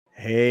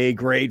Hey,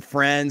 great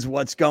friends.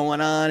 What's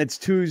going on? It's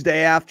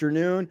Tuesday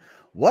afternoon.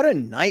 What a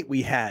night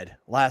we had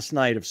last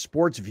night of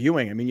sports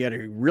viewing. I mean, you had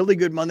a really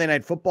good Monday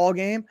Night Football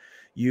game.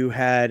 You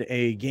had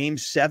a Game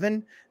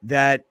 7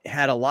 that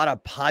had a lot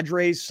of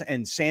Padres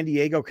and San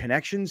Diego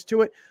connections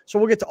to it. So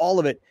we'll get to all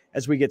of it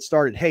as we get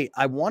started. Hey,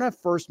 I want to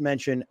first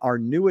mention our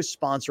newest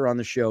sponsor on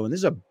the show, and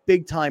this is a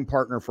big-time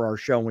partner for our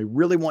show, and we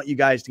really want you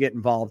guys to get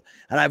involved.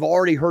 And I've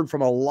already heard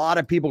from a lot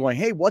of people going,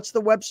 hey, what's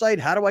the website?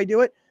 How do I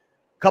do it?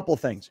 Couple of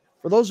things.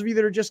 For those of you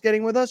that are just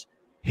getting with us,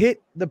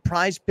 hit the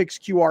Prize Picks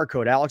QR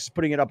code. Alex is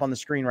putting it up on the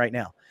screen right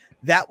now.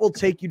 That will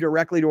take you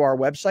directly to our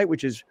website,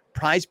 which is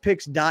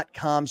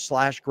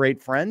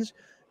prizepicks.com/greatfriends.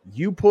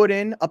 You put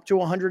in up to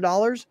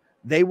 $100,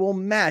 they will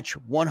match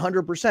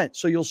 100%.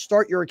 So you'll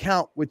start your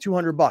account with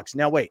 $200.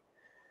 Now, wait,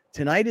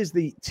 tonight is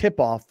the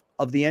tip-off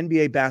of the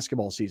NBA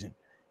basketball season.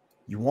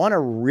 You want a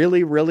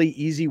really, really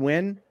easy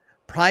win?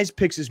 Prize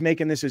Picks is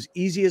making this as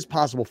easy as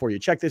possible for you.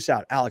 Check this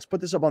out. Alex,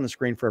 put this up on the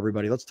screen for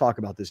everybody. Let's talk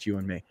about this, you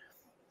and me.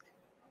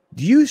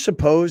 Do you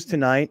suppose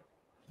tonight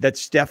that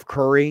Steph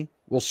Curry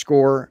will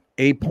score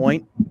a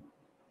point?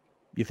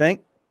 You think?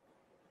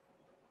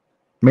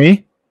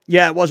 Me?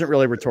 Yeah, it wasn't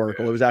really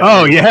rhetorical. It was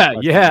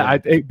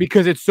actually.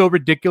 Because it's so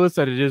ridiculous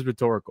that it is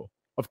rhetorical.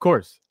 Of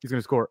course, he's going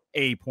to score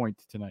a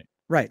point tonight.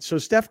 Right. So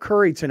Steph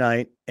Curry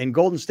tonight and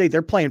Golden State,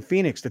 they're playing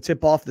Phoenix to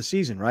tip off the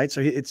season, right?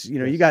 So it's,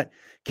 you got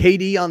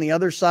KD on the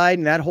other side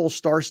and that whole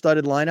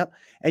star-studded lineup,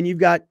 and you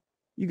got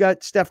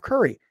Steph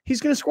Curry.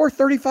 He's going to score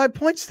 35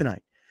 points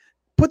tonight.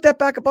 Put that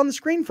back up on the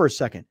screen for a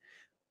second.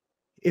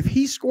 If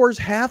he scores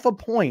half a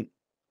point,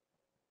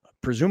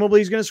 presumably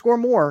he's going to score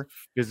more.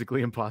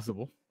 Physically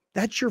impossible.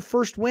 That's your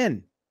first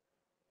win.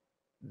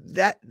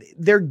 That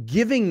they're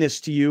giving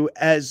this to you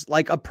as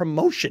like a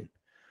promotion.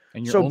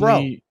 And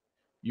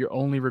you're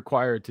only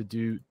required to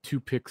do 2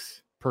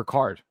 picks per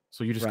card.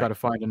 So you just got to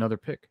find another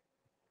pick.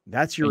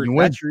 That's your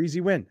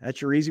easy win.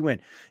 That's your easy win.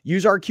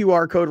 Use our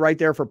QR code right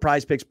there for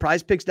Prize Picks,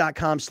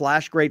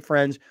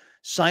 prizepicks.com/greatfriends.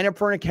 Sign up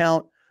for an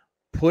account,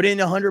 put in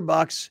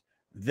 $100.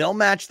 They'll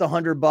match the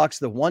 $100,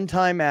 the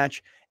one-time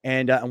match,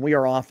 and we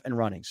are off and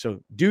running.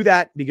 So do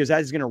that because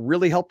that is going to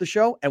really help the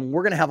show, and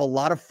we're going to have a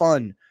lot of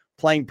fun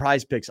playing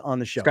Prize Picks on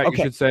the show. Scott,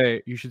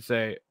 okay. You should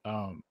say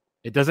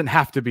it doesn't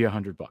have to be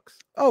 $100.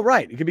 Oh,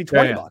 right. It could be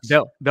 $20.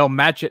 They'll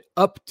match it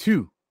up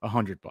to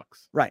 $100.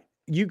 Right.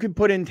 You could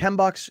put in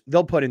 $10.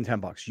 They'll put in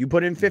 $10. You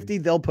put in 50,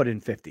 they'll put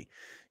in 50.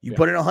 You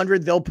put in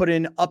 100, they'll put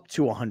in up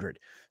to 100.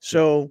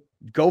 So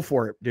go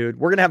for it, dude.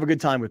 We're going to have a good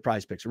time with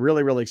Prize Picks.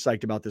 Really, really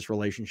excited about this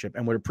relationship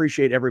and would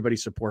appreciate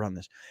everybody's support on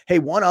this. Hey,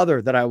 one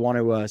other that I want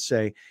to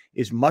say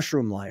is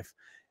Mushroom Life.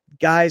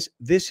 Guys,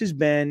 this has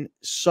been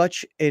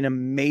such an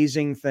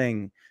amazing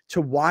thing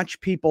to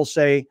watch people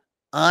say,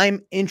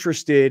 I'm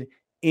interested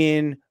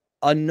in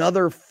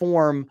another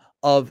form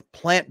of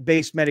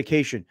plant-based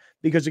medication.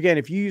 Because again,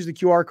 if you use the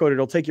QR code,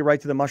 it'll take you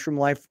right to the Mushroom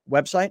Life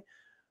website.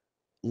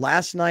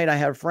 Last night, I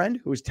had a friend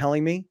who was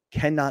telling me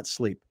cannot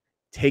sleep,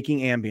 taking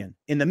Ambien.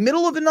 In the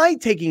middle of the night,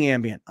 taking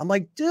Ambien. I'm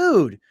like,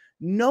 dude,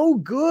 no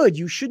good.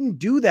 You shouldn't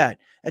do that.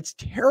 That's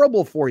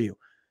terrible for you.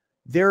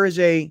 There is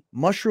a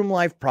Mushroom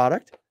Life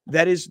product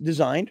that is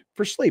designed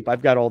for sleep.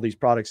 I've got all these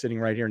products sitting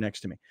right here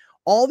next to me.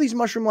 All these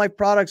Mushroom Life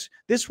products,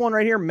 this one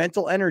right here,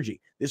 Mental Energy.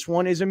 This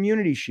one is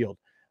Immunity Shield.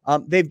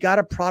 They've got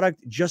a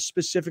product just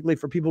specifically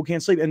for people who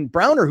can't sleep. And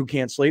Browner, who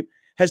can't sleep,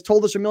 has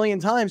told us a million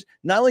times,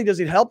 not only does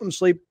it help him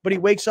sleep, but he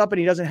wakes up and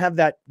he doesn't have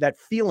that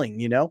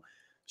feeling,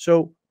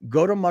 So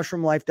go to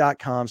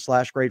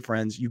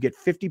mushroomlife.com/greatfriends. You get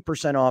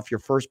 50% off your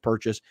first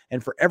purchase.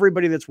 And for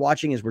everybody that's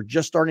watching, as we're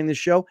just starting this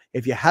show,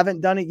 if you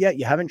haven't done it yet,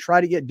 you haven't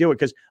tried it yet, do it.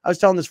 Because I was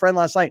telling this friend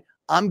last night,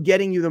 I'm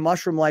getting you the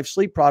Mushroom Life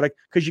sleep product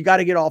because you got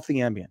to get off the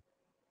Ambien.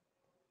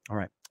 All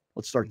right,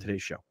 let's start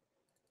today's show.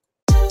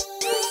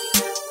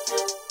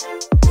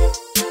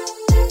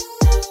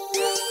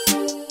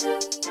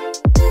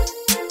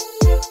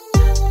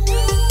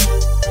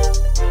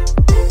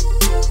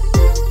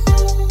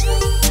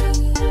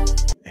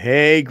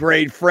 Hey,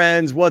 great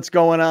friends. What's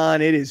going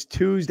on? It is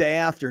Tuesday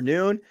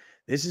afternoon.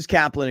 This is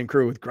Kaplan and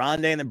crew with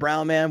Grande and the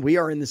Brown Man. We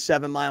are in the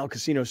 7 Mile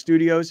Casino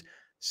studios,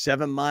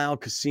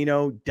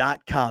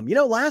 7milecasino.com.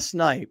 Last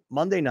night,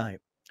 Monday night,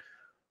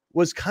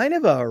 was kind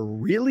of a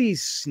really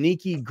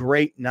sneaky,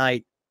 great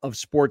night of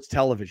sports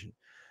television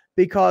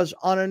because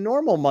on a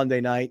normal Monday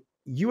night,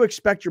 you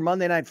expect your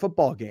Monday night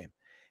football game.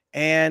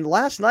 And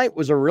last night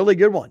was a really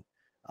good one.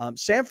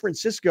 San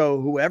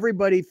Francisco, who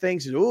everybody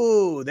thinks,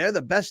 they're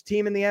the best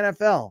team in the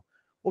NFL.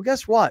 Well,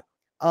 guess what?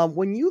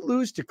 When you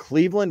lose to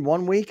Cleveland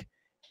one week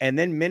and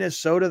then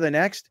Minnesota the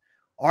next,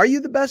 are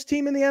you the best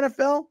team in the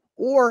NFL?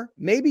 Or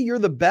maybe you're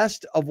the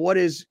best of what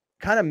is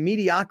kind of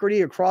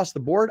mediocrity across the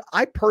board.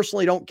 I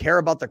personally don't care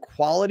about the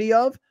quality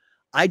of.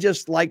 I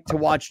just like to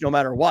watch no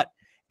matter what.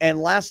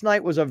 And last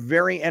night was a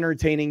very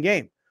entertaining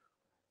game.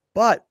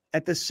 But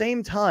at the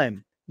same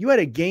time, you had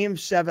a Game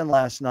 7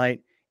 last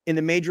night in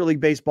the Major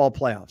League Baseball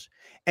playoffs.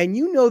 And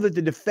you know that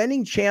the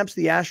defending champs,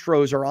 the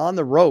Astros, are on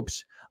the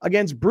ropes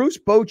against Bruce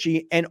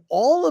Bochy and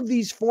all of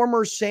these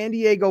former San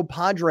Diego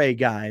Padre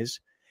guys.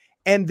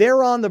 And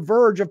they're on the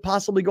verge of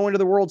possibly going to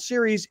the World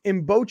Series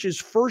in Bochy's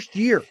first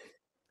year.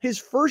 His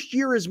first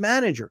year as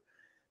manager.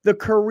 The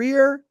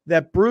career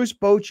that Bruce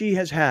Bochy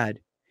has had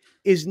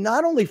is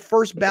not only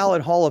first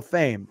ballot Hall of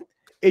Fame,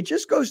 it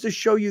just goes to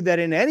show you that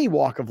in any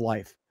walk of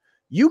life,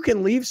 you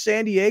can leave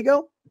San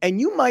Diego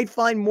and you might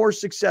find more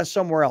success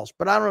somewhere else.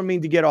 But I don't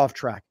mean to get off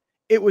track.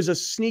 It was a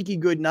sneaky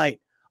good night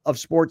of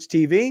sports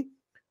TV.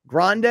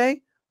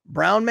 Grande,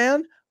 Brown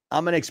Man,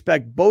 I'm going to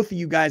expect both of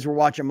you guys were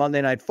watching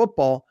Monday Night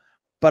Football,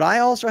 but I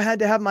also had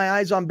to have my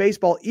eyes on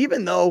baseball,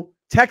 even though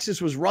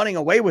Texas was running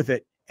away with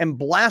it and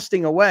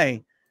blasting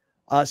away.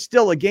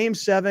 Still a Game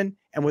 7,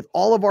 and with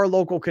all of our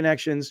local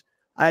connections,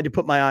 I had to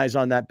put my eyes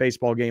on that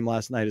baseball game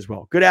last night as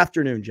well. Good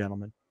afternoon,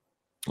 gentlemen.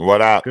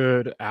 What up?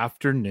 Good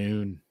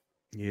afternoon.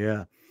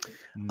 Yeah.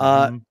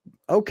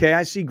 Okay,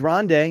 I see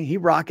Grande. He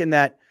rocking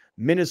that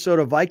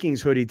Minnesota Vikings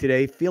hoodie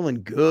today,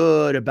 feeling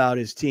good about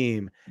his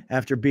team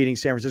after beating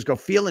San Francisco,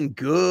 feeling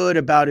good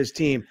about his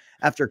team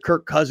after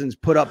Kirk Cousins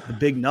put up the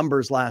big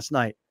numbers last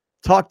night.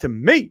 Talk to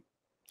me.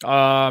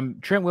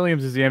 Trent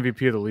Williams is the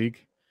MVP of the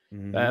league.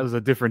 Mm-hmm. That was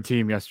a different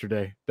team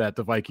yesterday that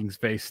the Vikings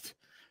faced.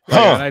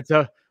 Right?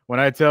 When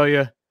I tell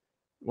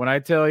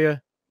you,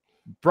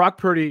 Brock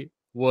Purdy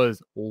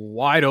was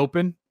wide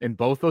open in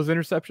both those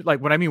interceptions.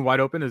 Like, what I mean wide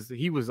open is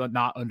he was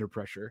not under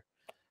pressure.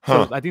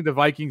 So I think the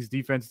Vikings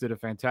defense did a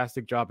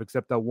fantastic job,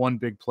 except that one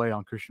big play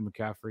on Christian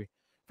McCaffrey.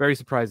 Very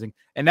surprising.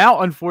 And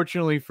now,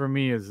 unfortunately for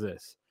me, is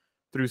this.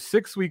 Through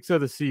 6 weeks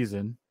of the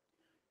season,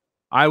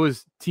 I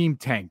was team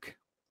tank.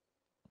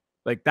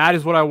 Like, that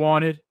is what I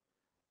wanted.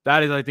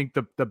 That is, I think,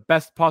 the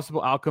best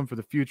possible outcome for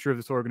the future of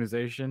this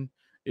organization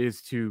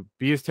is to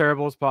be as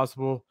terrible as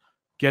possible,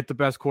 get the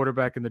best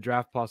quarterback in the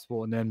draft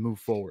possible, and then move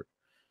forward.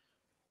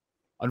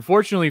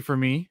 Unfortunately for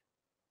me,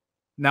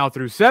 now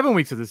through 7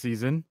 weeks of the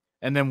season,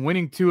 and then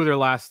winning 2 of their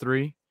last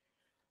 3,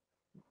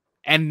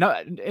 and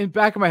not, in the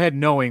back of my head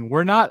knowing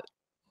we're not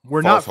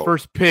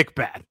first pick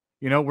bad.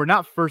 You know, we're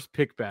not first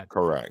pick bad.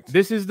 Correct.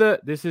 This is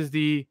what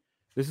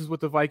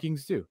the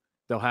Vikings do.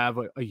 They'll have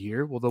a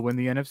year where they'll win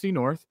the NFC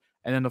North,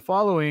 and then the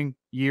following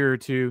year or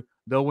two,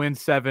 they'll win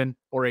 7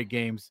 or 8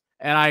 games.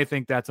 And I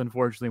think that's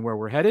unfortunately where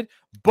we're headed.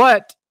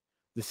 But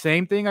the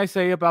same thing I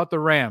say about the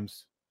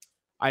Rams,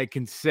 I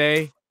can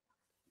say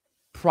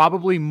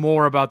probably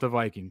more about the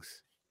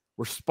Vikings.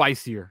 We're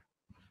spicier.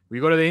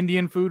 We go to the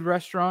Indian food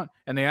restaurant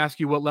and they ask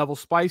you what level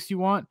spice you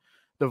want.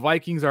 The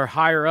Vikings are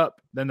higher up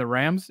than the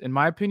Rams, in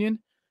my opinion,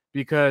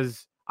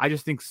 because I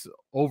just think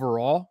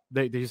overall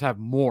they just have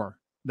more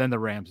than the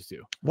Rams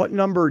do. What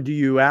number do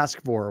you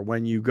ask for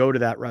when you go to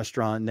that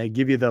restaurant and they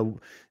give you the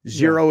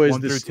 0 is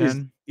 1 the through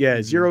 10?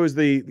 0 is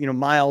the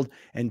mild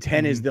and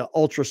 10 is the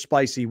ultra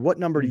spicy. What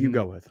number do you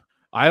go with?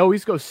 I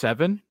always go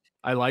 7.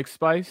 I like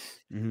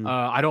spice.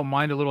 I don't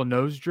mind a little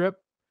nose drip.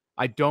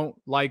 I don't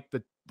like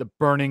the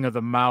burning of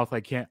the mouth. I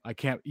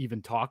can't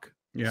even talk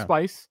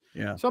spice.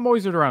 Yeah. So I'm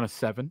always at around a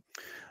 7.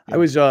 I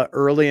was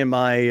early in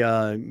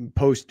my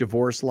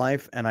post-divorce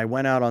life, and I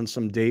went out on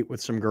some date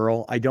with some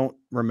girl. I don't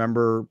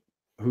remember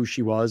who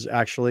she was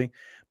actually,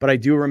 but I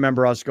do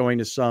remember us going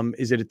to some,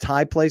 is it a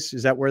Thai place?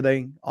 Is that where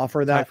they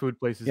offer that? Thai food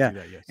places do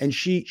that, yes. And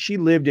she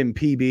lived in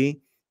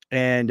PB,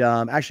 and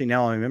actually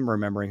now I'm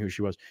remembering who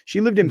she was. She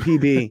lived in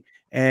PB,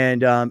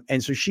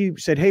 and so she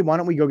said, hey, why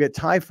don't we go get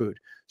Thai food?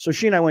 So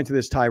she and I went to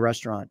this Thai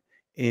restaurant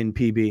in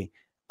PB.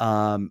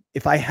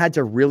 If I had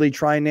to really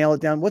try and nail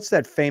it down, what's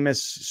that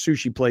famous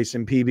sushi place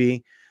in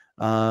PB?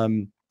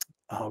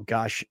 Oh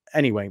gosh.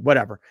 Anyway,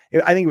 whatever.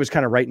 I think it was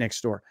kind of right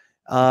next door.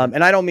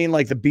 And I don't mean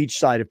like the beach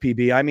side of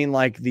PB. I mean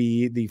like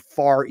the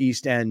far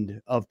east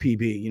end of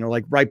PB,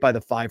 like right by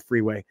the 5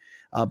 freeway,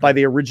 by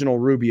the original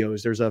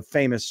Rubio's. There's a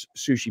famous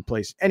sushi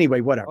place.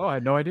 Anyway, whatever. Oh, I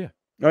had no idea.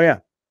 Oh yeah.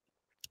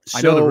 So,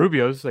 I know the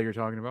Rubio's that you're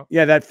talking about.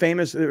 Yeah, that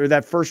famous, or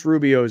that first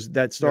Rubio's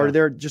that started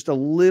there, just a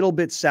little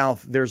bit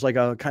south. There's like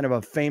a kind of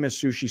a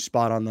famous sushi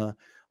spot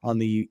on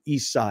the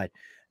east side.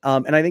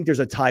 And I think there's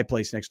a Thai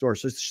place next door.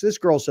 So this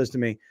girl says to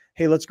me,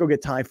 hey, let's go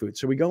get Thai food.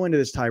 So we go into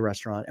this Thai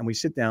restaurant and we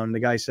sit down and the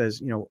guy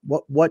says,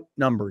 what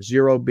number?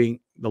 0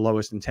 being the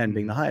lowest and 10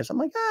 being the highest. I'm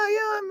like,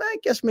 I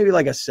guess maybe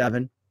like a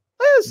 7.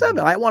 7.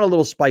 I want a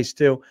little spice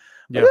too.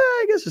 But,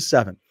 I guess a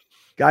 7.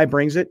 Guy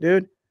brings it,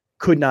 dude.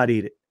 Could not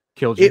eat it.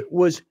 Killed you. It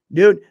was,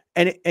 dude.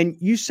 And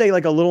you say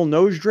like a little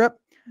nose drip.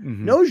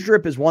 Nose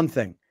drip is one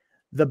thing.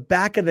 The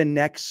back of the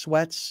neck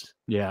sweats.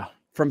 Yeah.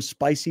 From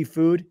spicy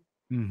food.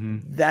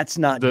 That's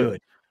not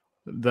good.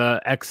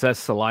 The excess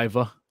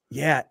saliva.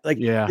 Yeah. Like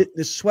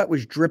the sweat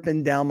was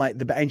dripping down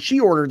the back. And she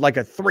ordered like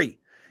a 3,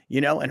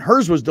 and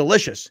hers was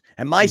delicious.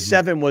 And my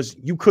 7 was,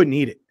 you couldn't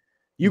eat it.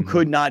 You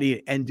could not eat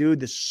it. And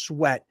dude, the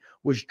sweat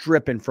was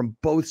dripping from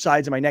both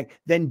sides of my neck,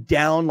 then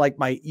down like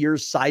my ear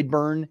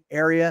sideburn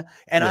area.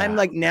 And I'm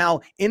like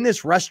now in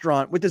this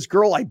restaurant with this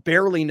girl I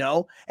barely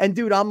know. And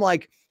dude,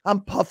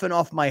 I'm puffing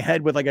off my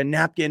head with like a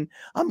napkin.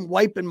 I'm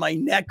wiping my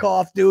neck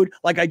off, dude.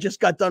 Like I just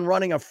got done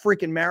running a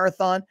freaking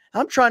marathon.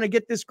 I'm trying to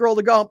get this girl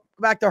to go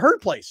back to her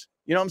place.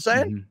 You know what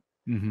I'm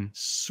saying?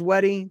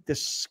 Sweaty,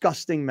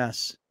 disgusting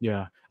mess.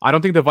 Yeah. I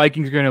don't think the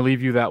Vikings are going to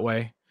leave you that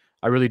way.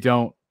 I really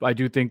don't. I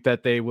do think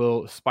that they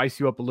will spice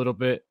you up a little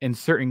bit in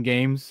certain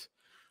games.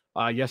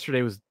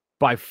 Yesterday was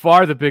by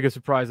far the biggest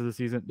surprise of the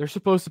season. They're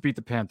supposed to beat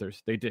the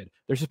Panthers. They did.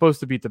 They're supposed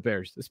to beat the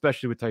Bears,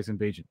 especially with Tyson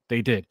Bagent.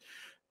 They did.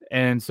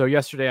 And so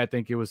yesterday, I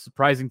think it was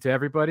surprising to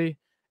everybody.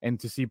 And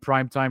to see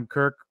primetime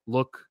Kirk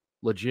look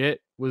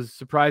legit was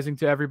surprising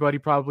to everybody,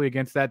 probably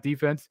against that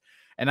defense.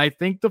 And I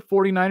think the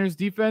 49ers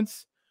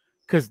defense,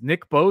 because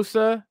Nick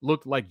Bosa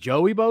looked like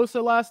Joey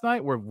Bosa last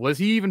night, where was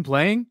he even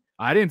playing?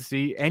 I didn't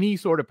see any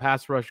sort of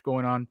pass rush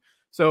going on.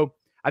 So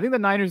I think the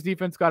Niners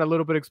defense got a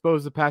little bit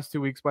exposed the past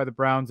 2 weeks by the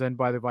Browns and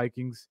by the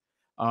Vikings.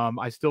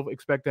 I still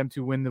expect them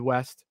to win the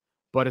West.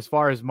 But as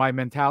far as my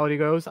mentality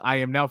goes, I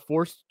am now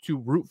forced to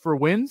root for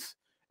wins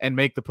and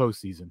make the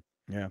postseason.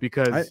 Yeah,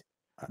 because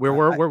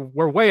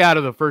we're way out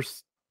of the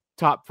first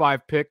top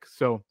 5 pick.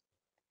 So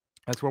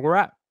that's where we're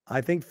at.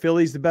 I think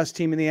Philly's the best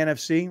team in the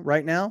NFC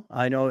right now.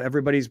 I know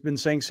everybody's been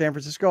saying San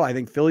Francisco. I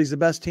think Philly's the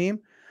best team.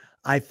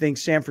 I think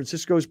San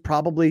Francisco is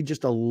probably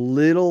just a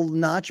little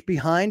notch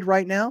behind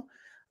right now.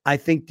 I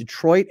think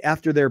Detroit,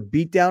 after their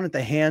beatdown at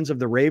the hands of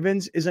the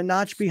Ravens, is a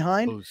notch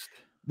behind.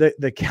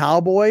 The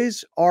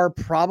Cowboys are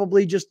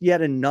probably just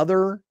yet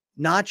another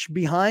notch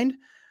behind.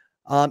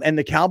 And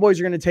the Cowboys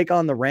are going to take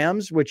on the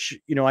Rams, which,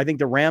 I think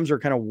the Rams are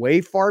kind of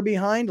way far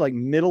behind, like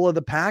middle of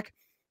the pack.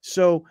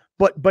 So,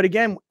 but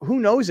again, who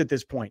knows at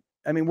this point?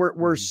 I mean,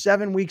 we're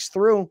 7 weeks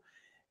through,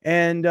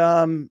 and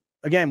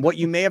again, what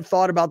you may have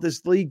thought about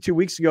this league 2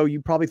 weeks ago,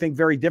 you probably think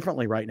very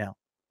differently right now.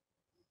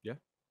 Yeah,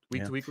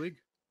 week to week league.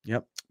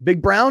 Yep.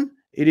 Big Brown.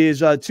 It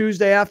is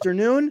Tuesday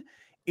afternoon.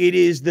 It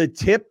is the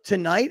tip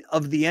tonight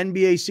of the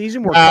NBA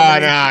season. We're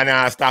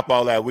nah. Stop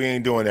all that. We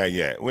ain't doing that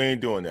yet.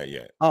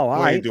 Oh, all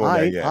right.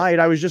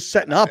 I was just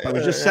setting up. I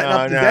was just setting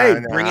up today,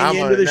 bringing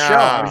you into the show.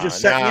 I was just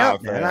setting you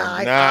up, man.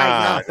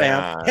 Nah,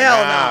 fam.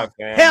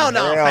 Hell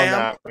no,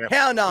 fam.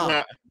 Hell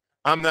no.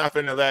 I'm not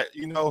finna let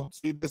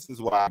see. This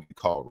is why I get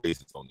called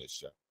racist on this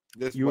show.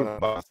 This is what I'm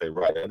about to say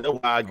right now. That's why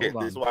I get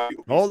this.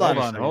 Hold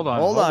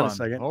on a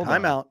second.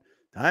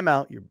 Time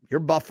out. You're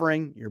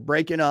buffering. You're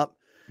breaking up.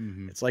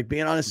 Mm-hmm. It's like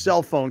being on a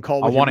cell phone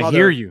call with your mother. I want to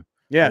hear you.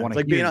 Yeah, it's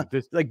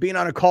like being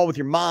on a call with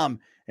your mom.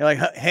 You're like,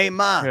 "Hey,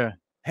 ma. Yeah.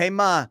 Hey,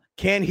 ma.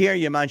 Can't hear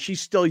you, man.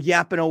 She's still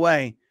yapping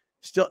away.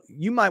 Still,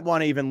 you might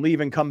want to even leave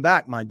and come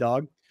back, my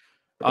dog."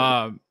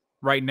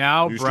 Right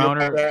now,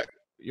 Browner.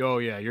 Oh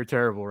yeah, you're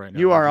terrible right now.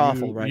 You are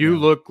awful right now. You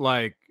look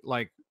like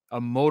a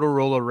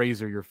Motorola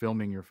Razor. You're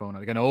filming your phone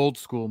like an old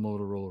school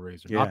Motorola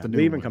Razor. Yeah, not the new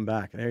leave one. And come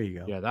back. There you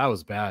go. Yeah, that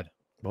was bad.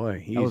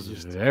 Boy, that was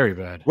just very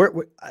bad.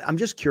 I'm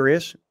just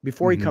curious,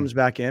 before he comes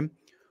back in,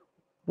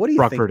 what do you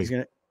think he's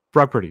going to...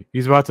 Brock Purdy.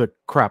 He's about to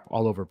crap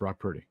all over Brock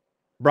Purdy.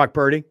 Brock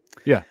Purdy?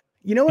 Yeah.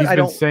 You know what? He's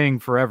been saying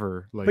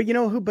forever. But you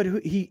know who? But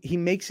he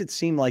makes it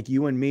seem like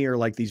you and me are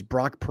like these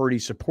Brock Purdy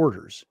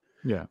supporters.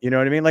 Yeah. You know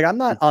what I mean? Like, I'm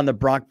not on the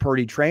Brock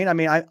Purdy train. I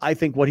mean, I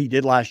think what he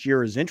did last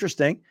year is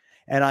interesting.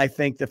 And I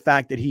think the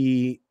fact that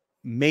he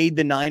made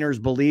the Niners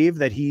believe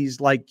that he's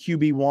like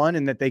QB1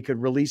 and that they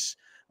could release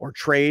or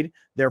trade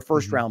their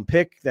first round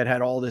pick that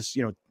had all this,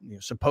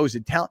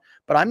 supposed talent.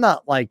 But I'm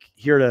not like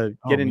here to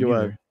get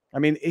into I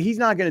mean, he's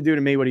not going to do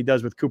to me what he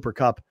does with Cooper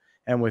Kupp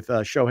and with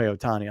Shohei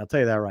Ohtani. I'll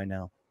tell you that right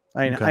now.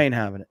 I ain't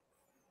having it.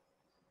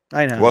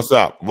 What's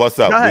up? Go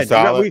ahead.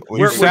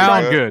 You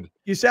sound good.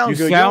 You sound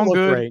good. You look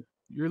good. Great.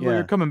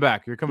 You're coming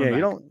back. You're coming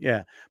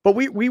back. But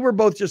we were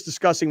both just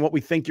discussing what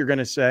we think you're going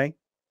to say,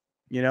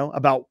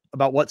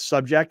 about what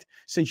subject,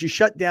 since you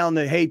shut down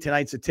hey,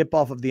 tonight's a tip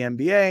off of the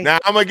NBA. Now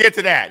I'm going to get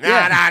to that.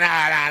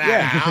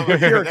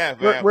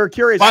 We're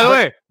curious. By the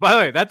way,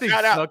 that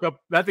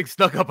thing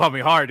snuck up on me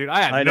hard, dude.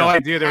 I had no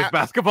idea there was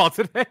basketball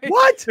today.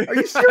 What? Are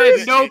you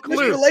serious? No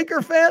clue. You're a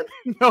Laker fan?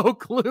 No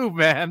clue,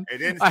 man. It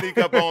didn't sneak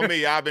up on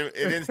me. It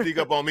didn't sneak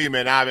up on me,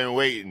 man. I've been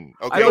waiting.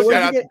 Okay.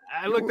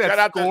 I looked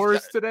at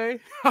scores today.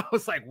 I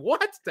was like,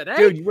 what today?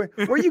 Dude,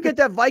 where you get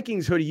that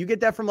Vikings hoodie? You get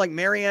that from like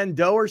Marianne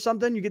Doe or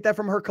something? You get that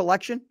from her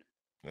collection?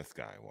 This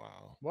guy,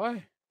 wow.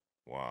 Why?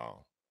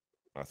 Wow.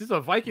 This is a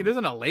Viking. This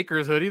isn't a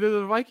Lakers hoodie. This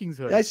is a Vikings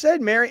hoodie. I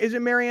said,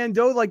 isn't Marianne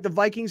Doe like the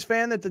Vikings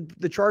fan that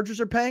the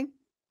Chargers are paying?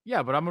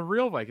 Yeah, but I'm a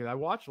real Viking. I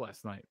watched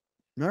last night.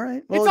 All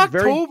right. Well, it's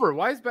October.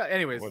 Why is bad?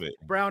 Anyways,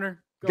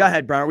 Browner. Go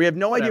ahead, Browner. We have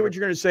no idea what you're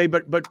going to say,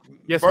 but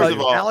yes, first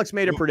of all, Alex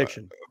made a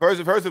prediction.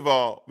 First of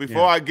all,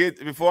 before I get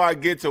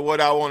to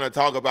what I want to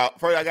talk about,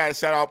 first I got to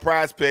shout out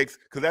Prize Picks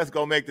because that's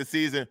going to make the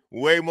season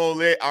way more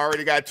lit. I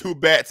already got 2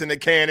 bets in the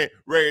cannon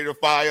ready to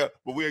fire,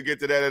 but we'll get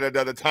to that at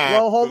another time.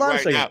 Well, hold on a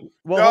second.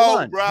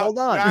 Hold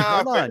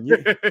on.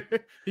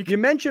 You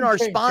mentioned our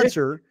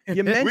sponsor.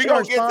 You mentioned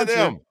our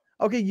sponsor.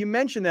 Okay, you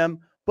mentioned them,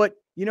 but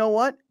you know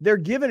what? They're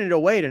giving it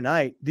away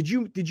tonight. Did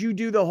you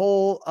do the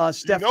whole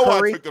Steph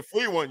Curry? I took the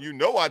free one. He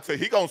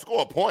gonna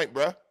score a point,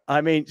 bro. I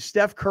mean,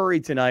 Steph Curry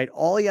tonight,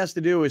 all he has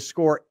to do is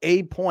score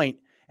a point,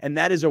 and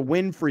that is a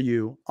win for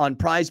you on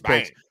Prize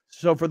Picks.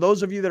 So for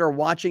those of you that are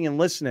watching and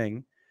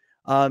listening,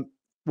 for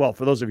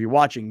those of you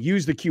watching,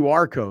 use the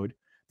QR code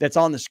that's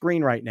on the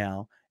screen right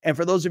now. And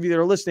for those of you that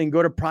are listening,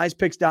 go to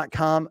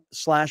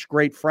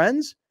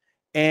prizepicks.com/greatfriends.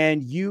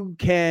 and you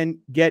can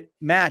get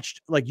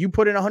matched. Like you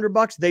put in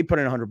 $100, they put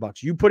in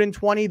 $100. You put in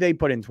 20, they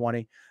put in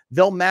 20.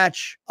 They'll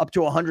match up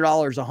to $100,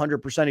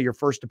 100% of your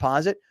first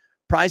deposit.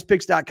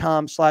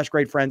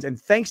 prizepicks.com/greatfriends. And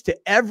thanks to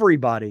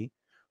everybody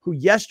who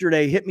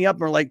yesterday hit me up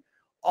and were like,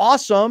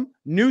 awesome,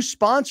 new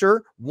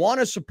sponsor, want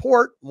to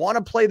support, want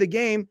to play the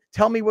game.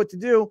 Tell me what to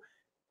do.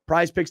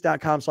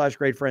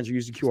 prizepicks.com/greatfriends or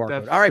use the QR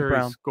code. All right, Curry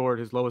Brown. scored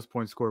his lowest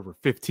point score were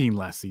 15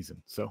 last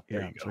season. So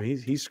yeah, so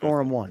he's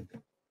scoring one.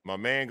 My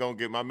man gonna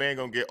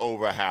get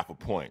over a half a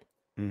point.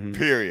 Mm-hmm.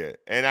 Period.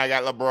 And I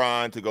got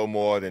LeBron to go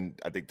more than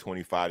I think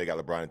 25. They got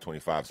LeBron at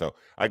 25. So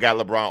I got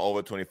LeBron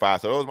over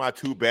 25. So those are my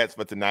two bets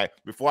for tonight.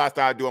 Before I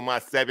start doing my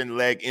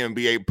 7-leg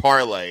NBA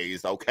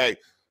parlays, okay?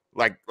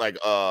 Like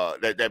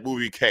that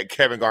movie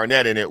Kevin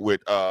Garnett in it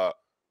with Adam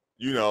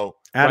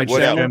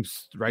whatever.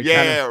 Right?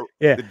 Yeah,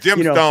 yeah. The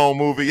Gemstone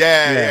movie.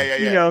 Yeah.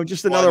 You know,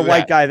 just another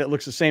white guy that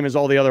looks the same as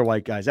all the other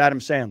white guys. Adam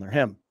Sandler,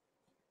 him.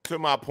 To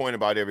my point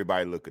about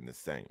everybody looking the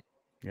same.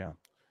 Yeah.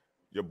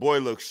 Your boy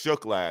looked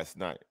shook last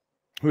night.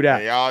 Who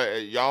that?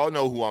 And y'all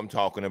know who I'm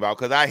talking about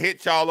because I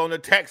hit y'all on the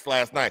text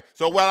last night.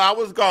 So while I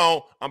was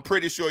gone, I'm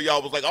pretty sure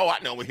y'all was like, oh, I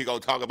know what he gonna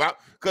talk about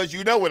because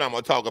you know what I'm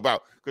gonna talk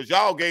about because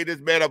y'all gave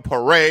this man a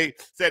parade,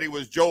 said he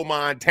was Joe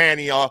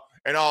Montana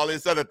and all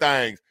this other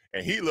things,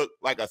 and he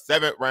looked like a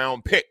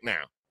 7th-round pick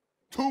now,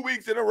 2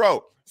 weeks in a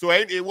row. So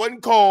it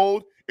wasn't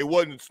cold, it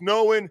wasn't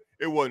snowing,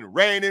 it wasn't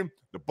raining,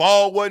 the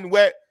ball wasn't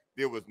wet,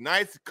 it was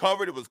nice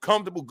covered, it was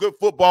comfortable, good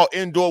football,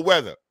 indoor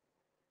weather.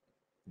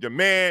 The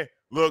man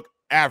looked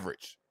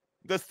average.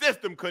 The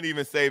system couldn't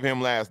even save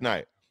him last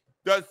night.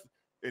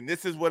 And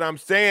this is what I'm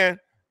saying.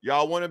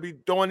 Y'all want to be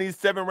throwing these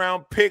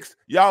 7-round picks.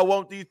 Y'all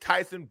want these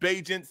Tyson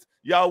Bagents.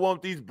 Y'all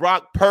want these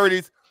Brock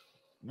Purdy's.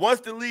 Once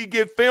the league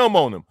get film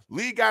on them,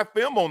 league got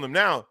film on them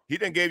now. He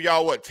done gave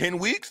y'all, 10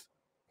 weeks?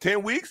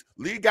 10 weeks?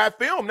 League got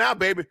film now,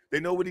 baby. They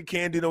know what he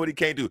can do, know what he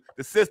can't do.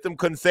 The system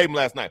couldn't save him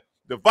last night.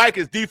 The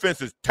Vikings defense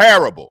is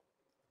terrible.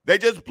 They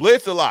just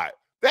blitz a lot.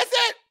 That's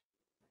it.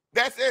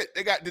 That's it.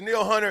 They got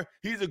Daniil Hunter.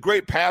 He's a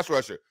great pass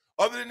rusher.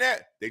 Other than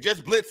that, they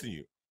just blitzing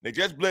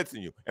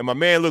you. And my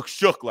man looked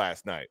shook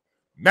last night.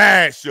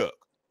 Mad shook.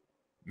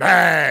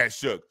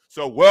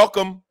 So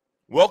welcome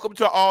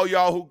to all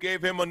y'all who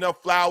gave him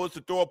enough flowers to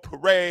throw a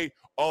parade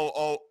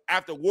on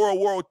after World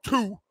War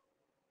II,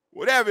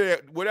 whatever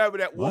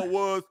that war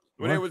was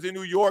when they was in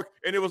New York,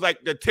 and it was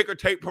like the ticker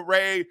tape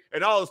parade,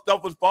 and all the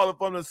stuff was falling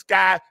from the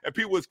sky, and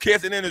people was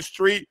kissing in the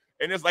street.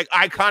 And it's like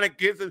iconic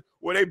kisses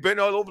where they bend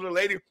all over the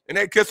lady and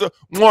they kiss her.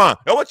 Mwah.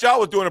 That's what y'all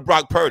was doing to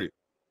Brock Purdy.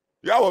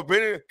 Y'all were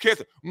bending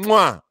kissing.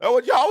 Mwah. That's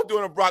what y'all was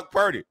doing to Brock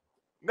Purdy.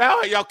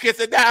 Now y'all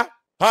kissing now?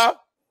 Huh?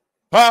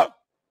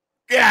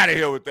 Get out of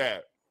here with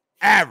that.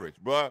 Average,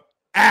 bro.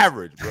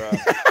 Average.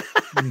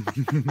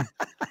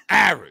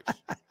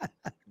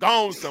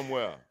 Gone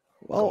somewhere.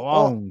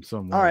 All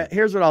right,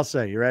 here's what I'll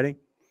say. You ready?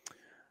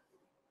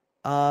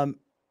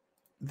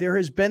 There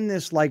has been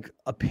this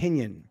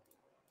opinion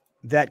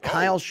that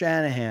Kyle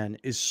Shanahan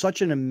is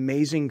such an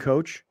amazing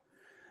coach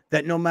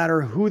that no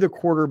matter who the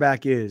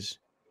quarterback is,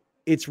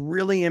 it's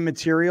really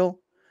immaterial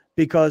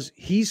because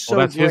he's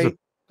so great.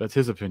 That's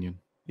his opinion.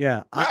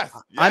 Yeah.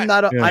 I'm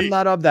not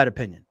of that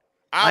opinion.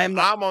 I'm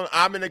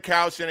in the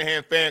Kyle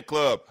Shanahan fan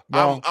club.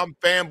 Well, I'm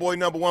fanboy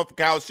number 1 for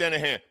Kyle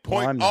Shanahan.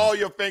 Point all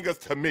your fingers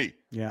to me.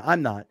 Yeah,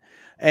 I'm not.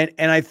 And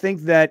I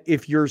think that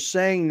if you're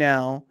saying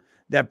now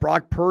that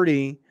Brock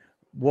Purdy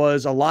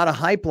was a lot of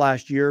hype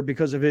last year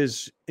because of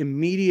his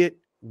immediate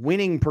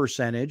winning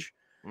percentage,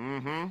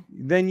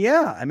 then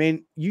yeah, I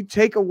mean, you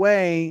take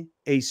away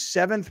a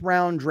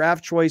 7th-round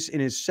draft choice in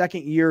his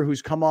second year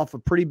who's come off a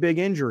pretty big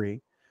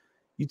injury.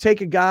 You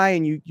take a guy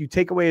and you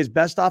take away his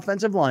best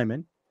offensive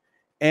lineman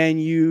and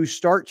you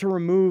start to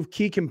remove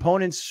key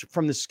components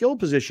from the skill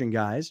position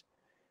guys.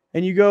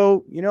 And you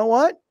go, you know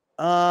what?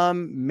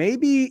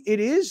 Maybe it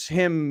is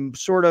him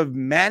sort of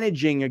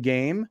managing a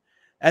game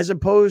as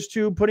opposed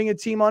to putting a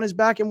team on his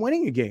back and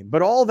winning a game.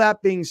 But all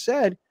that being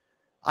said,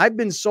 I've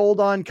been sold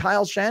on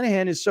Kyle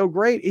Shanahan is so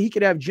great. He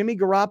could have Jimmy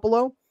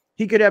Garoppolo.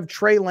 He could have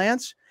Trey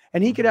Lance,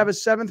 and he could have a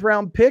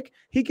 7th-round pick.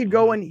 He could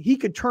go and he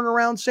could turn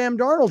around Sam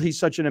Darnold. He's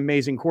such an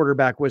amazing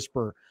quarterback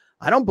whisperer.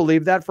 I don't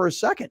believe that for a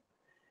second.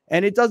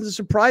 And it doesn't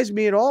surprise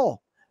me at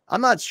all.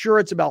 I'm not sure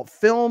it's about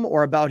film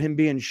or about him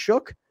being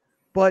shook,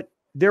 but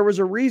there was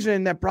a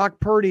reason that Brock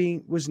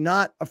Purdy was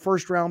not a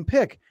 1st-round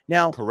pick.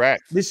 Now,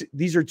 correct.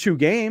 These are 2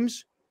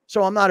 games,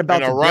 so I'm not about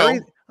to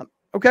bury.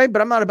 Okay,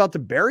 but I'm not about to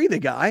bury the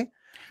guy.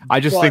 I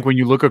just think when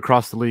you look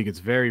across the league, it's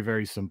very,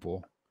 very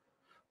simple.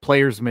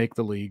 Players make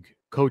the league.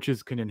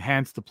 Coaches can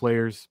enhance the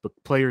players, but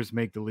players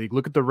make the league.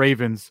 Look at the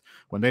Ravens.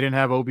 When they didn't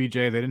have OBJ,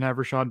 they didn't have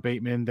Rashad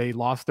Bateman. They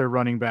lost their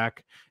running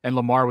back, and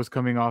Lamar was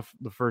coming off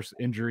the first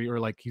injury,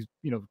 or he's,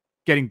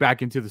 getting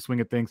back into the swing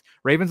of things.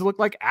 Ravens look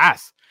like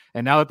ass.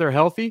 And now that they're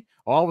healthy,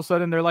 all of a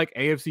sudden they're like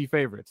AFC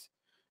favorites.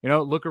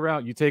 Look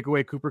around. You take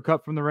away Cooper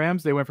Kupp from the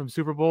Rams, they went from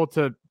Super Bowl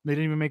to they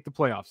didn't even make the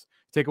playoffs.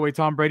 Take away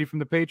Tom Brady from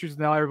the Patriots,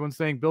 now everyone's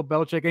saying Bill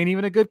Belichick ain't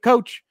even a good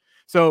coach.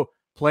 So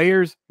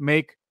players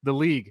make the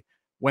league.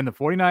 When the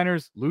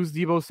 49ers lose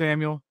Deebo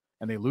Samuel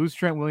and they lose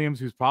Trent Williams,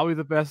 who's probably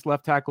the best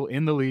left tackle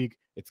in the league,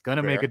 it's going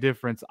to make a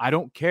difference. I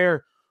don't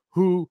care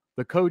who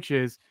the coach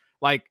is.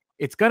 Like,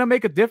 it's going to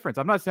make a difference.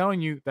 I'm not telling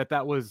you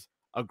that was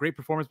a great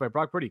performance by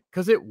Brock Purdy,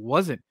 because it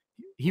wasn't.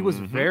 He was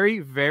very,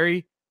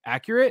 very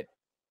accurate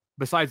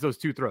besides those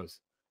 2 throws.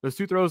 Those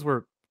 2 throws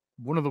were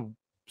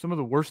some of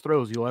the worst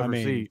throws you'll ever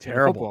see in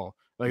football.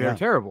 Like, they're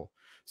terrible.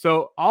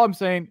 So all I'm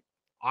saying,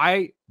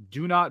 I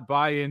do not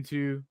buy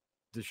into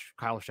the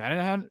Kyle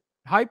Shanahan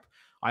hype.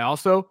 I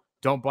also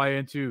don't buy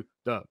into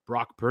the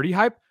Brock Purdy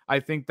hype. I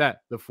think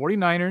that the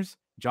 49ers,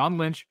 John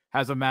Lynch,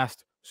 has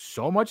amassed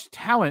so much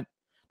talent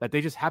that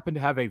they just happen to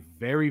have a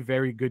very,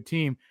 very good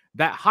team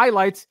that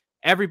highlights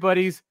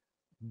everybody's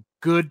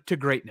good to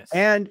greatness.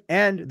 And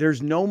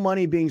there's no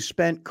money being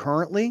spent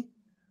currently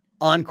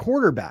on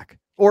quarterback.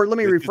 Or let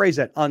me rephrase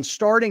that, on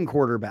starting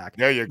quarterback.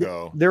 There you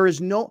go. There is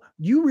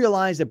you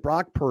realize that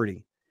Brock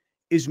Purdy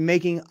is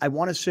making, I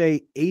want to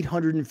say,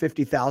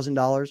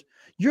 $850,000.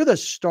 You're the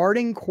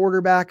starting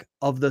quarterback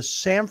of the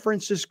San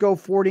Francisco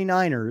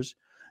 49ers,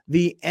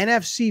 the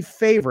NFC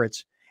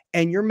favorites,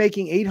 and you're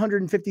making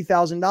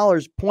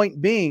 $850,000,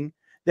 point being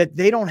that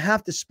they don't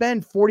have to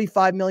spend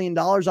 $45 million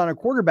on a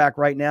quarterback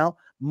right now.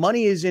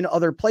 Money is in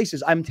other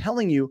places. I'm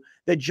telling you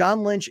that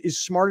John Lynch is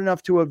smart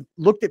enough to have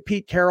looked at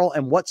Pete Carroll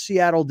and what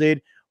Seattle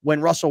did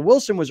when Russell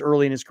Wilson was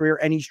early in his career,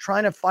 and he's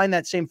trying to find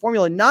that same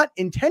formula, not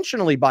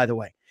intentionally, by the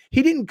way.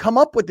 He didn't come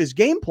up with this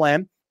game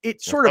plan.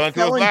 It sort of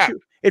fell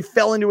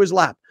into his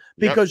lap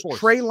because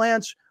Trey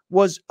Lance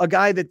was a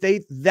guy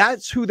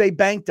that's who they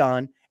banked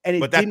on,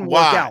 and it didn't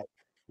work out.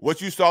 What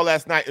you saw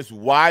last night is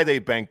why they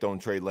banked on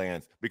Trey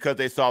Lance, because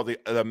they saw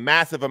the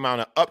massive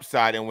amount of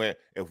upside and went,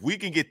 if we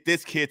can get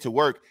this kid to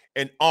work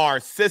in our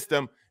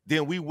system,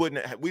 then we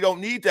don't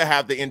need to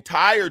have the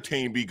entire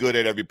team be good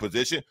at every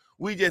position.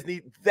 We just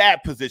need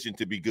that position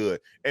to be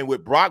good. And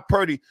with Brock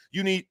Purdy,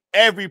 you need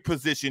every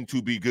position to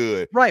be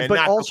good, right? And but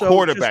not also the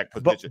quarterback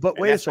position. But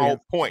wait a second.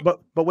 Point. But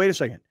wait a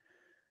second.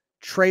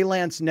 Trey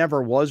Lance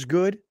never was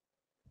good.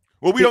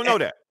 Well, we don't know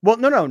that. Well,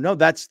 no.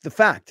 That's the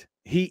fact.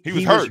 He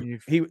was hurt.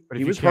 He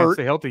was hurt.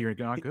 Stay healthy, you're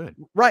not good.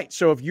 Right.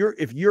 So if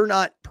you're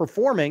not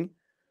performing,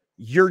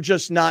 you're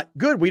just not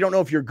good. We don't know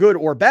if you're good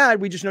or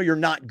bad. We just know you're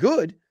not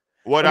good.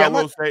 What I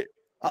will say.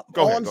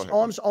 Go ahead.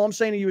 All I'm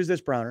saying to you is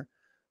this, Browner,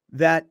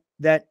 that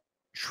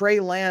Trey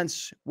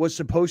Lance was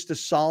supposed to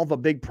solve a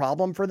big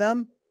problem for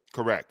them.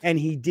 Correct. And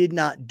he did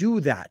not do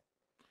that.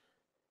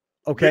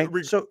 Okay.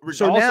 So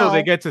also now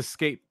they get to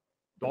skate.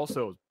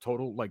 Also,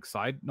 total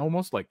side,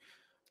 almost like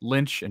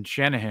Lynch and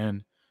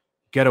Shanahan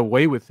get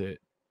away with it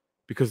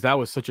because that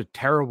was such a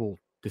terrible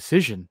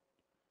decision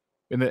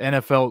in the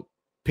NFL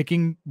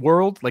picking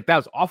world. That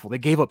was awful. They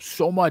gave up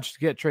so much to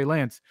get Trey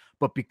Lance,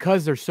 but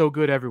because they're so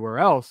good everywhere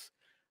else,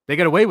 they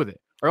get away with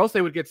it. Or else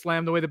they would get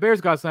slammed the way the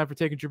Bears got slammed for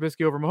taking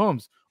Trubisky over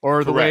Mahomes,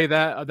 or the way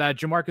that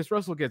Jamarcus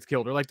Russell gets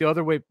killed, or the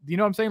other way. You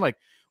know what I'm saying?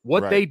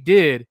 What they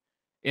did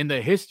in the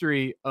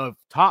history of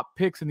top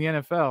picks in the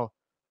NFL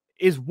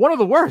is one of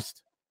the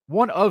worst.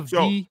 One of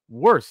the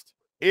worst.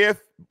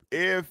 If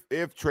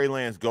Trey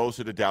Lance goes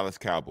to the Dallas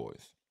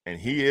Cowboys and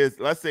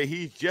let's say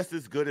he's just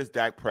as good as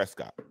Dak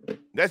Prescott.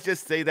 Let's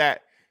just say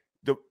that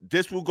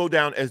this will go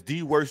down as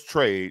the worst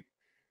trade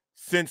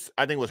since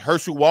I think it was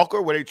Herschel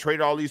Walker, where they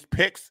traded all these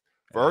picks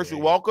for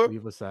Herschel Walker.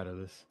 Leave us out of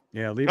this.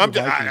 Yeah, leave I'm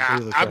the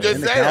Vikings. I'm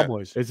just saying.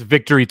 Cowboys. It's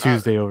Victory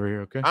Tuesday over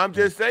here. Okay. I'm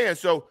just saying.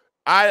 So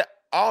all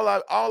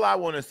I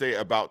want to say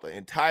about the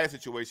entire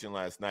situation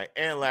last night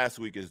and last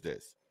week is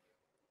this: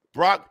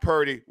 Brock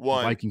Purdy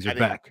won. The Vikings are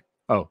back.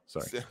 Oh,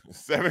 sorry.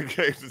 7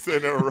 games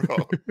in a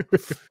row.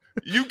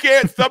 You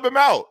can't sub him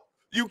out.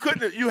 You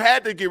couldn't. You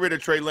had to get rid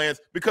of Trey Lance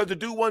because the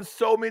dude won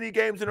so many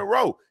games in a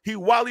row. He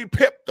Wally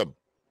pipped them,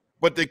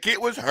 but the kid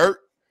was hurt.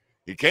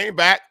 He came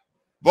back.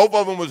 Both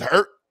of them was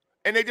hurt,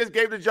 and they just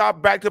gave the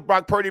job back to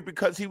Brock Purdy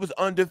because he was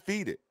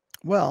undefeated.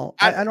 Well,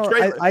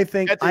 I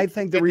think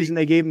the reason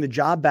they gave him the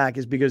job back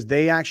is because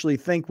they actually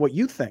think what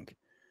you think,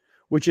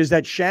 which is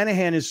that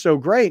Shanahan is so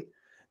great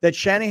that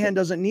Shanahan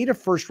doesn't need a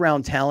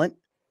first-round talent.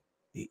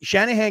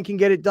 Shanahan can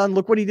get it done.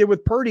 Look what he did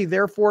with Purdy.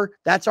 Therefore,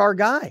 that's our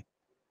guy.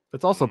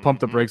 Let's also pump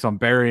the brakes on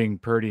burying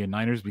Purdy and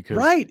Niners because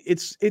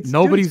it's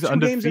nobody's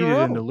undefeated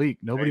in the league.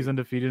 Nobody's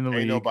undefeated in the league.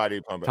 Ain't nobody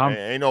pumping.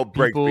 Ain't no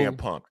brakes being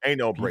pumped. Ain't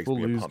no brakes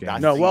being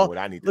pumped. No, well,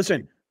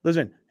 listen.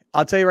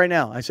 I'll tell you right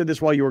now. I said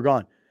this while you were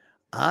gone.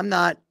 I'm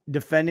not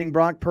defending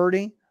Brock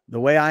Purdy the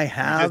way I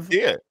have. You just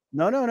did.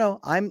 No.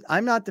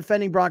 I'm not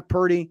defending Brock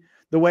Purdy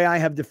the way I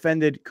have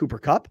defended Cooper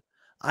Kupp.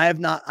 I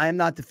am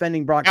not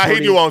defending Brock Purdy.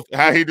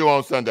 How he do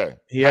on Sunday?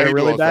 He had a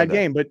really bad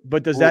game,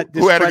 but does that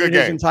discredit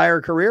his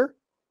entire career?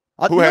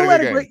 You know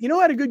who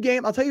had a good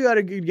game? I'll tell you who had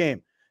a good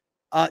game.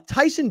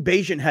 Tyson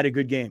Bagent had a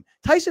good game.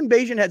 Tyson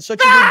Bagent had such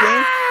a good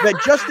game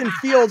that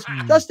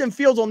Justin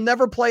Fields will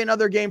never play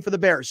another game for the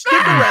Bears.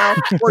 Stick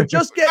around. We're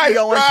just getting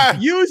going.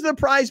 Use the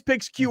Prize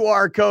Picks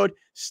QR code.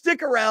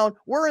 Stick around.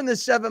 We're in the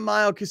 7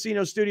 Mile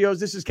Casino Studios.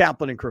 This is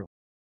Kaplan and Crew.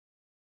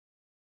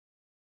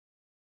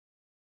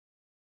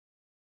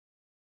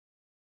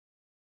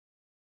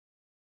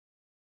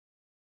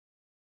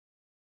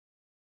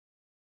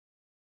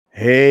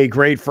 Hey,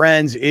 great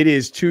friends. It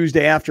is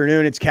Tuesday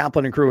afternoon. It's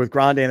Kaplan and Crew with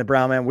Grande and the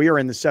Brown Man. We are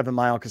in the 7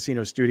 Mile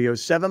Casino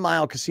studios,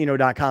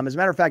 7milecasino.com. As a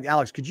matter of fact,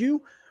 Alex, could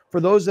you,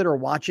 for those that are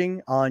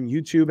watching on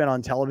YouTube and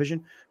on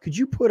television, could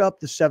you put up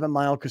the 7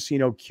 Mile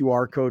Casino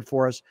QR code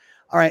for us?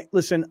 All right,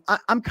 listen,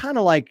 I'm kind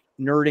of like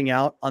nerding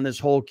out on this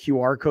whole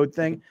QR code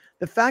thing.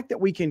 The fact that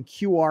we can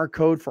QR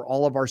code for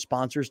all of our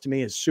sponsors to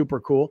me is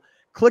super cool.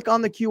 Click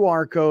on the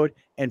QR code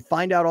and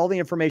find out all the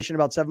information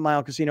about 7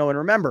 Mile Casino. And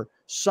remember,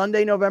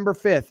 Sunday, November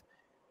 5th,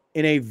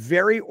 in a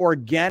very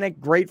organic,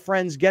 great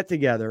friends get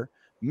together,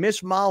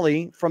 Miss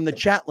Molly from the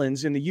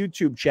Chatlins in the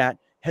YouTube chat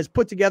has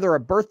put together a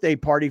birthday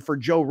party for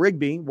Joe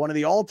Rigby, one of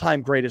the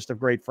all-time greatest of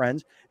great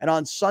friends. And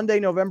on Sunday,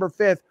 November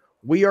 5th,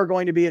 we are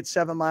going to be at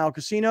 7 Mile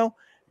Casino.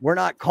 We're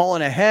not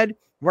calling ahead.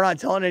 We're not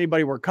telling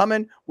anybody we're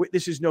coming.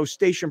 This is no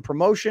station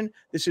promotion.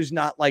 This is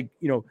not like,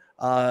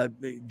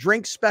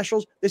 drink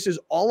specials. This is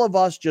all of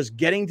us just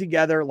getting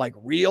together like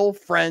real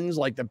friends,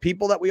 like the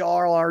people that we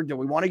all are, that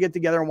we want to get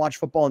together and watch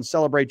football and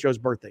celebrate Joe's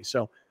birthday.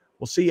 So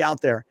we'll see you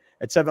out there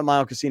at 7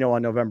 Mile Casino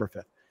on November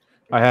 5th.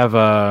 I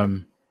have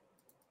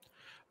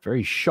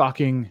very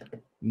shocking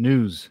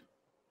news.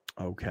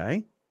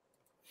 Okay.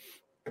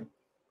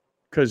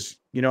 Because,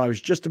 I was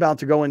just about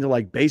to go into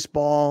like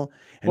baseball.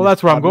 And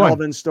that's where I'm going.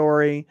 Melvin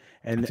story.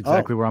 And that's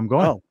exactly where I'm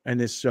going. Oh, and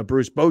this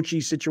Bruce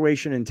Bochy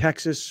situation in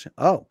Texas.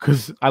 Oh,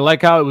 because I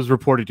like how it was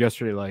reported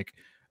yesterday. Like,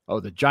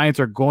 the Giants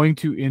are going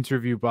to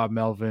interview Bob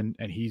Melvin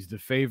and he's the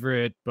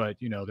favorite, but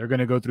they're going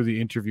to go through the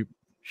interview.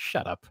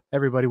 Shut up,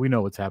 everybody. We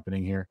know what's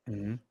happening here.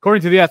 Mm-hmm.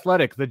 According to The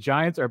Athletic, the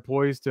Giants are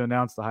poised to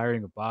announce the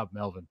hiring of Bob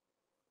Melvin.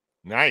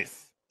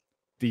 Nice.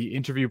 The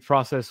interview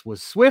process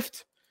was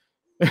swift.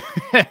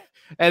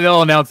 And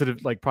they'll announce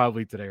it like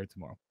probably today or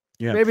tomorrow.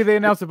 Yeah. Maybe they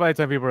announce it by the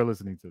time people are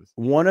listening to this.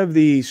 One of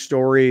the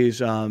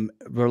stories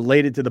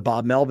related to the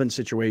Bob Melvin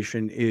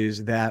situation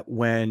is that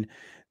when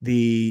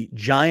the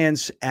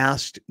Giants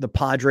asked the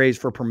Padres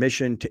for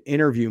permission to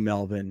interview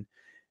Melvin,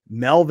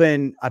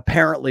 Melvin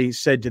apparently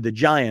said to the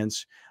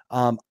Giants,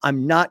 I'm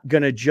not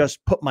going to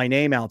just put my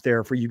name out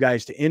there for you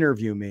guys to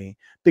interview me,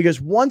 because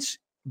once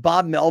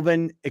Bob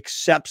Melvin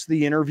accepts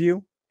the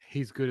interview,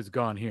 he's good as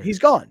gone here. He's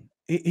gone.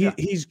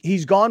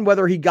 He's gone,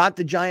 whether he got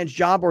the Giants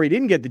job or he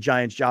didn't get the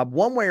Giants job,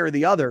 one way or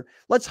the other.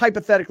 Let's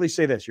hypothetically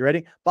say this. You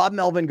ready? Bob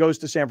Melvin goes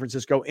to San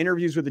Francisco,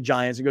 interviews with the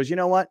Giants, and goes, you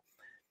know what?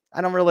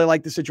 I don't really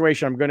like the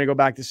situation. I'm going to go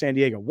back to San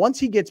Diego. Once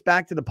he gets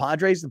back to the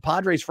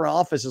Padres front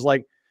office is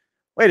like,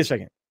 wait a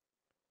second.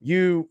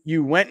 You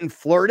went and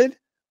flirted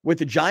with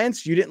the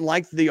Giants. You didn't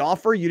like the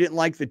offer. You didn't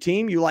like the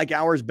team. You like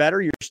ours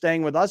better. You're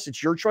staying with us.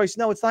 It's your choice.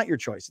 No, it's not your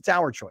choice. It's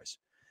our choice.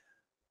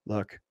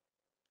 Look,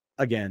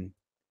 again,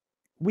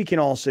 we can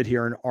all sit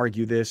here and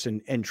argue this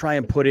and try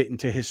and put it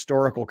into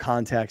historical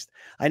context.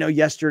 I know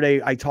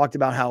yesterday I talked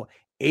about how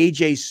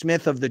A.J.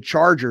 Smith of the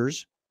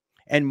Chargers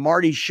and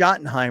Marty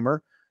Schottenheimer,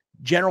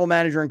 general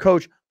manager and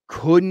coach,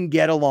 couldn't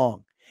get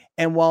along.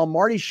 And while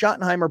Marty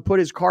Schottenheimer put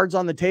his cards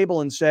on the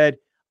table and said,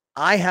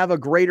 I have a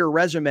greater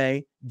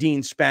resume,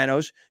 Dean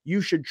Spanos,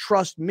 you should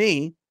trust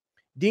me,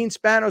 Dean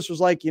Spanos was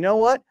like, you know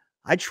what?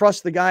 I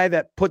trust the guy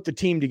that put the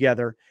team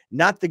together,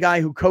 not the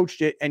guy who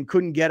coached it and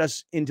couldn't get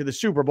us into the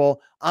Super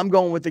Bowl. I'm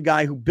going with the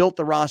guy who built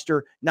the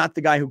roster, not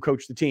the guy who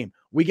coached the team.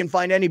 We can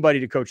find anybody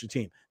to coach the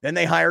team. Then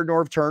they hired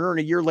Norv Turner, and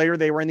a year later,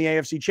 they were in the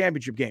AFC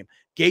Championship game.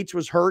 Gates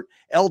was hurt.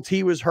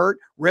 LT was hurt.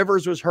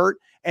 Rivers was hurt,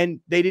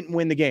 and they didn't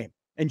win the game.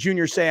 And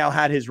Junior Seau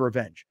had his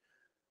revenge.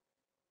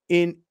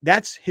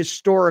 That's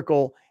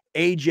historical.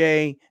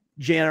 AJ,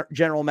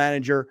 general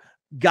manager,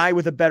 guy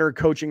with a better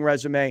coaching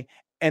resume,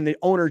 and the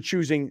owner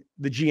choosing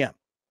the GM.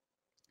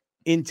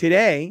 In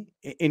today,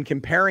 in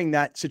comparing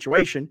that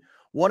situation,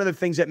 one of the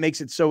things that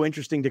makes it so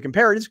interesting to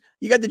compare it is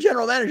you got the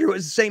general manager who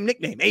has the same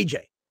nickname, AJ.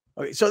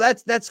 Okay, so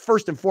that's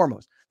first and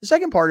foremost. The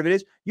second part of it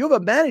is you have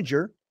a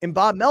manager in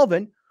Bob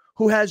Melvin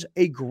who has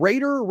a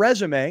greater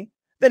resume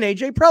than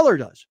AJ Preller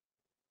does.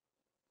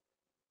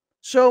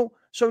 So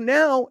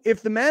now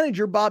if the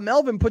manager, Bob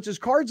Melvin, puts his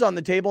cards on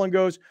the table and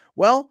goes,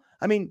 well,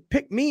 I mean,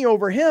 pick me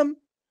over him.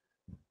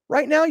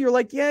 Right now, you're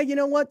like, yeah, you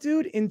know what,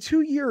 dude? In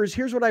 2 years,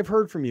 here's what I've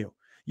heard from you.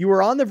 You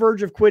were on the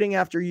verge of quitting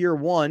after year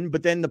one,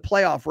 but then the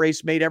playoff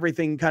race made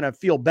everything kind of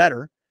feel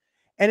better.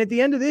 And at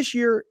the end of this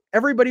year,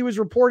 everybody was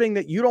reporting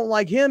that you don't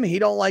like him. He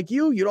don't like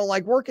you. You don't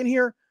like working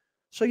here.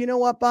 So you know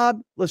what,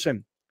 Bob?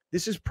 Listen,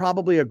 this is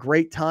probably a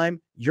great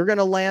time. You're going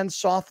to land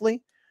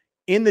softly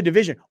in the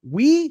division.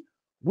 We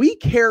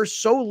care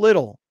so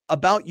little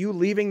about you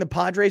leaving the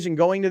Padres and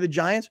going to the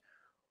Giants.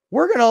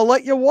 We're going to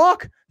let you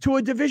walk to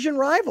a division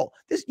rival.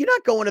 You're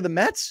not going to the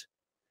Mets.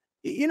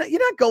 You're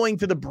not going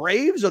to the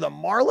Braves or the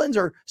Marlins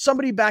or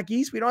somebody back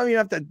east. We don't even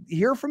have to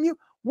hear from you.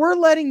 We're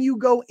letting you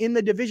go in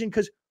the division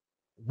because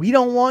we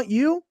don't want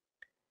you,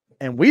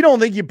 and we don't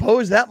think you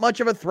pose that much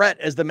of a threat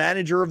as the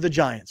manager of the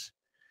Giants.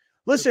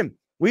 Listen,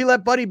 we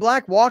let Buddy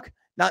Black walk.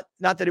 Not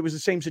that it was the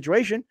same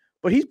situation,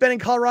 but he's been in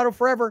Colorado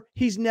forever.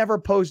 He's never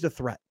posed a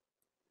threat.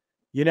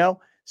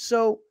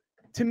 So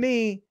to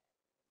me,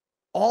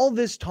 all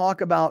this talk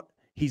about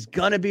he's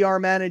going to be our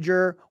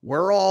manager,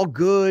 we're all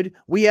good,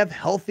 we have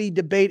healthy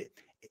debate,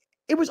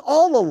 It was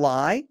all a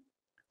lie.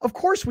 Of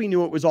course we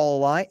knew it was all a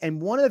lie. And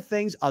one of the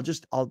things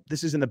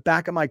this is in the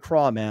back of my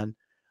craw, man.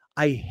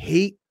 I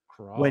hate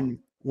when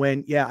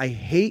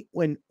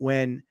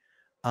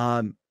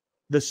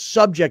the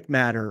subject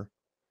matter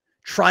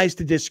tries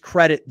to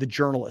discredit the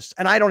journalists.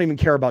 And I don't even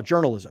care about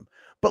journalism,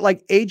 but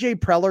like AJ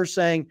Preller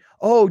saying,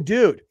 oh,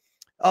 dude,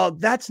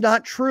 that's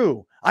not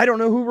true. I don't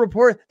know who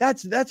reported.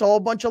 That's all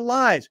a bunch of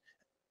lies.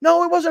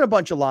 No, it wasn't a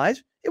bunch of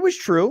lies. It was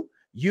true.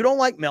 You don't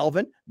like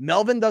Melvin.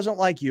 Melvin doesn't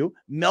like you.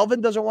 Melvin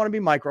doesn't want to be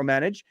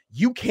micromanaged.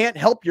 You can't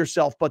help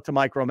yourself but to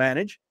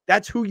micromanage.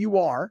 That's who you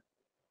are.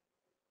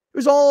 It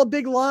was all a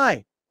big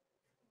lie.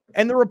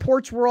 And the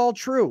reports were all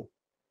true.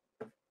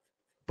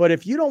 But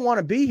if you don't want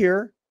to be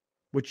here,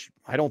 which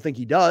I don't think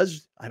he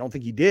does, I don't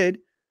think he did,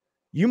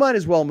 you might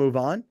as well move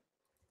on.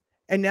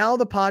 And now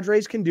the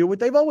Padres can do what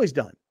they've always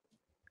done,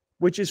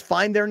 which is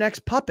find their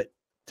next puppet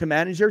to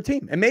manage their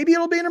team. And maybe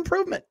it'll be an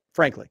improvement,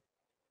 frankly.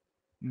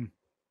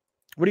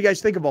 What do you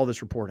guys think of all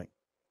this reporting?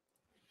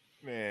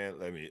 Man,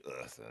 let me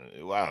listen.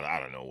 Well, I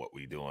don't know what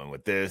we're doing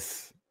with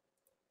this.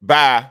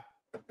 Bye.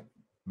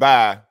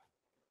 The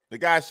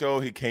guy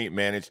showed he can't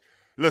manage.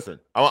 Listen,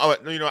 I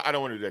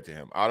don't want to do that to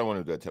him. I don't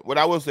want to do that to him. What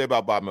I will say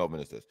about Bob Melvin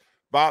is this.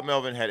 Bob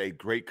Melvin had a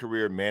great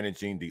career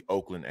managing the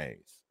Oakland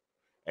A's,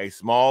 a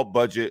small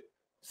budget,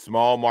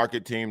 small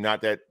market team.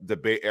 Not that the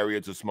Bay Area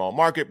is a small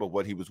market, but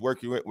what he was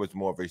working with was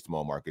more of a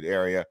small market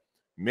area,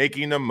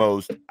 making the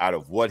most out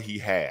of what he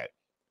had.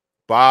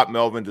 Bob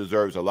Melvin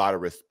deserves a lot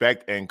of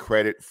respect and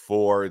credit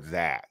for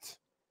that.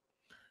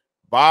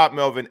 Bob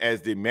Melvin,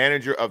 as the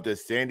manager of the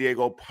San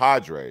Diego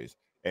Padres,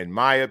 in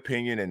my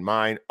opinion and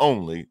mine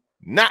only,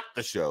 not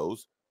the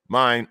show's,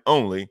 mine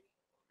only,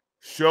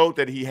 showed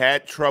that he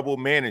had trouble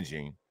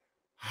managing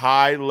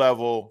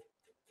high-level,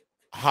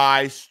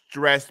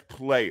 high-stress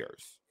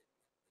players.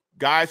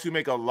 Guys who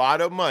make a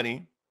lot of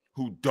money,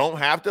 who don't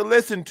have to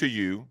listen to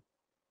you,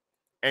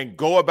 and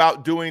go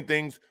about doing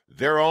things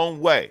their own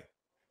way.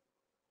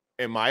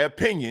 In my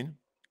opinion,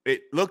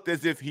 it looked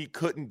as if he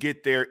couldn't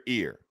get their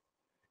ear.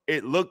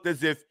 It looked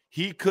as if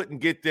he couldn't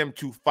get them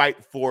to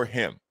fight for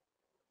him.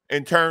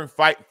 In turn,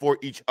 fight for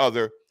each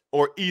other,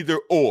 or either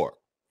or.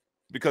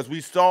 Because we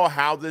saw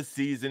how the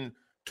season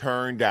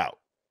turned out.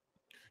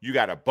 You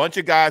got a bunch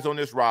of guys on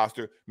this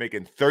roster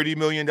making $30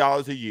 million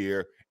a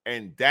year,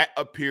 and that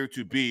appeared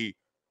to be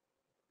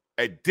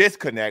a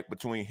disconnect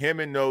between him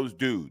and those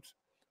dudes.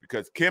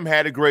 Because Kim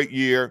had a great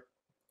year.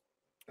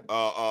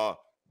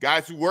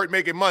 Guys who weren't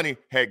making money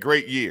had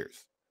great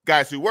years.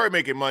 Guys who were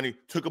making money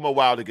took them a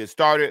while to get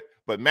started,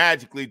 but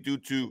magically, due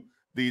to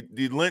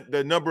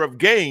the number of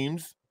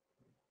games,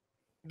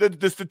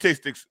 the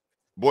statistics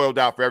boiled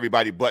out for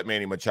everybody but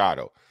Manny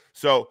Machado.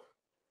 So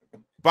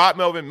Bob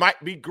Melvin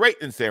might be great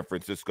in San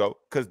Francisco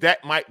because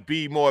that might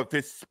be more of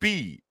his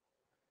speed.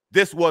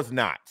 This was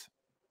not.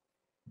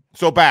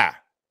 So bye.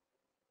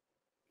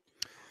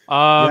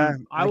 I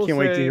can't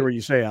wait to hear what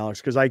you say,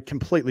 Alex, because I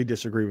completely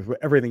disagree with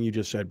everything you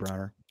just said,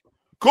 Browner.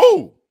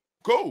 Cool.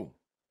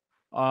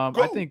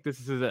 I think this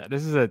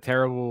is a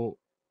terrible.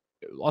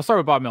 I'll start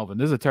with Bob Melvin.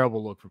 This is a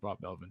terrible look for Bob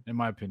Melvin, in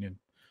my opinion.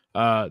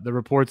 The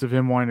reports of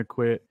him wanting to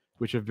quit,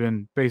 which have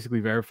been basically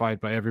verified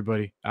by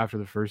everybody after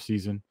the first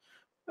season,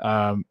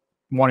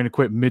 wanting to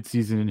quit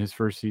midseason in his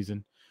first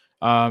season.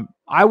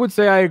 I would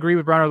say I agree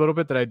with Browner a little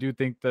bit that I do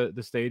think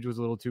the stage was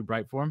a little too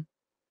bright for him.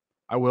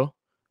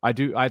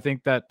 I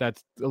think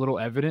that's a little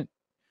evident.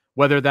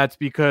 Whether that's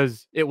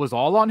because it was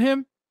all on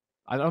him,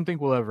 I don't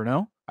think we'll ever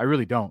know. I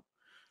really don't.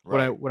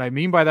 Right. What I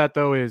mean by that,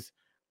 though, is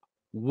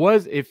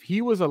if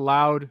he was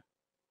allowed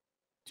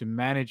to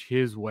manage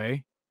his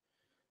way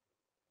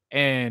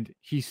and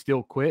he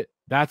still quit,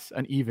 that's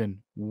an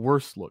even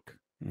worse look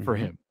for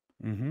him.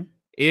 Mm-hmm.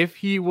 If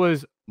he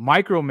was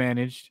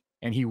micromanaged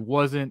and he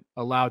wasn't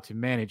allowed to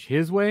manage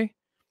his way,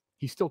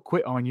 he still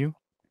quit on you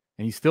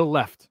and he still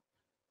left.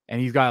 And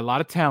he's got a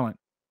lot of talent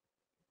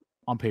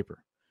on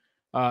paper.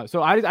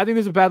 So I think this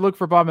is a bad look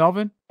for Bob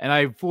Melvin, and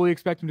I fully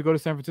expect him to go to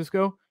San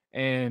Francisco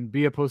and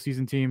be a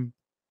postseason team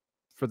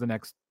for the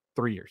next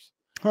 3 years.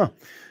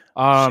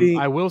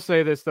 I will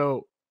say this,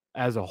 though,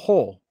 as a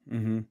whole,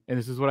 and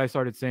this is what I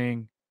started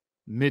saying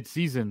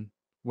mid-season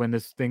when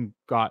this thing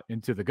got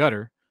into the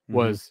gutter,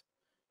 was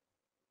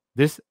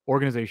this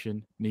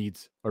organization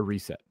needs a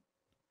reset.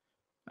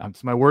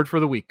 It's my word for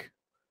the week.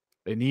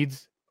 It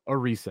needs a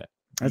reset.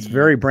 That's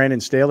very Brandon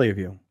Staley of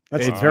you.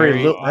 That's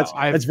very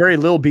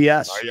Lil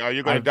BS. Are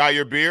you going to dye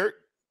your beard?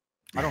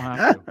 I don't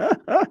have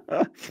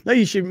to. No,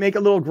 you should make a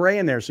little gray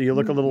in there so you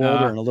look a little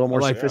older and a little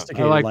more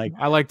sophisticated.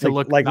 I like to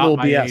look like Lil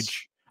BS.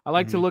 Age. I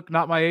like to look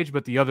not my age,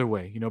 but the other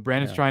way. You know,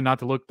 Brandon's trying not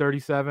to look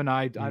 37.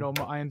 I don't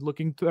mind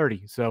looking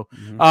 30. So,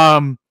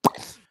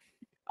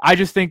 I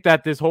just think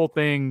that this whole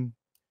thing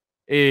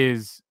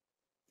is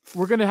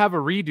we're gonna have a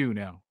redo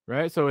now,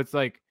 right? So it's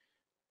like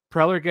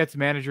Preller gets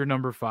manager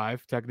number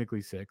 5,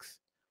 technically 6.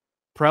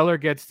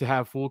 Preller gets to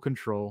have full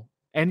control,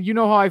 and you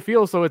know how I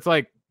feel. So it's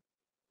like,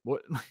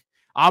 what?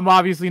 I'm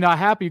obviously not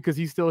happy because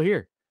he's still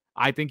here.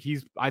 I think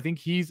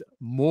he's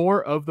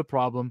more of the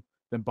problem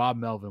than Bob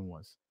Melvin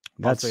was.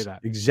 That's I'll say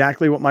that.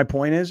 exactly what my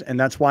point is. And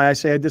that's why I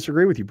say I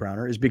disagree with you,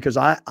 Browner, is because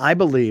I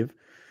believe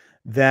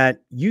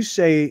that you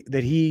say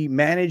that he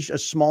managed a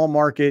small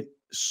market,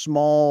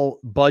 small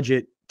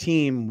budget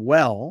team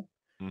well.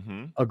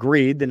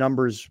 Agreed. The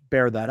numbers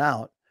bear that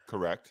out.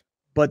 Correct.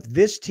 But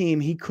this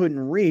team he couldn't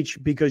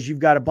reach because you've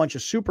got a bunch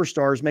of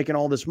superstars making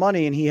all this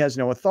money and he has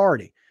no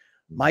authority.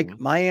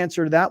 My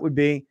answer to that would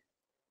be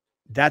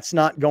that's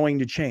not going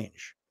to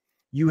change.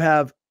 You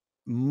have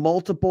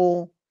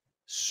multiple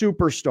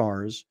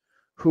superstars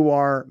who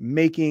are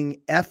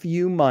making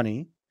FU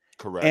money.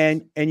 Correct.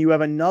 And you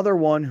have another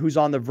one who's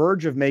on the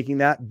verge of making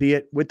that, be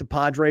it with the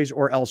Padres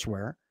or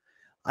elsewhere.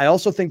 I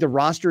also think the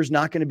roster is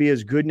not going to be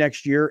as good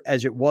next year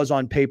as it was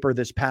on paper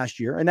this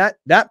past year. And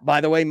that, by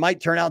the way, might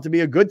turn out to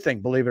be a good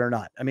thing, believe it or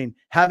not. I mean,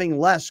 having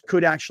less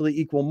could actually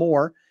equal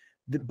more,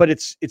 but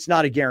it's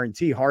not a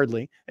guarantee,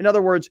 hardly. In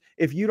other words,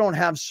 if you don't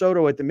have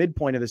Soto at the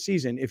midpoint of the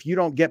season, if you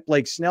don't get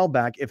Blake Snell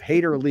back, if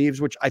Hader leaves,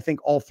 which I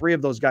think all three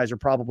of those guys are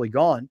probably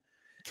gone,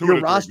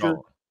 your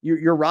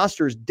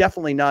roster is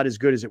definitely not as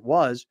good as it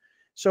was.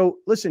 So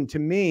listen, to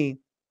me,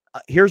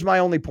 here's my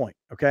only point,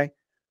 okay?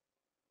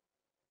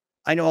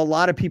 I know a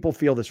lot of people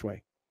feel this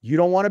way. You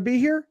don't want to be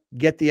here?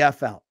 Get the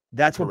F out.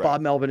 That's what Bob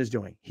Melvin is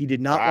doing. He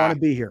did not want to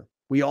be here.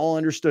 We all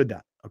understood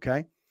that,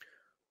 okay?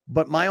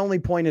 But my only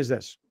point is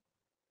this.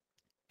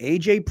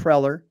 AJ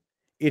Preller,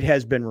 it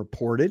has been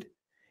reported,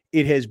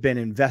 it has been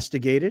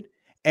investigated,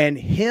 and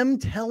him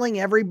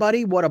telling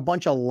everybody what a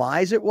bunch of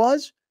lies it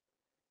was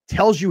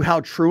tells you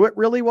how true it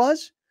really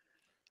was.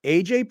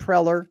 AJ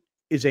Preller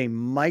is a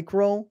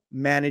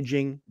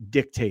micromanaging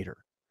dictator.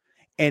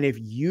 And if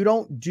you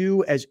don't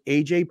do as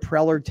AJ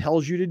Preller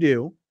tells you to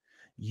do,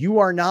 you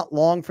are not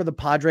long for the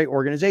Padre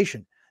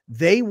organization.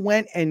 They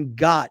went and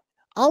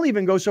I'll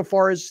even go so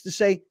far as to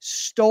say,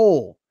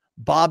 stole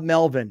Bob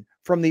Melvin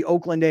from the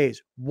Oakland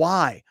A's.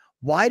 Why?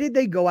 Why did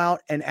they go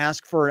out and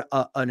ask for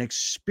an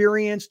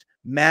experienced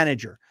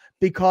manager?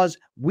 Because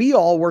we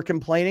all were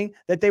complaining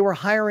that they were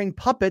hiring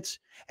puppets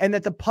and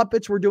that the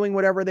puppets were doing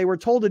whatever they were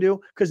told to do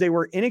because they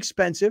were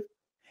inexpensive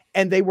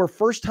and they were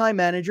first-time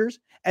managers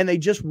and they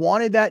just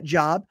wanted that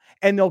job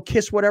and they'll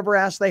kiss whatever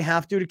ass they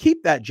have to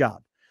keep that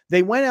job.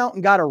 They went out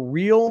and got a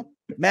real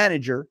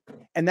manager,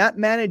 and that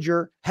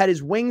manager had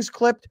his wings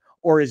clipped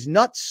or his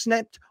nuts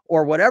snipped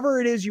or whatever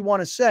it is you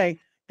want to say.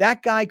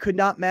 That guy could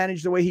not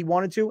manage the way he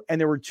wanted to, and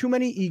there were too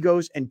many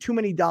egos and too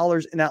many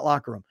dollars in that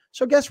locker room.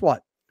 So guess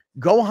what?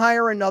 Go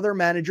hire another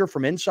manager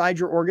from inside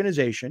your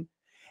organization,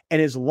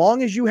 and as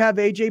long as you have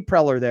AJ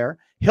Preller there,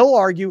 he'll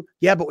argue,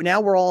 yeah, but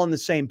now we're all on the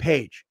same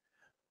page.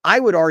 I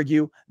would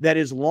argue that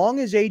as long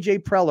as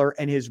AJ Preller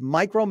and his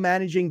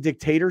micromanaging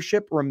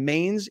dictatorship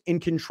remains in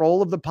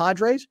control of the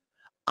Padres,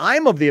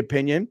 I'm of the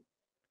opinion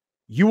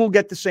you will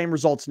get the same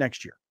results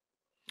next year.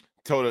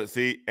 Totally.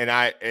 See,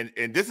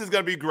 and this is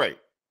going to be great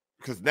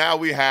because now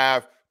we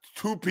have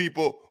two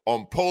people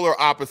on polar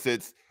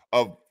opposites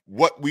of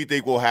what we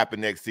think will happen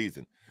next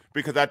season.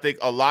 Because I think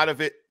a lot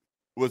of it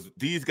was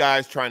these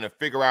guys trying to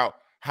figure out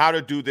how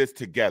to do this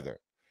together.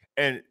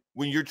 And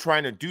when you're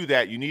trying to do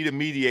that, you need a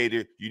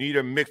mediator, you need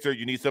a mixer,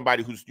 you need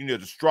somebody who's, the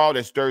straw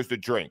that stirs the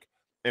drink.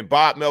 And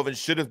Bob Melvin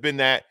should have been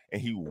that,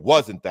 and he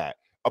wasn't that.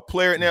 A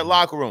player in that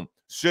locker room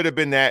should have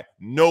been that.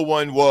 No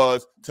one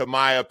was, to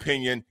my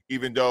opinion,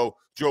 even though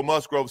Joe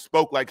Musgrove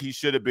spoke like he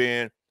should have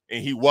been,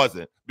 and he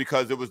wasn't,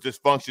 because there was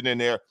dysfunction in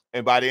there.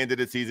 And by the end of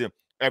the season,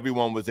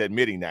 everyone was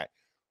admitting that.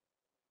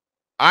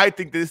 I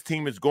think this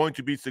team is going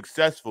to be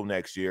successful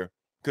next year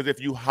because if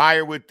you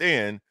hire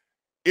within,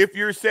 if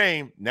you're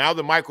saying now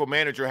the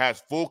micromanager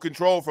has full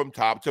control from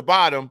top to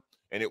bottom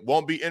and it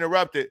won't be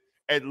interrupted,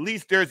 at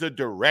least there's a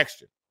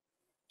direction.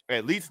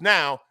 At least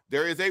now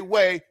there is a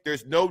way.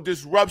 There's no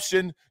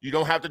disruption. You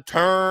don't have to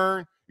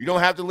turn. You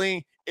don't have to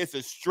lean. It's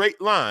a straight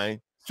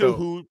line to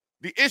who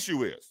the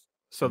issue is.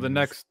 So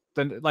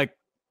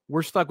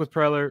we're stuck with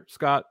Preller,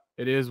 Scott.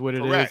 It is what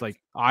it is. Like,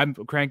 I'm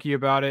cranky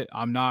about it.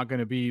 I'm not going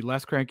to be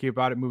less cranky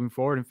about it moving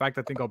forward. In fact,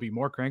 I think I'll be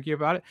more cranky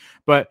about it.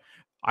 But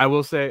I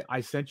will say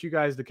I sent you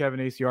guys the Kevin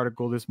Acee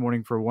article this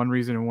morning for one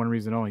reason and one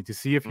reason only, to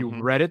see if you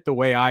read it the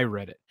way I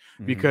read it.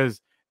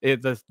 Because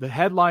the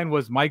headline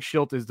was Mike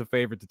Schilt is the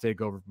favorite to take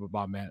over for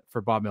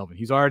Bob Melvin.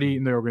 He's already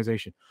in the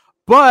organization.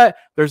 But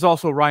there's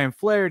also Ryan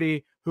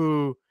Flaherty,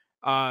 who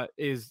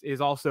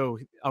is also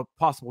a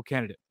possible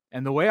candidate.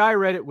 And the way I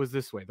read it was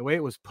this way. The way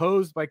it was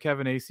posed by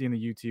Kevin Acee in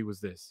the UT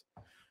was this.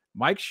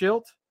 Mike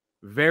Schilt,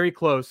 very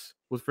close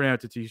with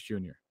Fernando Tatis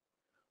Jr.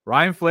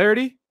 Ryan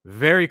Flaherty,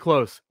 very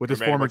close with his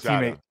former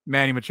teammate,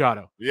 Manny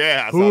Machado.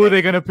 Yeah. Who are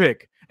they going to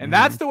pick? And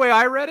that's the way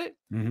I read it.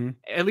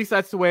 At least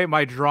that's the way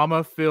my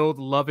drama-filled,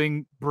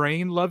 loving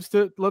brain loves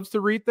to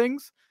read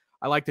things.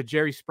 I like to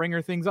Jerry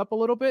Springer things up a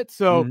little bit.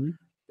 So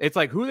it's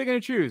like, who are they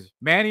going to choose?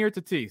 Manny or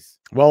Tatis?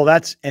 Well,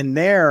 that's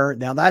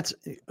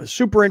a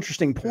super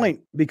interesting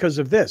point because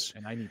of this.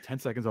 And I need 10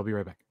 seconds. I'll be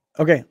right back.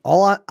 Okay.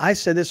 I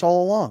said this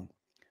all along.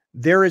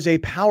 There is a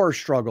power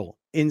struggle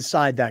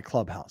inside that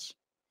clubhouse.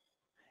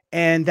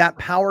 And that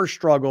power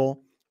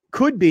struggle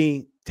could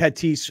be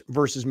Tatis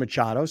versus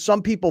Machado.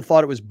 Some people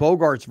thought it was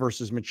Bogarts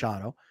versus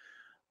Machado.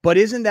 But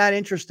isn't that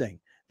interesting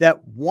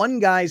that one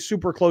guy's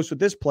super close with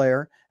this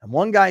player and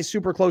one guy's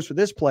super close with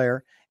this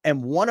player,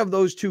 and one of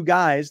those two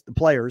guys, the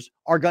players,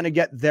 are going to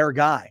get their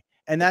guy,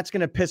 and that's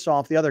going to piss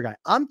off the other guy.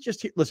 I'm just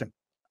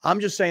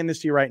saying this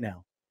to you right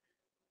now.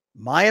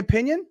 My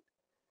opinion,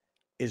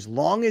 as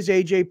long as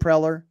AJ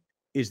Preller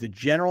is the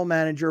general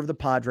manager of the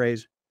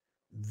Padres,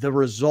 the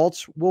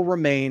results will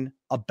remain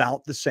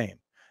about the same.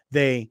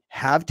 They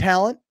have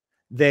talent.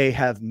 They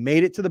have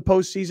made it to the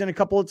postseason a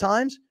couple of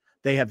times.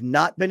 They have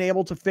not been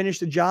able to finish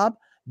the job.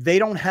 They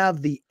don't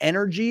have the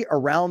energy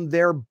around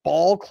their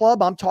ball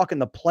club. I'm talking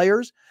the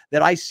players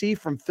that I see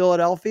from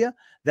Philadelphia,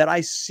 that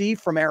I see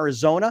from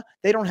Arizona.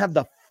 They don't have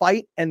the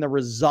fight and the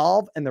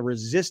resolve and the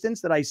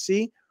resistance that I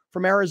see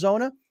from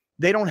Arizona.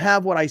 They don't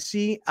have what I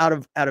see out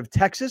of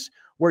Texas,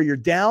 where you're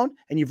down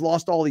and you've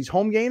lost all these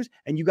home games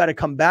and you got to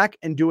come back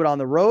and do it on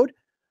the road.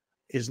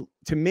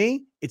 To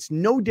me, it's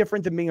no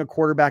different than being a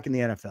quarterback in the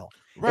NFL.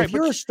 Right, if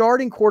you're a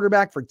starting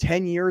quarterback for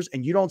 10 years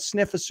and you don't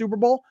sniff a Super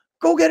Bowl,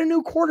 go get a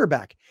new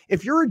quarterback.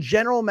 If you're a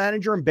general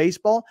manager in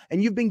baseball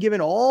and you've been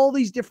given all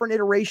these different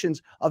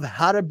iterations of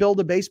how to build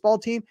a baseball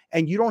team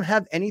and you don't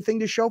have anything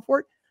to show for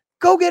it,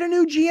 go get a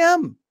new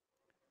GM.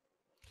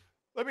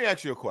 Let me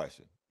ask you a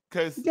question,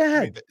 because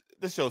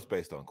this show's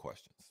based on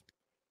questions.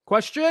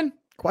 Question.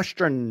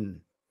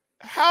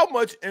 How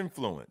much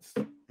influence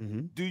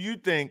do you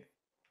think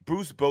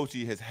Bruce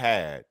Bochy has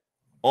had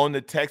on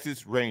the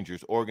Texas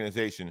Rangers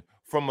organization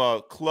from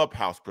a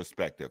clubhouse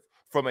perspective,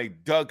 from a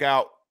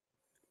dugout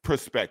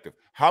perspective?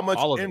 How much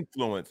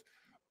influence?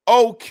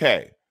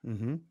 Okay.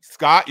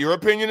 Scott, your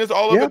opinion is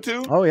all of it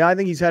too? Oh, yeah. I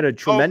think he's had a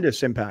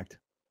tremendous impact.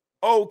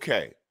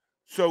 Okay.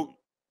 So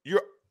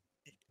you're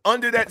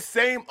under that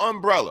same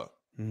umbrella.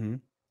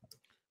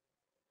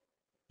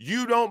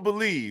 You don't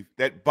believe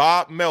that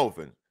Bob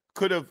Melvin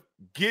could have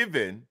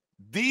given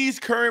these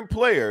current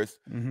players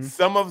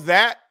some of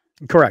that?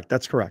 Correct.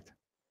 That's correct.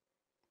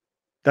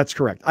 That's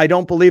correct. I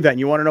don't believe that. And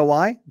you want to know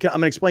why? I'm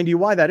going to explain to you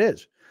why that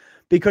is.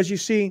 Because you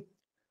see,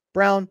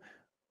 Brown,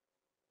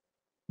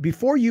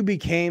 before you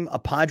became a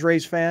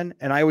Padres fan,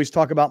 and I always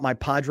talk about my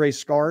Padres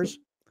scars.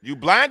 You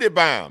blinded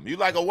by them. You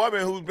like a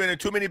woman who's been in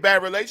too many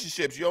bad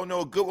relationships. You don't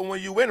know a good one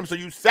when you win them, so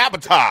you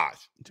sabotage.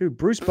 Dude,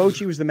 Bruce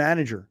Bochy was the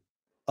manager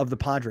of the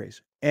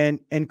Padres. And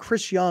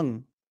Chris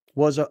Young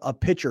was a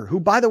pitcher who,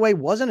 by the way,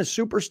 wasn't a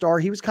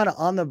superstar. He was kind of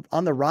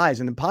on the rise,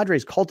 and the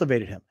Padres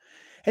cultivated him.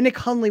 And Nick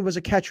Hundley was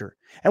a catcher,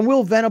 and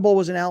Will Venable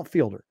was an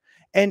outfielder.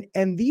 And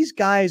these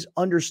guys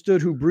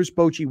understood who Bruce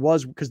Bochy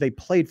was because they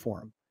played for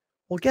him.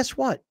 Well, guess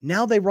what?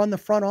 Now they run the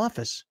front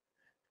office,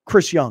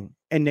 Chris Young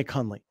and Nick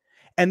Hundley.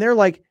 And they're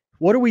like,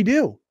 what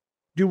do?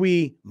 Do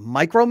we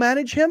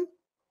micromanage him,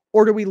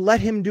 or do we let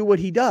him do what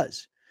he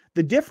does?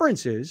 The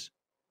difference is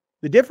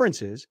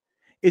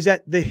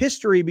that the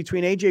history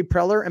between AJ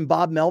Preller and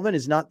Bob Melvin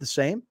is not the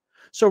same.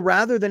 So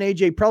rather than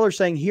AJ Preller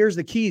saying, here's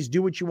the keys,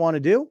 do what you want to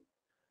do,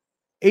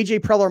 AJ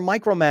Preller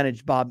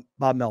micromanaged Bob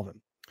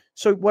Melvin.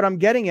 So what I'm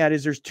getting at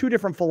is there's two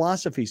different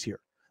philosophies here.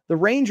 The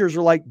Rangers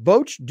are like,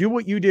 Boch, do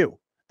what you do.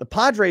 The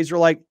Padres are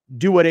like,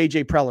 do what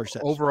AJ Preller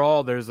says.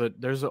 Overall, there's a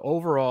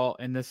overall,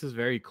 and this is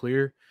very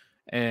clear.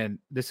 And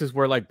this is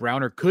where like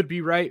Browner could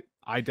be right.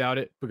 I doubt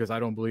it because I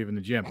don't believe in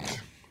the gym.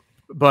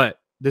 But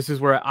this is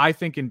where I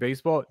think in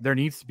baseball, there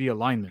needs to be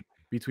alignment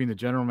between the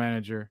general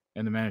manager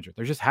and the manager.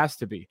 There just has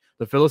to be.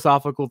 The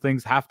philosophical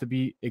things have to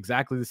be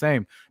exactly the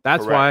same.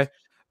 That's why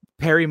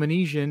Perry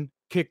Manesian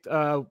kicked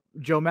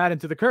Joe Madden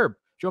to the curb.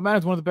 Joe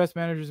Madden's one of the best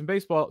managers in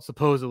baseball,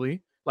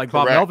 supposedly. Like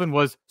Bob Melvin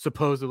was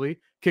supposedly,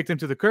 kicked him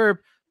to the curb,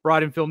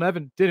 brought in Phil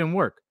Nevin, didn't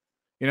work.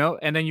 You know,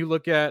 and then you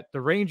look at the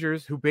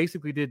Rangers, who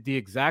basically did the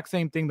exact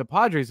same thing the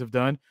Padres have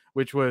done,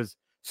 which was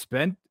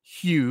spend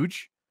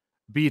huge,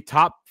 be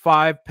top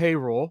 5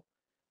 payroll,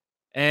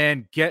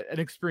 and get an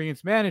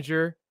experienced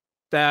manager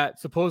that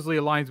supposedly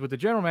aligns with the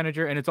general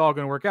manager, and it's all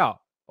going to work out.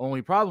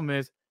 Only problem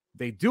is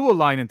they do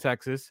align in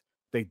Texas,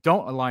 they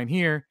don't align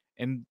here,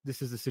 and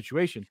this is the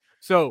situation.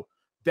 So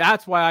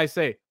that's why I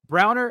say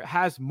Browner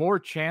has more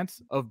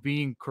chance of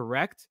being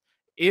correct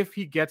if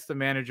he gets the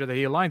manager that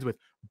he aligns with.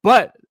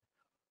 But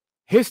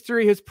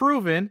history has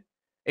proven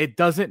it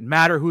doesn't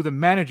matter who the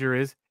manager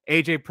is.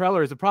 AJ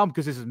Preller is a problem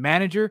because this is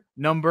manager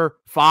number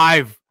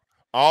 5.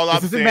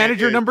 This is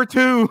manager number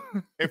 2.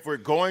 If we're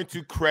going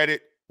to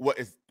credit what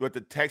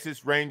the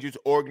Texas Rangers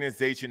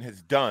organization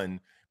has done,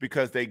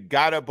 because they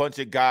got a bunch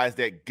of guys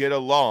that get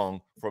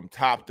along from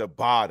top to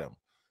bottom,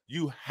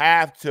 you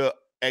have to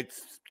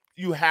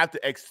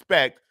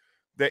expect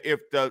that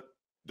if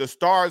the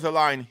stars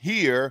align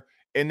here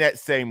in that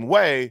same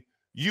way,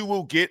 you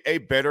will get a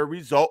better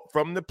result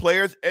from the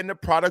players and the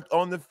product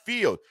on the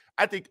field.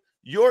 I think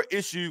your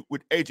issue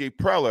with AJ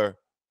Preller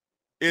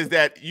is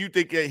that you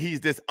think that he's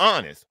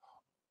dishonest.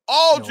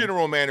 all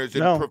general managers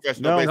in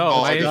professional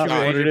baseball. My issue with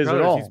AJ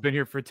Preller is he's been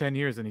here for 10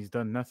 years and he's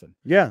done nothing.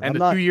 Yeah. And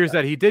 2 years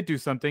that he did do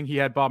something, he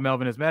had Bob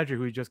Melvin as manager,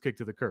 who he just kicked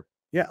to the curb.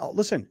 Yeah.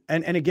 Listen,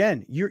 and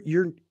again,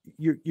 you're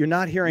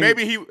not hearing.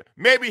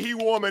 Maybe he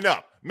warming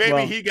up.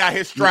 Maybe he got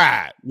his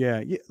stride.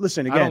 Yeah.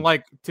 Listen, again, I don't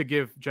like to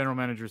give general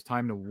managers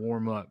time to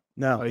warm up.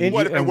 No,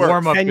 what if it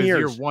warm up 10 is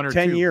years, year 1 or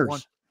 10 2.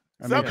 years.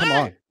 I mean, come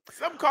on.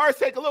 Some cars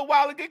take a little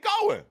while to get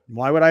going.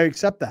 Why would I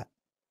accept that?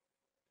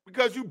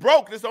 Because you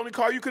broke. This is the only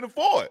car you can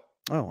afford.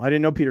 Oh, I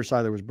didn't know Peter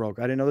Seiler was broke.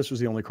 I didn't know this was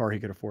the only car he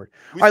could afford.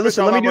 All right,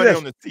 listen, let me do this.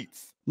 On the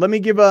seats. Let me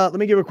give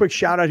a quick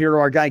shout out here to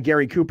our guy,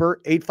 Gary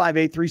Cooper,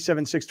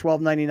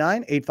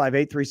 858-376-1299,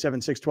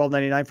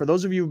 858-376-1299. For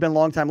those of you who've been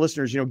longtime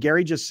listeners,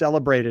 Gary just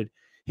celebrated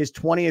his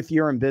 20th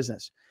year in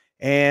business,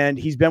 and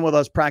he's been with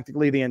us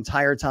practically the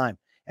entire time.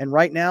 And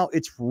right now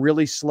it's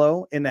really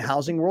slow in the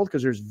housing world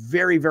because there's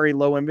very, very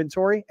low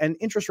inventory and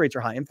interest rates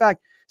are high. In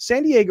fact,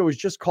 San Diego was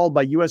just called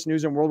by U.S.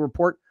 News and World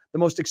Report the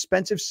most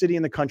expensive city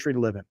in the country to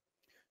live in.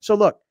 So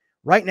look,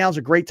 right now is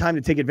a great time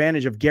to take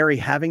advantage of Gary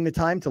having the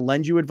time to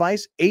lend you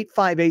advice.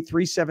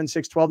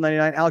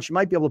 858-376-1299. Alex, you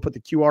might be able to put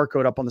the QR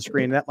code up on the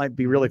screen. That might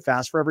be really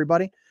fast for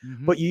everybody.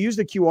 Mm-hmm. But you use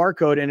the QR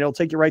code and it'll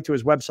take you right to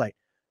his website,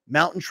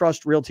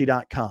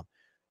 mountaintrustrualty.com.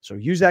 So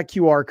use that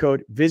QR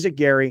code, visit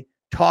Gary,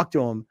 talk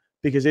to him,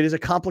 because it is a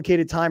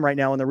complicated time right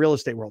now in the real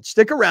estate world.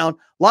 Stick around.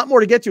 A lot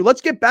more to get to.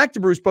 Let's get back to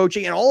Bruce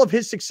Bochy and all of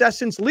his success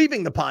since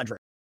leaving the Padres.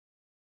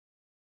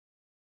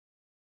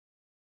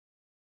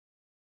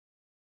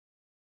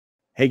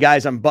 Hey,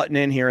 guys, I'm butting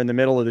in here in the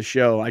middle of the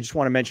show. I just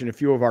want to mention a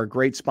few of our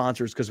great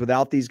sponsors because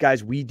without these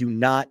guys, we do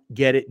not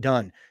get it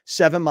done.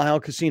 7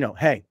 Mile Casino.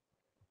 Hey,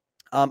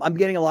 I'm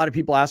getting a lot of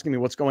people asking me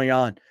what's going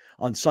on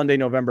Sunday,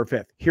 November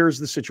 5th. Here's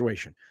the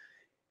situation.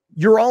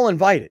 You're all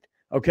invited,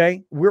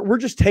 okay? We're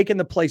just taking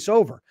the place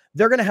over.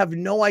 They're going to have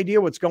no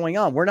idea what's going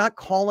on. We're not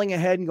calling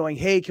ahead and going,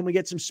 hey, can we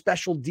get some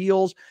special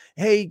deals?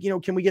 Hey,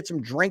 can we get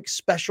some drink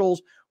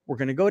specials? We're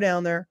going to go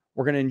down there.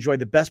 We're going to enjoy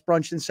the best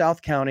brunch in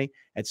South County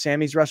at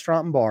Sammy's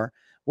Restaurant and Bar.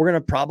 We're going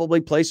to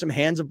probably play some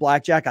hands of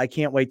blackjack. I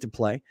can't wait to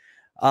play.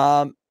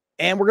 And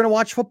we're going to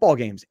watch football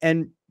games.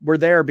 And we're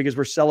there because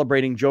we're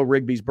celebrating Joe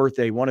Rigby's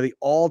birthday, one of the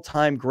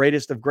all-time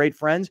greatest of great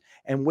friends.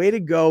 And way to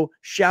go.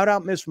 Shout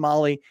out Miss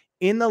Molly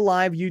in the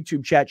live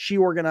YouTube chat. She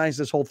organized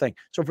this whole thing.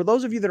 So for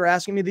those of you that are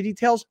asking me the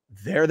details,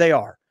 there they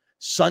are.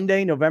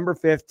 Sunday, November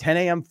 5th, 10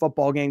 a.m.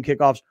 football game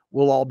kickoffs.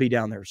 We'll all be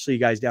down there. See you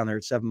guys down there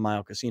at 7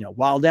 Mile Casino.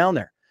 While down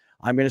there,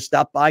 I'm going to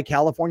stop by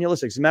California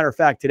Holistics. As a matter of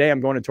fact, today I'm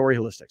going to Torrey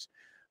Holistics.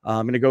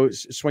 I'm going to go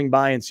swing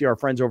by and see our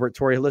friends over at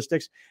Torrey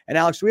Holistics. And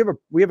Alex, we have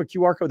a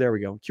QR code. There we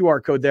go.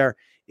 QR code there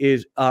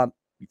is,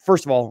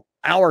 first of all,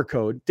 our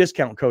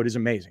discount code is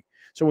amazing.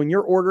 So when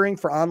you're ordering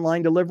for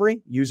online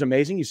delivery, use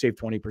Amazing. You save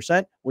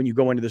 20%. When you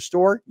go into the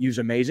store, use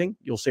Amazing.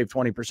 You'll save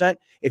 20%.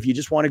 If you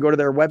just want to go to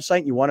their website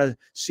and you want to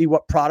see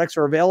what products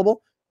are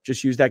available,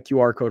 just use that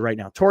QR code right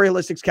now. Torrey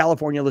Holistics,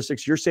 California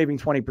Holistics, you're saving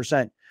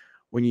 20%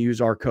 when you use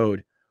our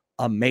code.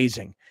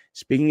 Amazing.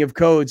 Speaking of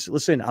codes,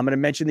 listen, I'm going to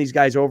mention these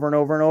guys over and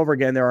over and over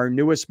again. They're our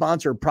newest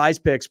sponsor, Prize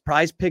Picks,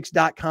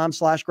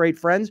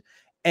 prizepicks.com/greatfriends.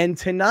 And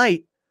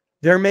tonight,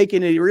 they're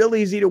making it real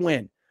easy to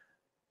win.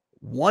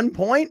 1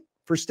 point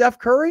for Steph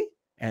Curry,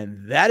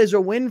 and that is a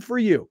win for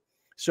you.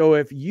 So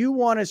if you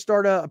want to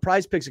start a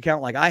Prize Picks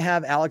account like I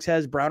have, Alex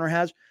has, Browner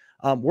has,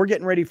 we're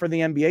getting ready for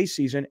the NBA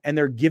season, and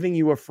they're giving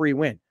you a free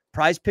win.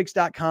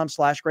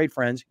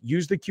 prizepicks.com/greatfriends.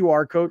 Use the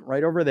QR code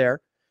right over there.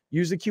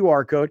 Use the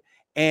QR code.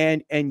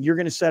 And you're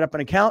going to set up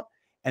an account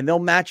and they'll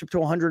match up to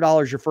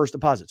 $100 your first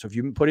deposit. So if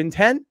you put in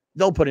 10,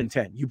 they'll put in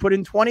 10. You put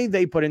in 20,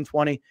 they put in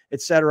 20,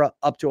 etc.,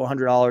 up to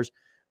 $100.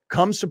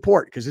 Come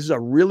support because this is a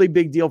really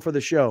big deal for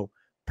the show.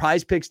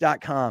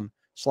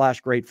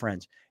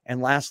 prizepicks.com/greatfriends. And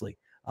lastly,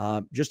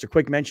 just a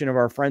quick mention of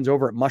our friends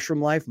over at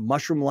Mushroom Life,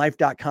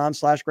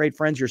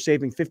 mushroomlife.com/greatfriends. You're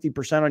saving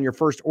 50% on your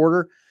first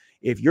order.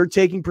 If you're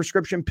taking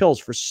prescription pills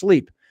for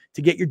sleep,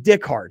 to get your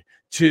dick hard,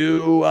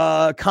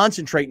 to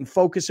concentrate and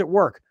focus at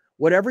work,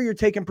 whatever you're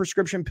taking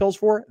prescription pills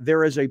for,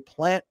 there is a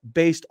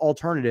plant-based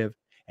alternative,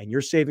 and you're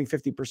saving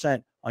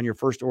 50% on your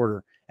first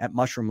order at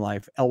Mushroom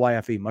Life,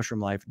 LYFE,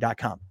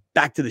 mushroomlife.com.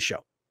 Back to the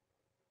show.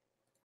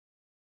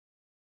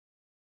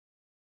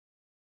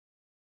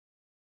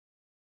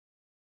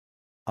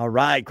 All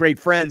right, great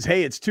friends.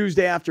 Hey, it's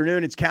Tuesday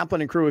afternoon. It's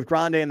Kaplan and Crew with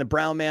Grande and the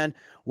Brown Man.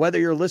 Whether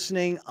you're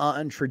listening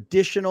on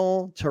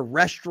traditional,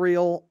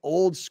 terrestrial,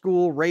 old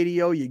school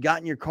radio, you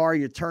got in your car,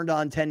 you turned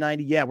on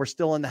 1090. Yeah, we're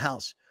still in the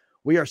house.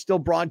 We are still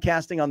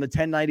broadcasting on the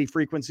 1090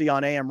 frequency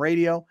on AM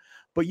radio,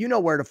 but you know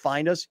where to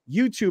find us.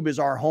 YouTube is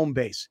our home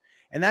base,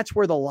 and that's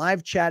where the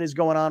live chat is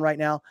going on right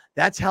now.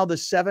 That's how the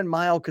 7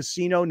 Mile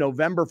Casino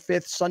November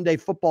 5th Sunday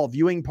football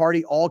viewing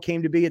party all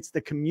came to be. It's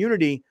the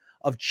community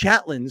of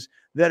chatlins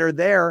that are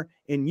there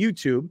in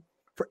YouTube.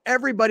 For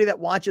everybody that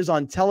watches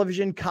on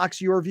television, Cox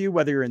Your View,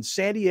 whether you're in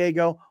San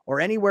Diego or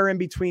anywhere in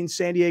between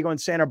San Diego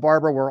and Santa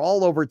Barbara, we're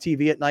all over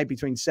TV at night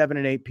between 7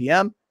 and 8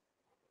 p.m.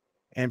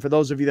 And for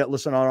those of you that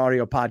listen on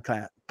audio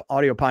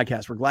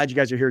podcast, we're glad you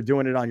guys are here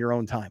doing it on your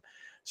own time.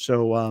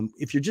 So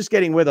if you're just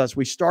getting with us,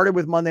 we started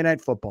with Monday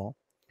Night Football.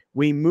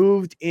 We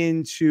moved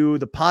into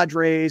the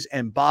Padres,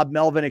 and Bob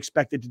Melvin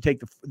expected to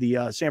take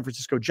the San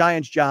Francisco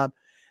Giants job.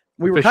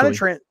 We were kind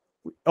of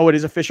oh, it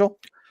is official?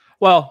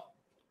 Well,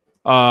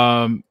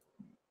 the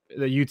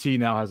UT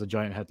now has a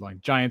giant headline: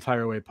 Giants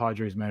hire away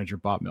Padres manager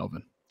Bob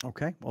Melvin.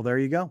 Okay, well, there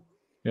you go.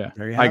 Yeah,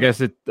 there you have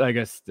I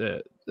guess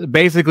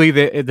basically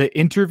the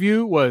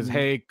interview was,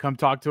 hey, come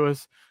talk to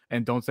us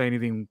and don't say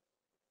anything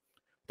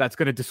that's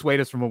going to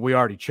dissuade us from what we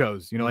already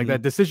chose. You know, like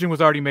that decision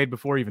was already made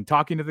before even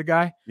talking to the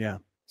guy. Yeah.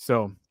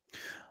 So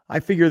I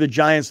figure the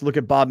Giants look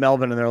at Bob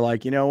Melvin and they're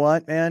like, you know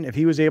what, man, if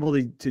he was able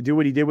to do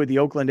what he did with the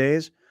Oakland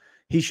A's,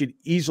 he should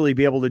easily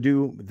be able to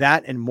do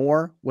that and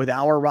more with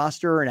our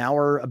roster and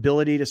our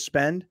ability to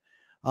spend.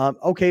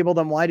 Okay, well,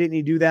 then why didn't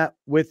he do that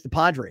with the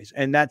Padres?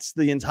 And that's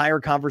the entire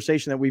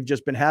conversation that we've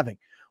just been having.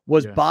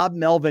 Was Bob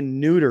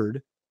Melvin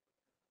neutered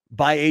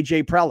by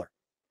A.J. Preller?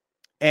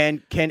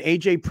 And can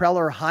A.J.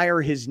 Preller hire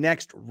his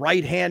next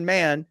right-hand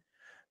man,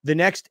 the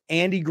next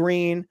Andy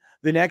Green,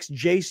 the next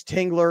Jace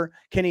Tingler?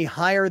 Can he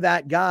hire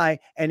that guy?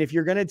 And if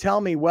you're going to tell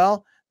me,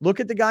 well, look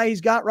at the guy he's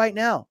got right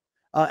now.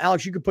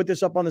 Alex, you could put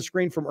this up on the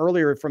screen from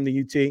earlier from the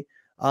UT.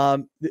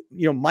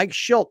 Mike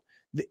Schilt.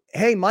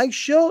 Hey, Mike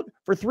Schilt,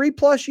 for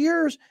 3+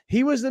 years,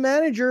 he was the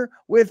manager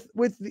with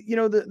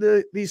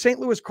the St.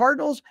 Louis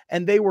Cardinals,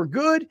 and they were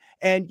good.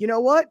 And you know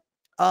what?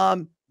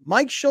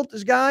 Mike Schilt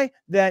is a guy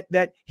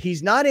that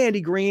he's not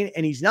Andy Green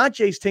and he's not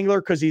Jace Tingler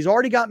because he's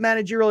already got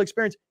managerial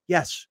experience.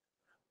 Yes,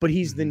 but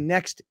he's the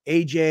next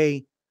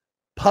AJ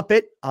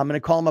puppet. I'm going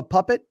to call him a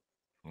puppet.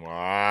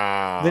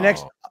 Wow.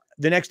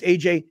 The next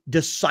AJ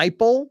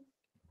disciple,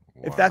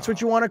 if that's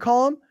what you want to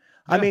call him.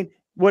 Yeah. I mean,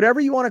 whatever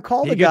you want to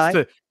call the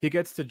guy. He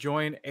gets to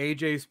join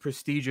AJ's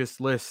prestigious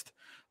list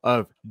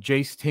of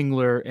Jace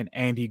Tingler and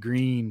Andy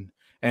Green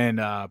and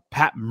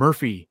Pat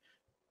Murphy.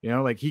 You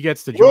know, like he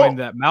gets to join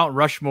that Mount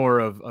Rushmore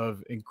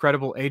of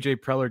incredible AJ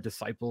Preller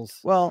disciples.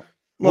 Well,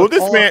 look,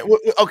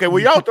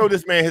 y'all throw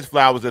this man his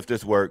flowers if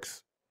this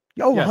works.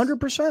 Oh, yes.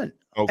 100%.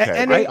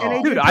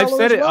 Okay. Dude, I've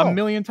said it a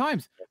million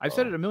times. I've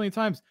said it a million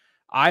times.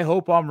 I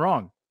hope I'm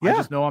wrong. Yeah. I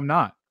just know I'm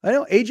not. I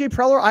know AJ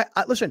Preller.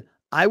 I listen,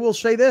 I will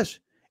say this.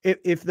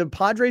 If the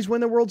Padres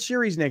win the World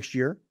Series next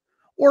year,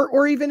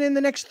 or even in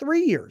the next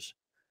 3 years,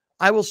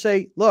 I will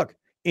say, look,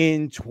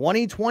 in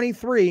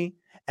 2023,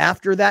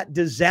 after that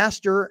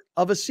disaster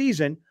of a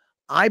season,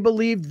 I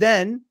believe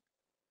then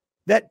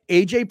that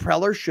AJ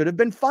Preller should have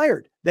been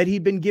fired, that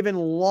he'd been given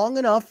long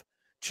enough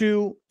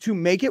to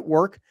make it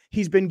work.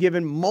 He's been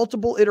given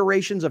multiple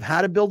iterations of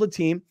how to build a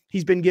team.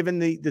 He's been given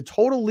the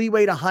total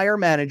leeway to hire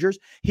managers.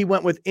 He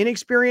went with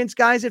inexperienced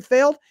guys, it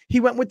failed. He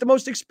went with the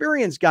most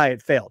experienced guy,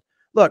 it failed.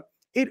 Look,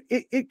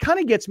 it kind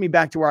of gets me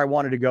back to where I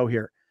wanted to go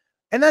here.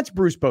 And that's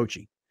Bruce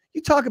Bochy.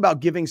 You talk about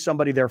giving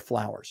somebody their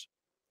flowers.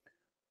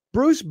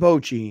 Bruce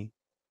Bochy,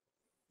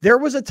 there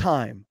was a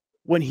time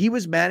when he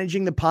was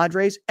managing the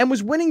Padres and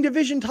was winning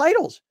division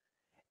titles.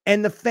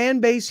 And the fan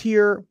base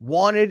here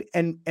wanted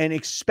and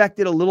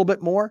expected a little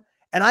bit more.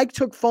 And I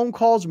took phone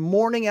calls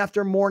morning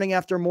after morning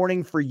after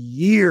morning for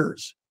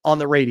years on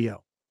the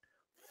radio.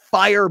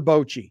 Fire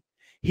Bochy.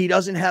 He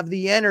doesn't have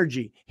the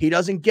energy. He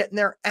doesn't get in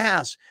their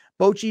ass.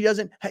 Bochy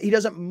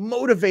doesn't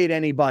motivate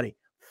anybody.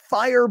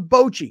 Fire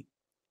Bochy.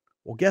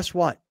 Well, guess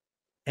what?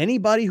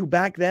 Anybody who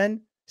back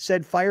then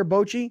said fire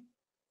Bochy,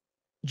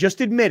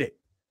 just admit it.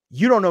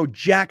 You don't know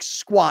jack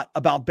squat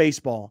about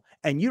baseball,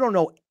 and you don't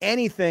know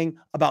anything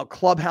about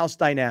clubhouse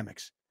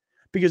dynamics,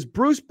 because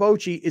Bruce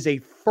Bochy is a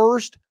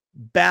first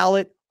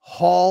ballot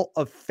Hall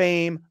of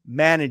Fame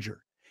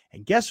manager.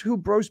 And guess who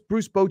Bruce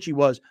Bochy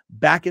was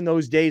back in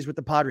those days with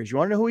the Padres? You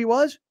want to know who he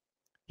was?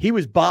 He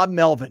was Bob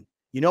Melvin.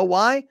 You know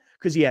why?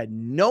 Because he had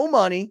no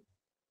money,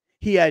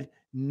 he had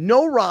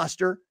no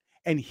roster,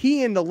 and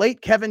he and the late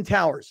Kevin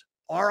Towers,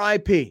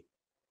 RIP,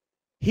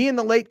 he and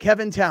the late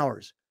Kevin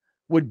Towers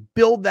would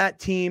build that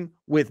team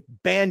with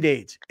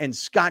Band-Aids and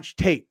Scotch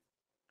tape.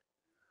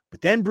 But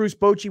then Bruce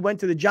Bochy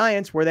went to the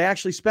Giants, where they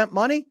actually spent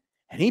money,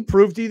 and he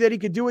proved to you that he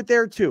could do it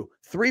there too.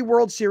 3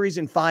 World Series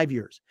in 5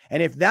 years.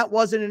 And if that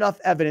wasn't enough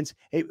evidence,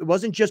 it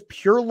wasn't just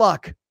pure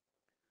luck.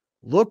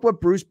 Look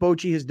what Bruce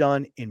Bochy has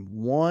done in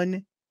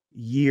 1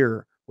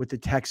 year with the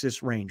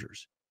Texas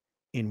Rangers.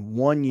 In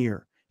 1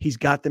 year, he's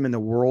got them in the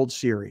World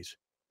Series.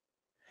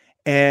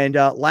 And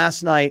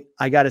last night,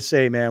 I got to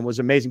say, man, was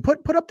amazing.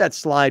 Put up that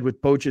slide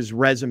with Bochy's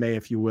resume,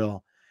 if you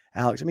will,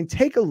 Alex. I mean,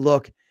 take a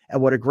look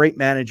at what a great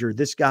manager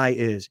this guy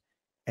is.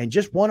 And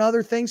just one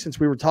other thing, since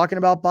we were talking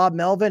about Bob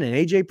Melvin and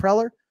AJ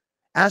Preller,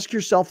 ask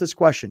yourself this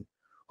question.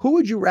 Who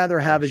would you rather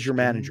have as your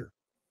manager?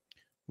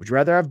 Would you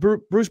rather have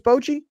Bruce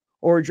Bochy,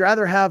 or would you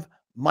rather have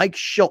Mike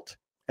Schilt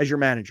as your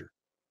manager?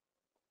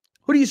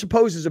 Who do you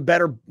suppose is a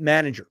better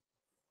manager?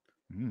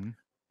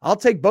 I'll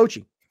take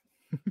Bochy.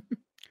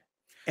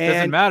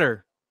 Doesn't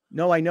matter.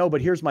 No, I know, but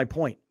here's my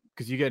point.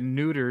 Because you get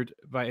neutered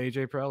by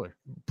AJ Preller.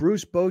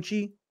 Bruce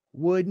Bochy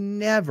would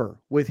never,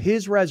 with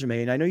his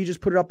resume, and I know you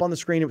just put it up on the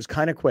screen, it was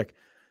kind of quick,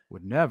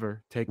 would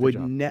never take the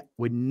job.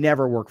 Would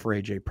never work for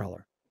AJ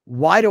Preller.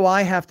 Why do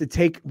I have to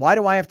take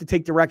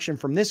direction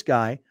from this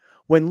guy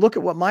when look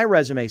at what my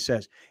resume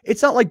says.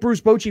 It's not like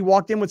Bruce Bochy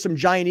walked in with some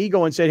giant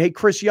ego and said, hey,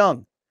 Chris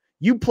Young,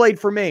 you played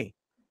for me.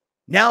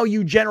 Now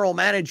you general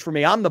manage for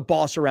me. I'm the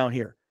boss around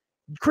here.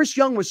 Chris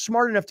Young was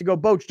smart enough to go,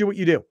 Boch, do what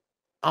you do.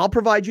 I'll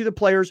provide you the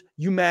players.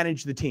 You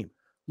manage the team.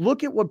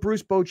 Look at what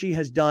Bruce Bochy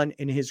has done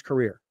in his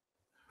career.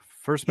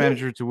 First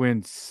manager to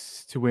win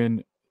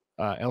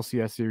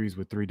LCS series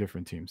with 3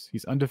 different teams.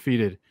 He's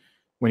undefeated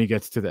when he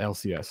gets to the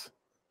LCS.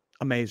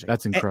 Amazing.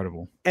 That's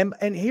incredible. And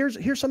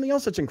here's something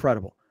else that's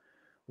incredible.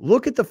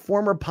 Look at the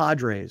former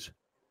Padres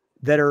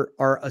that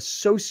are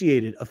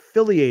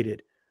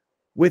affiliated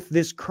with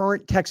this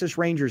current Texas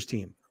Rangers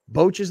team.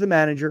 Boch is the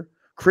manager.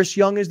 Chris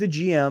Young is the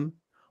GM.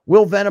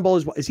 Will Venable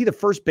is he the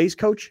first base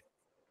coach?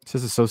 It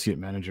says associate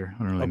manager.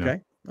 I don't really know.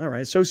 Okay. All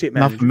right. Associate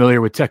manager. Not familiar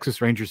with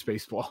Texas Rangers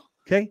baseball.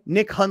 Okay.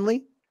 Nick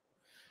Hundley,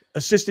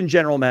 assistant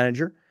general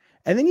manager.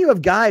 And then you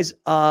have guys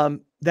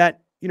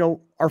that,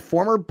 are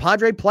former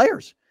Padre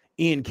players.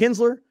 Ian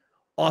Kinsler,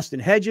 Austin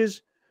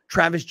Hedges,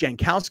 Travis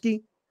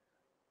Jankowski.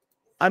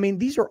 I mean,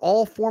 these are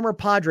all former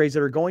Padres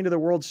that are going to the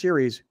World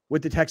Series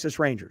with the Texas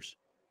Rangers.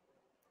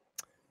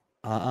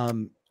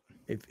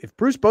 If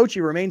Bruce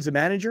Bochy remains the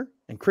manager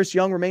and Chris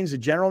Young remains the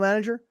general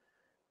manager,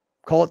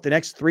 call it the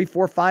next 3,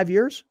 4, 5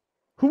 years,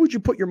 who would you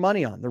put your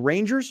money on, the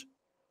Rangers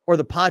or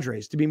the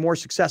Padres, to be more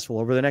successful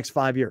over the next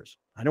 5 years?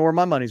 I know where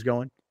my money's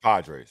going.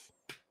 Padres.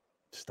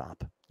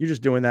 Stop. You're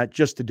just doing that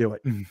just to do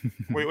it.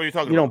 What are you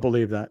talking about? You don't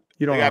believe that.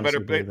 You don't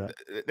believe that.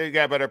 They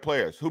got better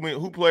players.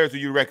 Who players do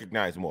you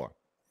recognize more?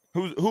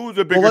 Who's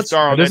the bigger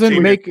star on that doesn't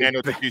team make than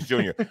Fernando Tatis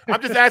Jr.?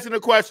 I'm just asking a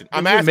question.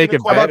 I'm Doesn't asking make a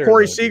it question. How about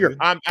Corey though, Seager? dude.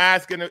 I'm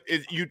asking,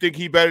 you think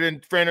he's better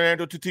than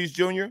Fernando Tatis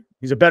Jr.?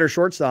 He's a better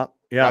shortstop.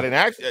 I Yeah. didn't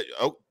ask.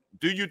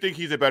 Do you think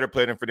he's a better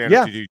player than Fernando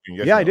Yeah. Tatis Jr.?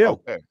 Yes Yeah, or I no?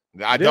 do. Okay.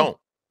 I don't.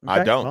 I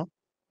Okay. don't.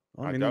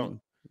 Well, I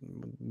don't.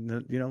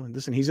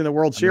 Listen, he's in the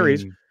World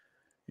Series.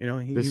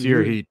 This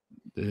year he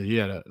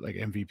had a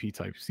MVP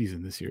type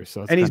season this year.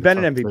 So and he's been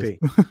an MVP.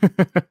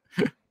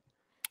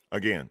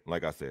 Again,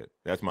 like I said,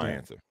 that's my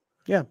answer.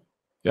 Yeah.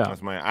 Yeah.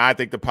 I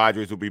think the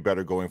Padres will be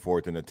better going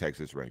forward than the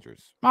Texas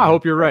Rangers. I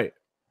hope you're right.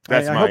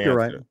 That's I my hope answer. you're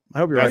right. I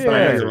hope you're That's right. my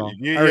but I know answer. you're wrong.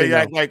 You I already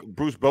act know. like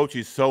Bruce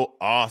Bochy's so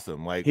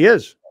awesome. Like He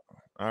is.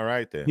 all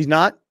right then. He's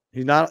not.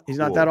 He's not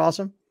Cool. that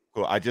awesome.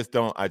 Cool. I just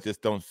don't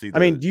see. I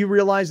mean, do you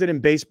realize that in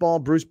baseball,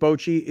 Bruce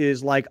Bochy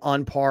is like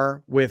on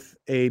par with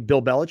a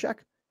Bill Belichick?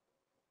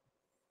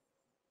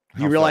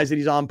 Do you realize that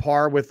he's on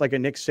par with like a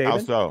Nick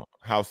Saban?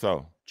 How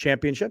so?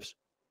 Championships?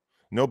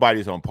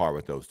 Nobody's on par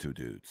with those two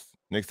dudes.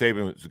 Nick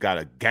Saban's got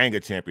a gang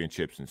of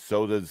championships, and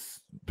so does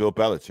Bill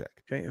Belichick.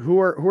 Okay. Who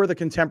are the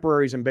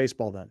contemporaries in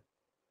baseball then?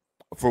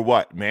 For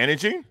what?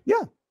 Managing?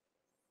 Yeah.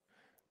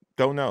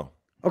 Don't know.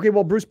 Okay.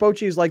 Well, Bruce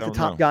Bochy is like Don't the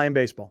top know. guy in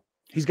baseball.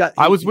 He's got.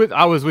 I was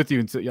with you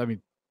until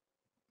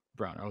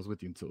Brown. I was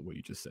with you until what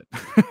you just said.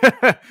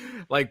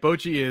 Like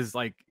Bochy is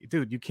like,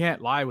 dude, you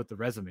can't lie with the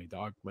resume,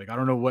 dog. Like I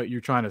don't know what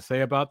you're trying to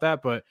say about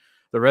that, but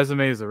the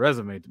resume is a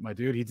resume, my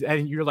dude.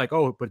 And you're like,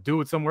 oh, but do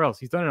it somewhere else.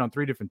 He's done it on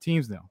 3 different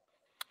teams now.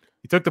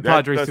 He took the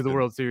Padres to the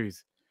World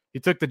Series. He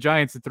took the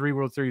Giants to 3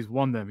 World Series,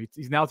 won them.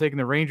 He's now taking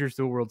the Rangers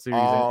to a World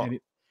Series.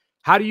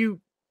 How do you?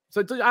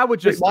 So I would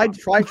just why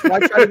try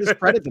to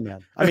discredit the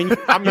man? I mean,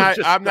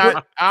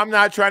 I'm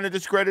not trying to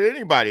discredit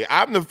anybody.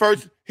 I'm the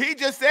first. He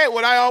just said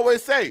what I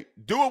always say: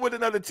 do it with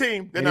another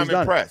team, then I'm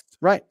impressed.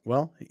 Right.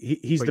 Well,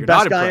 he's But the you're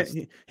best not guy.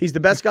 impressed. He's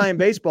the best guy in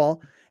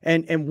baseball.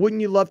 And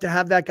wouldn't you love to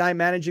have that guy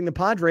managing the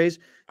Padres?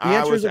 The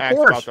answer is, of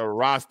course. About the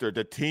roster,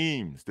 the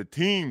teams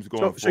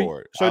going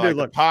forward. So dude,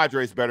 look, the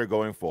Padres better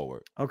going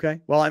forward. Okay.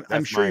 Well,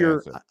 I'm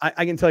sure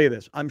I can tell you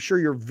this. I'm sure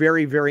you're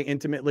very, very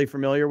intimately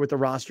familiar with the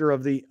roster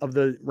of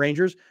the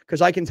Rangers,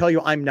 because I can tell you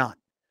I'm not.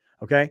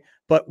 Okay.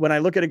 But when I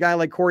look at a guy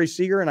like Corey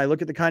Seager and I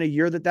look at the kind of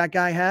year that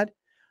guy had,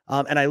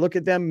 and I look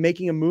at them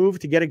making a move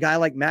to get a guy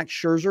like Max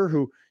Scherzer,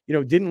 who,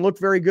 didn't look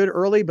very good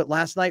early, but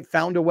last night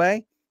found a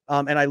way.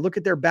 And I look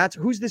at their bats.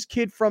 Who's this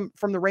kid from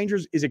the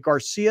Rangers? Is it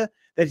Garcia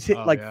that's hit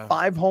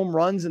 5 home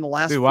runs in the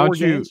last 4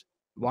 games?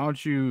 Why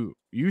don't you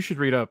should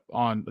read up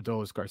on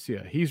Adolis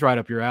Garcia. He's right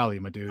up your alley,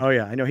 my dude. Oh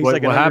yeah, I know. He's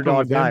like an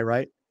underdog guy,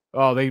 right?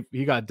 Oh,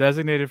 he got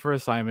designated for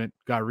assignment,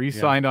 got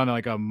re-signed on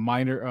a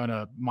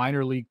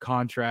minor league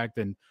contract,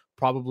 and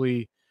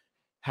probably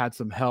had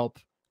some help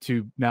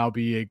to now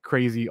be a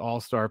crazy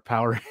all-star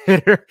power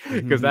hitter,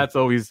 because that's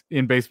always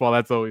in baseball.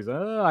 That's always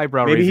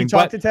eyebrow raising. Maybe he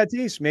talked to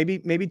Tatis. Maybe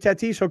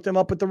Tatis hooked him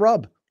up with the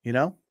rub.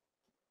 Yeah.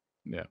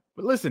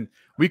 But listen,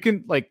 we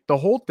can the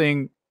whole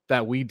thing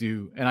that we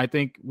do, and I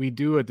think we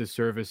do a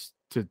disservice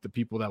to the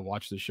people that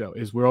watch the show,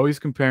 is we're always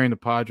comparing the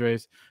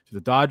Padres to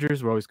the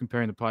Dodgers. We're always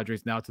comparing the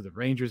Padres now to the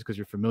Rangers because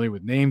you're familiar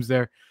with names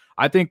there.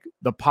 I think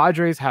the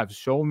Padres have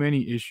so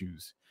many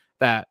issues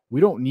that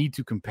we don't need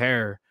to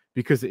compare,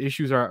 because the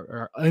issues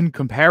are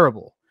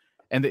uncomparable.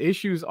 And the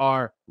issues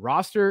are,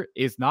 roster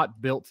is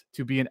not built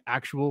to be an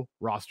actual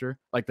roster.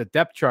 Like the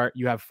depth chart,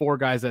 you have 4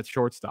 guys at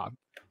shortstop,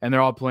 and they're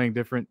all playing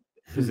different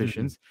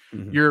positions.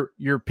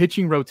 Your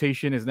pitching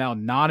rotation is now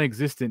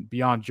non-existent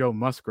beyond Joe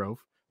Musgrove,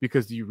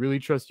 because do you really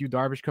trust Yu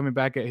Darvish coming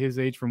back at his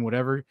age from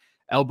whatever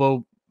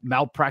elbow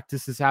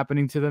malpractice is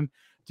happening to them?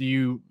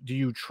 Do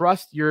you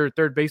trust your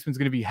third baseman's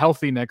going to be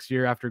healthy next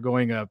year after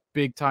going a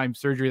big time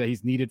surgery that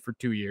he's needed for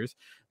 2 years?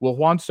 Will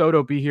Juan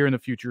Soto be here in the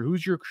future?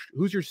 Who's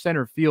your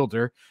center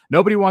fielder?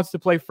 Nobody wants to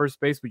play first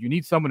base, but you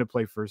need someone to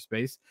play first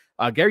base.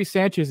 Gary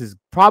Sanchez is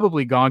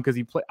probably gone because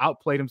he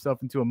outplayed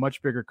himself into a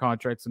much bigger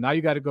contract. So now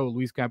you got to go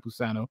Luis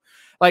Campusano.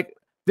 Like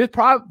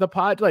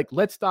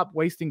let's stop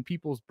wasting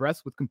people's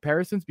breaths with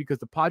comparisons, because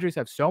the Padres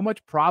have so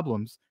much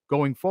problems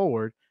going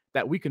forward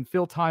that we can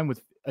fill time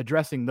with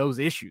addressing those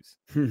issues.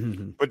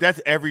 But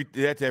that's every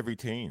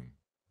team.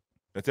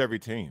 That's every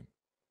team.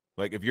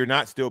 Like, if you're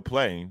not still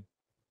playing,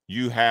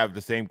 you have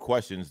the same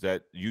questions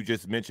that you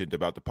just mentioned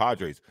about the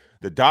Padres.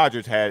 The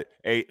Dodgers had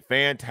a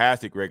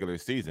fantastic regular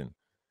season.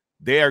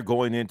 They are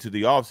going into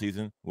the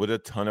offseason with a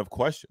ton of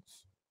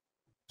questions.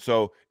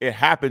 So it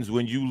happens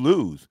when you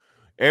lose.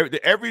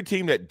 Every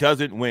team that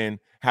doesn't win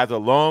has a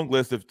long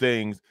list of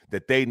things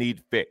that they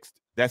need fixed.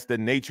 That's the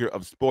nature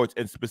of sports,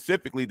 and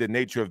specifically the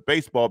nature of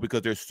baseball,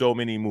 because there's so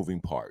many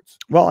moving parts.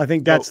 Well, I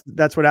think that's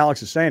what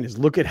Alex is saying, is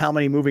look at how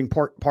many moving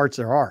parts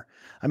there are.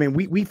 I mean,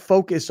 we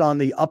focus on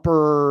the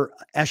upper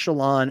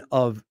echelon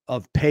of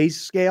pay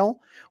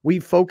scale. We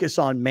focus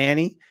on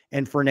Manny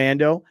and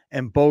Fernando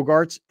and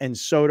Bogarts and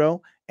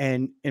Soto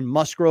and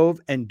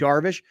Musgrove and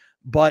Darvish.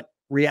 But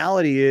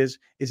reality is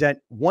that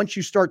once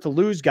you start to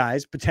lose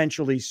guys,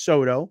 potentially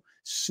Soto,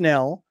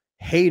 Snell,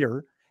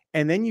 Hader,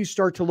 and then you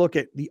start to look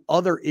at the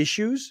other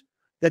issues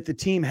that the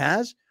team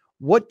has,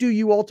 what do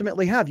you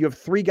ultimately have? You have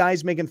 3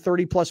 guys making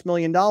 $30+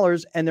 million,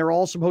 and they're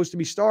all supposed to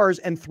be stars.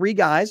 And 3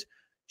 guys,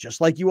 just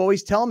like you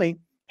always tell me,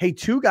 hey,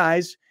 2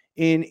 guys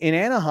in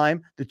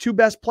Anaheim, the 2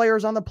 best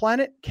players on the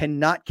planet,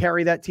 cannot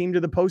carry that team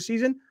to the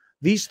postseason.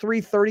 These 3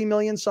 $30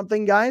 million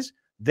something guys,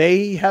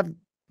 they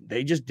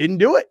just didn't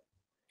do it.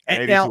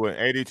 And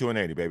 82 and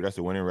 80, baby. That's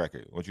a winning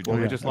record. What you doing?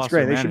 Well, they just lost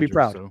great. their They should be manager,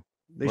 proud. So.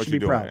 They should be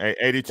proud.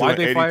 82 and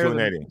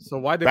 80. So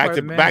why'd they fire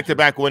the manager?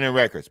 Back-to-back winning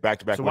records.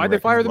 Back-to-back. So why'd they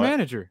fire the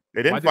manager?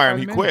 They didn't fire him.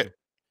 He quit.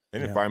 They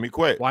didn't fire him. He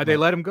quit. Why'd they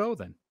let him go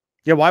then?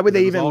 Yeah, why would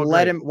they even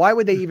let him? Why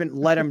would they even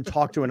let him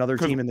talk to another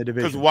team in the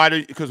division?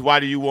 Because why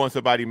do you want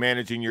somebody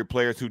managing your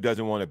players who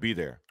doesn't want to be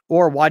there?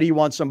 Or why do you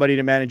want somebody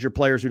to manage your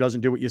players who doesn't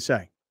do what you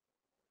say?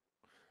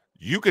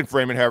 You can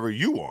frame it however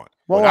you want.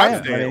 Well,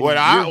 what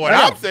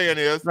I'm saying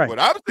is,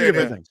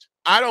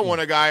 I don't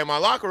want a guy in my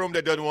locker room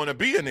that doesn't want to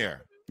be in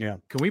there. Yeah.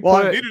 Can we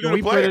put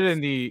it in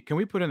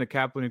the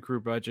Kaplan and crew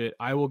budget?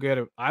 I will get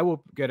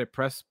a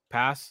press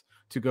pass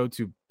to go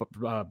to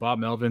Bob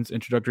Melvin's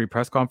introductory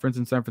press conference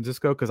in San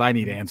Francisco, because I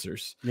need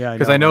answers. Yeah,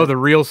 because I know the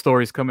real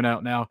story's coming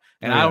out now,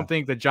 and I don't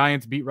think the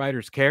Giants beat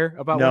writers care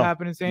about what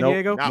happened in San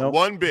Diego. Not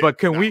one bit. But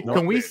can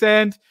we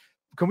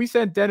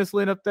send Dennis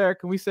Lynn up there?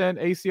 Can we send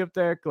AC up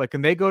there? Like,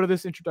 can they go to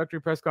this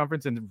introductory press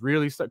conference and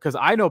really start? Because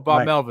I know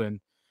Bob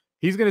Melvin,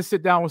 he's going to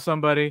sit down with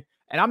somebody.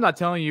 And I'm not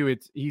telling you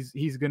he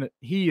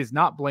is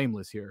not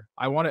blameless here.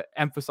 I want to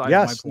emphasize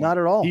my point. Not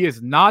at all. He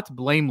is not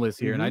blameless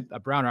here. And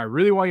Browner, I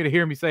really want you to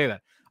hear me say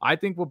that. I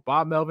think what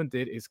Bob Melvin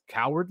did is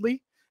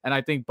cowardly. And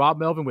I think Bob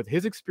Melvin, with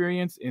his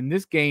experience in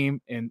this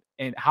game and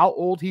how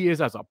old he is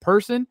as a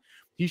person,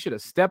 he should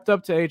have stepped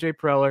up to AJ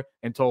Preller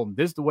and told him,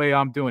 this is the way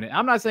I'm doing it.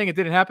 I'm not saying it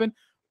didn't happen,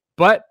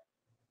 but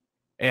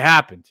it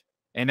happened.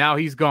 And now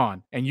he's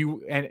gone. And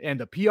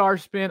the PR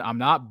spin, I'm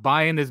not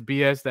buying this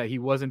BS that he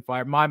wasn't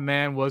fired. My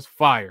man was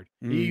fired.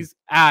 He's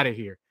out of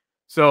here.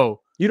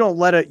 So you don't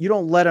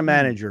let a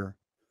manager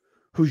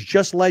who's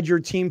just led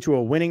your team to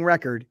a winning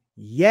record,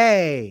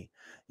 yay.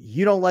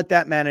 You don't let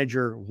that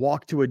manager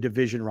walk to a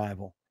division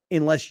rival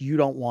unless you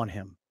don't want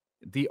him.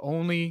 The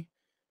only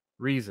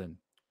reason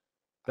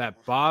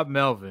that Bob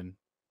Melvin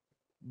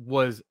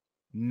was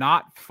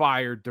not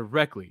fired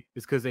directly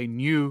is because they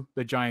knew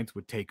the Giants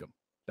would take him.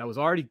 That was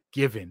already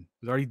given.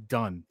 It was already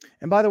done.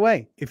 And by the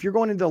way, if you're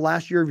going into the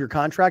last year of your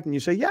contract and you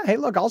say, yeah, hey,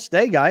 look, I'll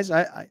stay, guys.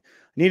 I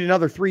need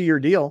another 3-year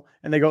deal.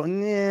 And they go,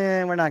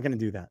 nah, we're not going to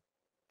do that.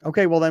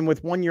 Okay, well, then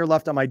with 1 year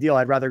left on my deal,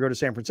 I'd rather go to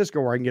San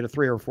Francisco where I can get a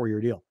 3 or 4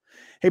 year deal.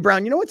 Hey,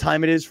 Brown, you know what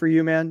time it is for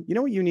you, man? You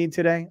know what you need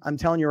today? I'm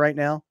telling you right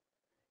now.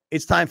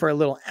 It's time for a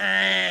little,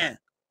 That's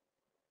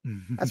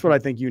what I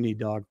think you need,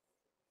 dog.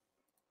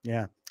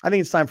 Yeah, I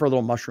think it's time for a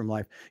little mushroom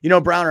life. You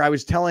know, Browner, I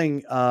was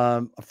telling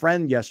a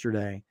friend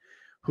yesterday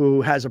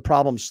who has a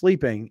problem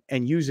sleeping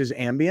and uses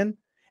Ambien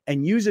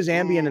in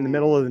the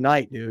middle of the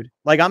night, dude.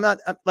 Like, I'm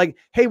like,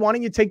 hey, why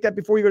don't you take that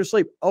before you go to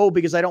sleep? Oh,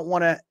 because I don't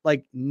want to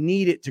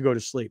need it to go to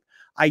sleep.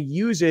 I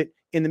use it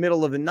in the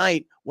middle of the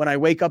night when I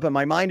wake up and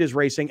my mind is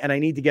racing and I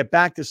need to get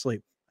back to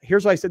sleep.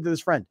 Here's what I said to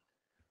this friend.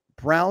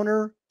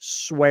 Browner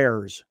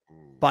swears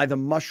by the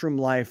Mushroom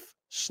Life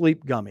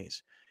sleep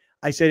gummies.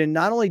 I said, and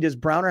not only does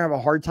Browner have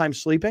a hard time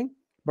sleeping,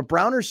 but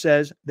Browner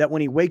says that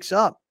when he wakes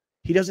up,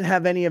 he doesn't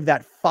have any of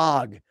that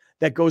fog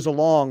that goes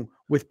along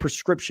with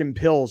prescription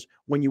pills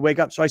when you wake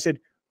up. So I said,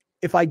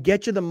 if I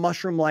get you the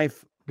Mushroom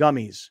Life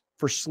gummies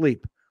for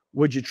sleep,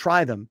 would you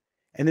try them?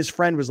 And this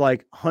friend was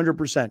like,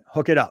 100%,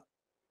 hook it up.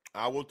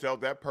 I will tell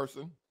that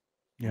person,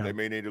 they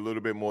may need a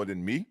little bit more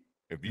than me.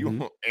 If you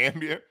want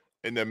Ambien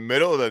in the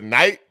middle of the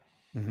night,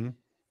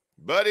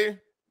 buddy,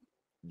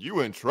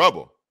 you in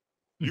trouble.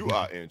 you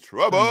are in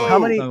trouble. How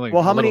many?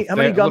 Well, how many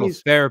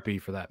gummies? Therapy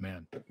for that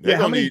man. They're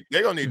gonna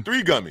need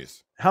 3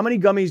 gummies. How many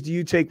gummies do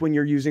you take when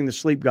you're using the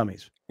sleep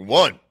gummies?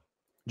 1.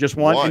 Just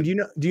one. And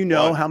do you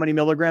know how many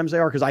milligrams they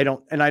are? Because I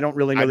don't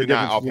really know the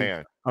difference.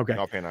 Offhand. Okay.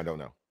 Offhand, I don't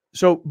know.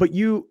 So, but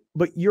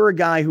you're a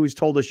guy who's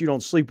told us you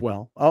don't sleep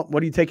well. Oh,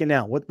 what are you taking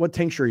now? What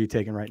tincture are you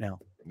taking right now?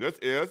 This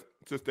is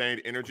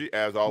Sustained Energy,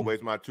 as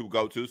always. My 2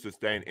 go-to,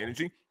 Sustained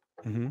Energy.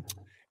 Mm-hmm.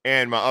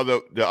 And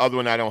the other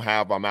one I don't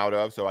have, I'm out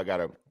of, so I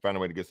gotta find a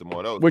way to get some more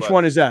of those. Which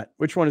one is that?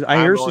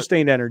 I hear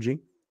Sustained Energy.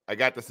 I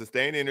got the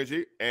Sustained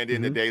Energy, and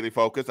in the Daily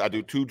Focus, I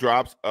do 2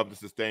 drops of the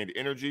Sustained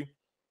Energy,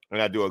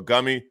 and I do a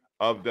gummy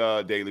of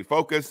the Daily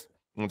Focus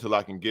until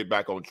I can get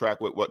back on track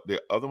with what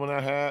the other one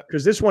I had.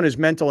 Because this one is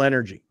Mental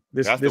Energy.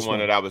 That's the one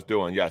that I was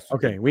doing. Yes.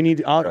 Okay, we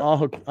need.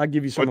 I'll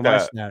give you some of my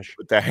stash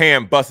with the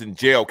hand busting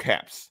gel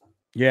caps.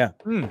 Yeah.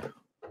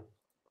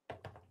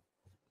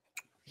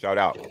 Shout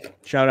out.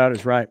 Shout out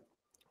is right.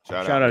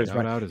 Shout out is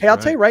right. Hey, I'll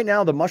tell you right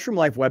now, the Mushroom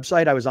Life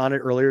website, I was on it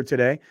earlier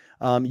today.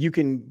 You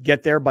can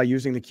get there by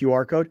using the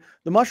QR code.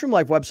 The Mushroom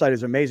Life website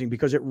is amazing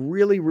because it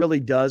really, really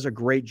does a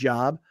great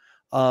job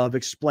of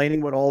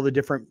explaining what all the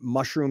different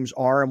mushrooms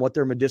are and what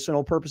their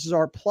medicinal purposes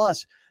are.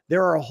 Plus,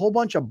 there are a whole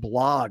bunch of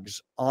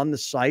blogs on the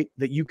site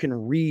that you can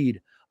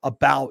read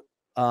about,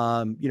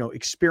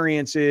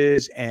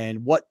 experiences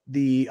and what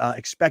the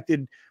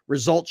expected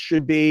results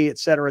should be, et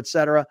cetera, et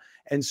cetera.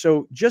 And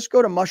so just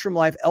go to Mushroom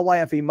Life,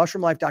 LYFE,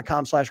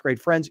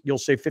 mushroomlife.com/great-friends. You'll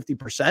save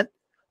 50%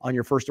 on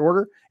your first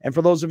order. And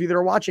for those of you that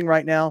are watching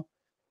right now,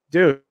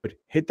 dude,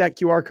 hit that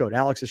QR code.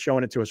 Alex is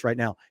showing it to us right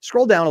now.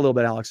 Scroll down a little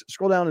bit, Alex.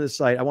 Scroll down to the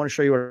site. I want to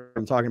show you what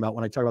I'm talking about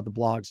when I talk about the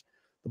blogs,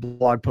 the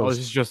blog posts. Oh, this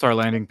is just our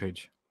landing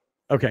page.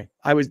 Okay.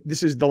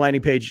 This is the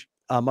landing page,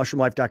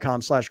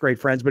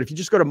 mushroomlife.com/great-friends. But if you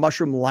just go to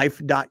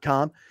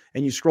mushroomlife.com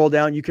and you scroll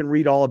down, you can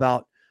read all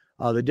about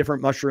the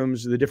different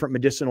mushrooms, the different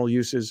medicinal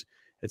uses,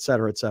 et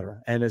cetera, et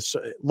cetera. And it's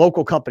a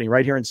local company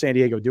right here in San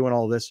Diego doing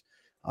all this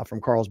from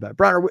Carlsbad.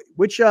 Browner,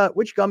 which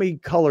gummy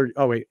color?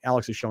 Oh, wait,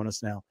 Alex is showing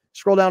us now.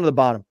 Scroll down to the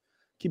bottom.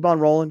 Keep on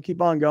rolling.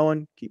 Keep on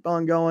going. Keep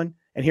on going.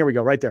 And here we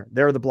go right there.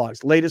 There are the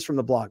blogs, latest from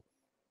the blog.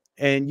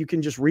 And you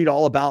can just read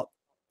all about,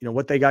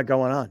 what they got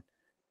going on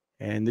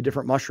and the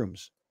different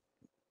mushrooms.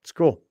 It's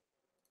cool.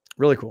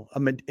 Really cool.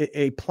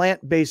 A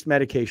plant-based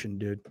medication,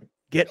 dude.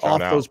 Get off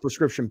those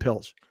prescription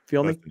pills.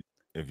 Feel me?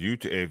 If you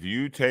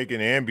take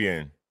an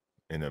Ambien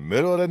in the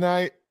middle of the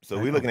night, so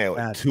we're looking at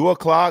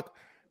 2:00.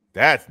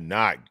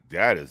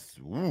 That is.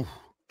 Oof.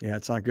 Yeah,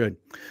 it's not good.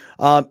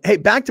 Hey,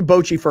 back to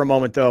Bochy for a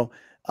moment, though.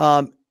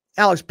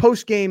 Alex,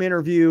 post-game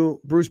interview,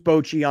 Bruce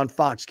Bochy on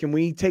Fox. Can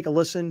we take a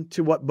listen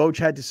to what Boch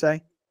had to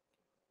say?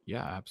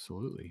 Yeah,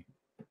 absolutely.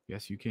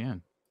 Yes, you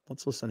can.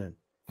 Let's listen in.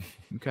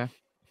 Okay.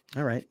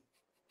 All right.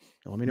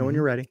 Let me know when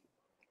you're ready.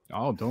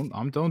 Oh,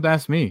 don't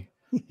ask me.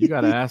 You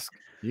gotta ask.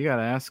 You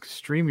gotta ask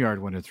StreamYard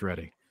when it's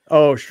ready.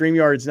 Oh,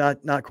 StreamYard's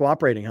not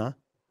cooperating, huh?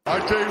 I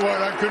tell you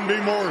what, I couldn't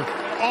be more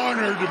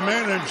honored to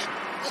manage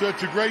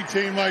such a great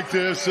team like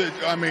this. For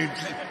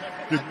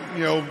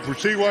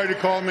CY to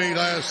call me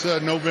last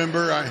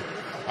November,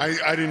 I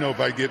didn't know if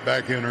I'd get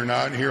back in or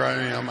not. And here I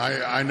am.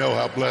 I know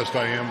how blessed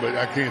I am, but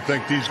I can't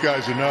thank these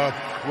guys enough.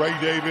 Ray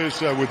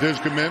Davis with his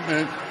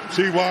commitment.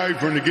 CY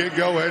from the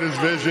get-go had his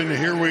vision. And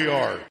here we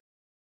are.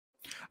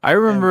 I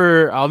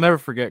remember, I'll never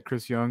forget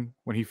Chris Young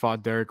when he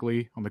fought Derek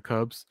Lee on the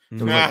Cubs. It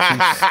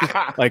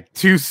was like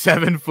two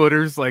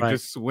 7-footers,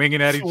 just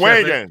swinging at each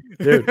other.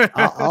 Dude,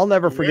 I'll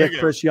never forget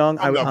Chris Young.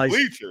 I was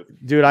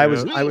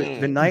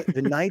the night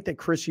that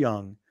Chris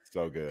Young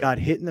got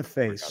hit in the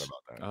face.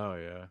 Oh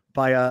yeah,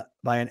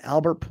 by an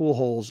Albert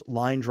Pujols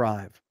line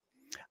drive.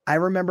 I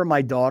remember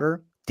my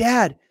daughter,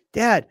 Dad,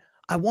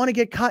 I want to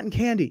get cotton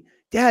candy.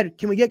 Dad,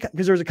 can we get?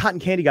 Because there was a cotton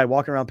candy guy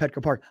walking around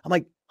Petco Park. I'm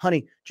like,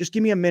 honey, just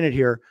give me a minute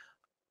here.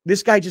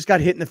 This guy just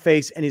got hit in the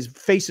face and his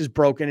face is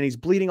broken and he's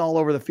bleeding all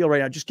over the field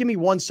right now. Just give me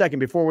 1 second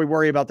before we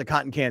worry about the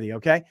cotton candy,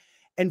 okay?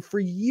 And for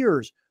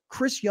years,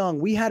 Chris Young,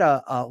 we had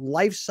a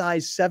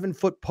life-size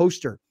 7-foot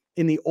poster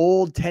in the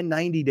old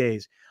 1090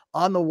 days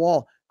on the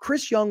wall.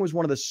 Chris Young was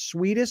one of the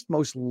sweetest,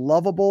 most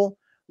lovable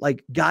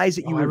guys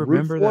that you would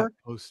root for. That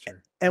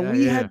poster. And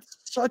we had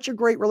such a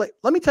great relationship.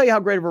 Let me tell you how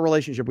great of a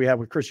relationship we had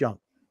with Chris Young.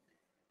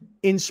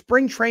 In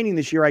spring training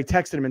this year, I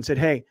texted him and said,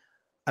 hey,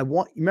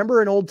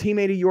 remember an old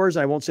teammate of yours?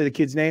 I won't say the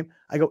kid's name.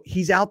 I go,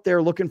 he's out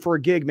there looking for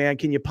a gig, man.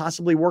 Can you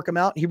possibly work him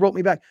out? He wrote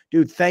me back,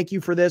 dude, thank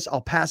you for this.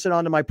 I'll pass it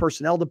on to my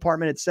personnel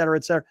department, et cetera,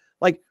 et cetera.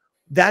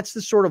 That's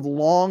the sort of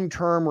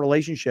long-term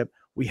relationship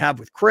we have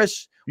with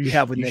Chris. We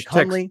have with Nick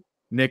Hundley.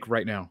 Nick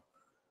right now.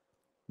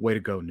 Way to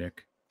go,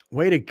 Nick.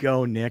 Way to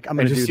go, Nick. I'm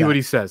going to see what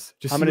he says.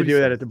 I'm going to do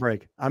that at the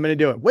break. I'm going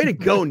to do it. Way to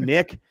go,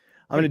 Nick.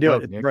 I'm going to do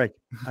it at the break.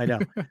 I know.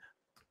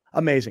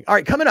 Amazing. All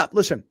right, coming up,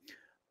 listen.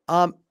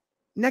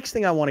 Next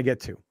thing I want to get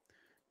to,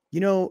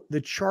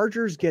 the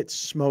Chargers get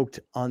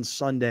smoked on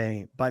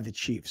Sunday by the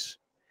Chiefs.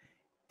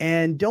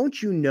 And don't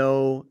you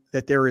know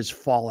that there is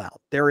fallout?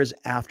 There is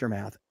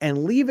aftermath.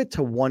 And leave it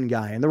to one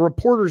guy. And the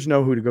reporters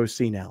know who to go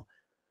see now.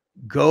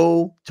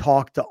 Go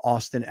talk to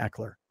Austin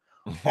Ekeler.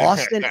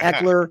 Austin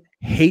Ekeler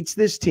hates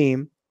this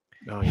team.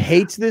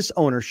 hates this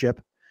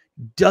ownership,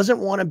 doesn't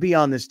want to be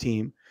on this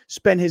team,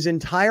 spent his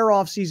entire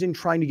offseason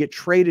trying to get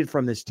traded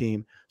from this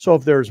team. So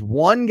if there's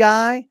one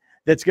guy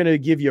that's going to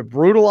give you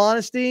brutal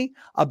honesty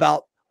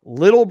about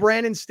little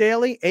Brandon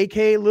Staley,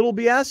 aka Little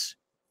BS,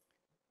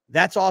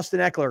 that's Austin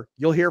Ekeler.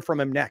 You'll hear from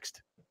him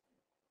next.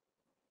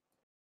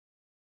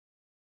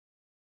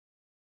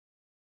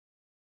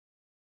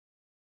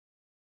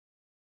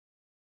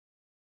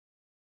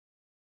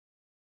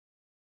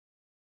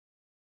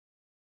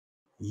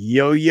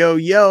 Yo, yo,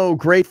 yo,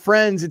 great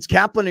friends. It's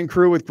Kaplan and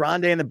crew with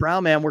Grande and the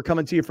Brown Man. We're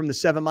coming to you from the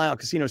 7 Mile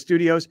Casino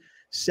Studios,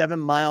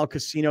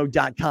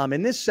 7milecasino.com.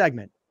 In this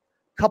segment,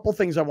 a couple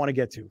things I want to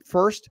get to.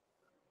 First,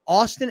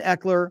 Austin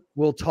Ekeler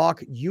will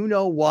talk you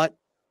know what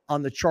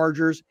on the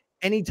Chargers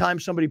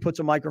anytime somebody puts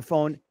a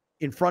microphone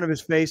in front of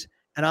his face,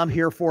 and I'm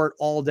here for it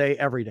all day,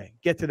 every day.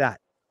 Get to that.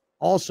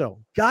 Also,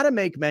 got to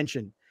make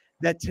mention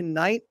that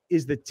tonight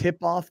is the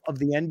tip-off of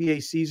the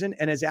NBA season,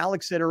 and as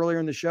Alex said earlier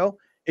in the show,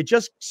 it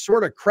just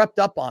sort of crept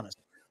up on us.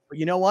 But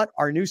you know what?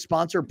 Our new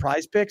sponsor,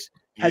 Prize Picks,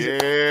 has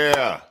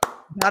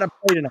got to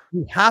play tonight.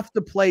 You have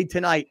to play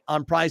tonight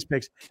on Prize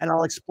Picks, and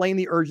I'll explain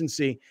the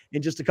urgency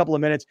in just a couple of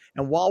minutes.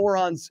 And while we're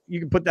on, you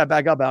can put that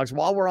back up, Alex.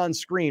 While we're on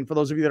screen, for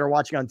those of you that are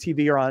watching on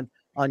TV or on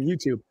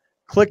YouTube,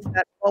 click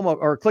that promo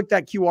or click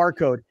that QR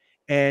code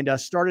and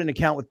start an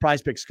account with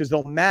Prize Picks because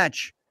they'll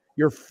match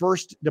your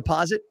first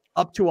deposit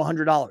up to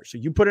 $100. So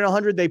you put in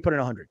 100, they put in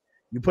 100.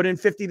 You put in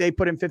 50, they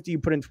put in 50. You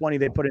put in 20,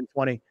 they put in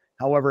 20.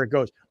 However it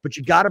goes. But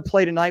you got to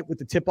play tonight with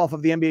the tip-off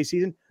of the NBA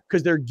season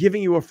because they're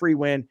giving you a free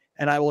win,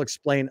 and I will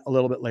explain a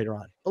little bit later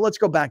on. But let's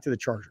go back to the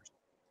Chargers.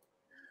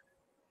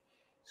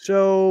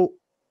 So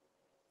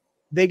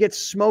they get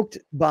smoked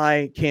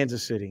by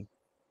Kansas City.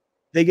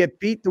 They get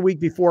beat the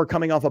week before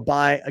coming off a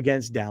bye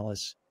against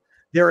Dallas.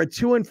 They're a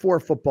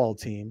 2-4 football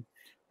team.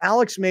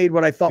 Alex made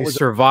what I thought was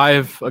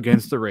survive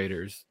against the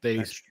Raiders.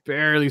 They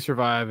barely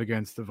survive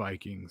against the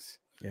Vikings.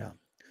 Yeah.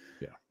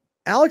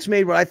 Alex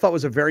made what I thought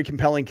was a very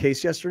compelling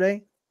case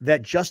yesterday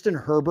that Justin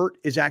Herbert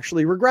is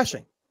actually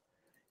regressing.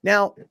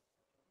 Now,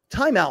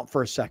 time out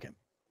for a second.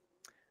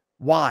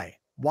 Why?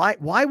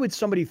 Why would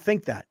somebody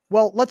think that?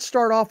 Well, let's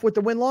start off with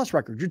the win-loss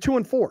record. You're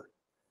 2-4.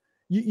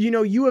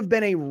 You have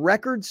been a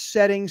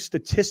record-setting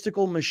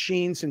statistical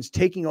machine since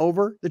taking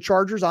over the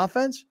Chargers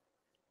offense,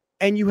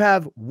 and you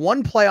have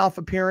one playoff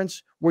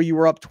appearance where you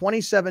were up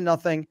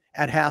 27-0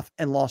 at half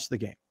and lost the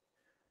game.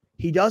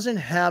 He doesn't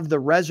have the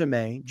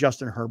resume,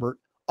 Justin Herbert,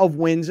 of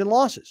wins and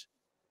losses.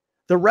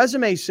 The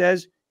resume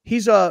says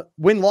he's a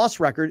win-loss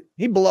record.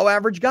 He's below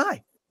average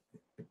guy.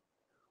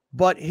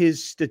 But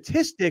his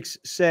statistics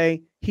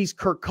say he's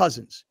Kirk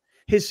Cousins.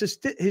 His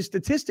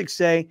statistics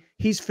say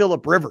he's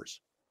Phillip Rivers.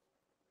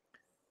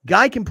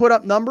 Guy can put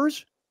up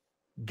numbers.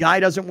 Guy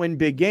doesn't win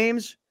big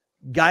games.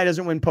 Guy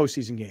doesn't win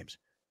postseason games.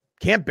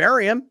 Can't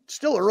bury him.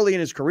 Still early in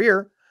his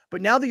career.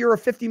 But now that you're a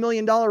 $50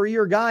 million a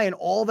year guy and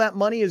all that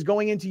money is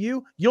going into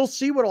you, you'll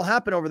see what will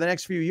happen over the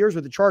next few years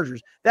with the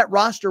Chargers. That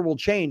roster will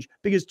change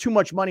because too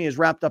much money is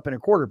wrapped up in a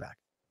quarterback.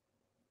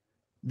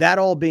 That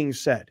all being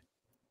said,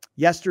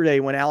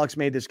 yesterday when Alex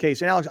made this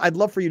case, and Alex, I'd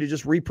love for you to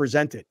just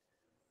represent it,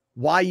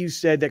 why you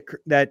said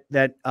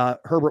that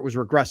Herbert was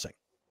regressing.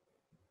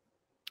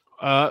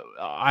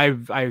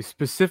 I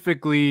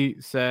specifically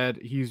said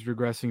he's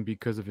regressing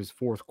because of his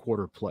fourth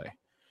quarter play.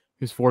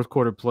 His fourth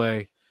quarter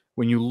play,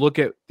 when you look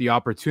at the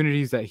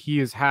opportunities that he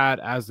has had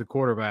as the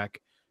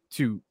quarterback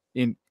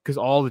because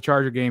all the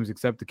Charger games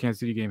except the Kansas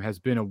City game has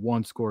been a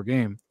one-score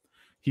game,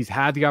 he's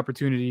had the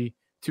opportunity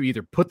to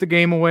either put the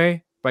game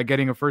away by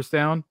getting a first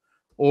down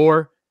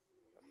or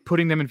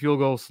putting them in field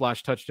goal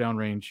 / touchdown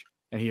range,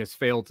 and he has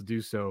failed to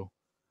do so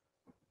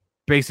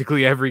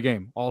basically every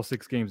game, all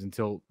 6 games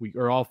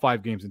all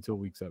 5 games until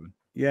week 7.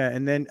 Yeah,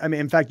 and then,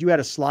 in fact, you had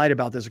a slide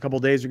about this a couple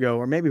of days ago,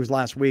 or maybe it was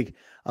last week,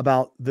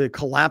 about the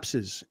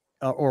collapses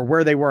or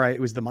where they were. It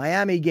was the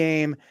Miami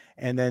game,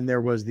 and then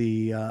there was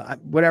the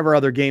whatever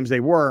other games they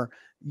were.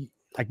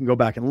 I can go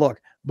back and look.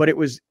 But it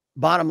was,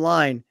 bottom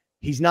line,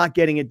 he's not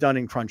getting it done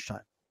in crunch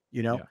time,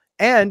 Yeah.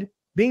 And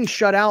being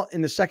shut out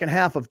in the second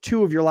half of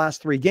 2 of your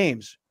last 3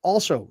 games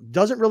also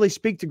doesn't really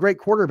speak to great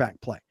quarterback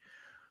play.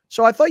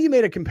 So I thought you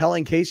made a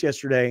compelling case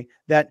yesterday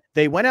that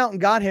they went out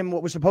and got him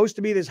what was supposed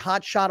to be this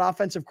hot shot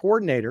offensive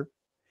coordinator,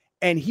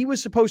 and he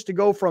was supposed to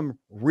go from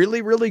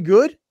really, really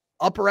good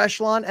upper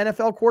echelon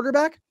NFL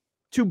quarterback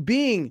to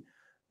being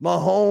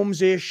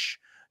Mahomes-ish,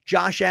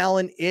 Josh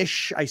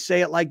Allen-ish. I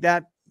say it like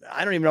that.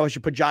 I don't even know if I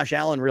should put Josh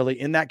Allen really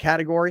in that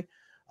category.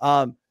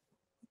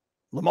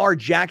 Lamar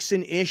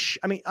Jackson-ish.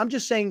 I'm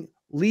just saying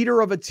leader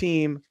of a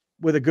team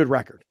with a good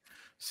record.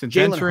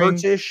 Jalen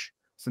Hurts-ish.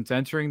 Since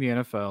entering the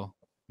NFL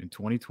in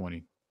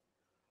 2020,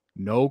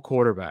 no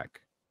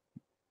quarterback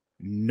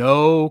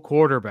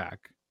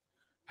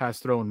has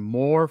thrown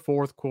more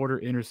fourth quarter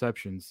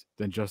interceptions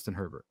than Justin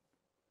Herbert.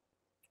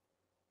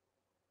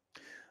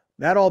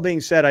 That all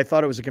being said, I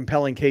thought it was a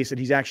compelling case that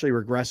he's actually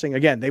regressing.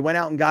 Again, they went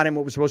out and got him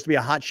what was supposed to be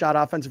a hot shot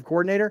offensive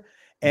coordinator,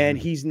 and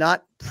he's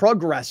not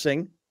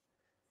progressing,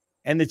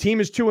 and the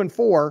team is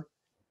 2-4.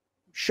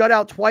 shut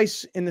out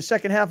twice in the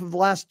second half of the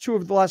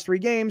last 3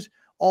 games,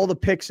 all the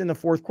picks in the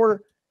fourth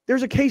quarter.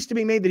 There's a case to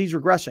be made that he's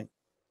regressing.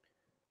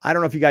 I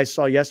don't know if you guys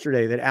saw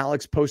yesterday that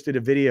Alex posted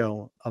a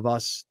video of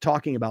us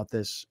talking about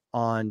this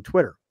on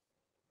Twitter.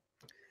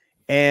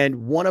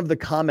 And one of the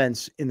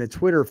comments in the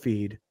Twitter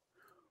feed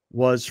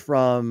was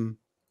from,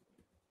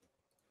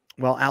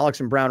 well, Alex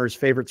and Browner's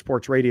favorite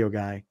sports radio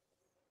guy,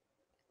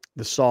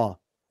 the Saw.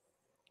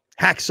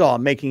 Hacksaw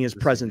making his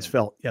presence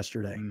felt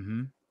yesterday.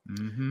 Mm-hmm.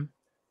 Mm-hmm.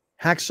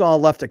 Hacksaw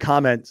left a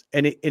comment,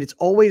 and it's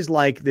always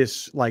like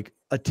this like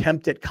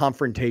attempt at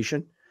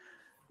confrontation.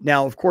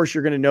 Now, of course,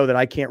 you're going to know that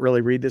I can't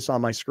really read this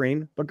on my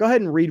screen, but go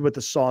ahead and read what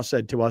the Saw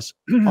said to us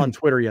on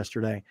Twitter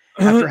yesterday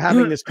after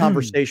having this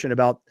conversation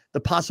about the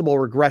possible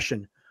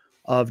regression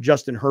of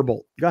Justin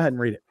Herbert. Go ahead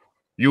and read it.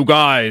 You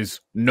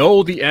guys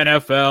know the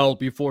NFL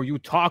before you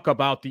talk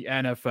about the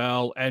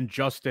NFL and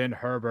Justin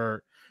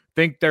Herbert.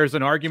 Think there's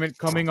an argument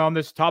coming on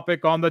this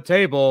topic on the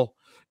table.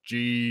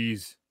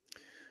 Jeez.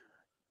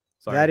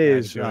 Sorry,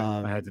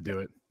 I had to do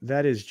it.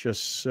 That is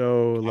just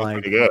so like,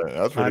 pretty good.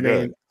 That's pretty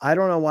good. I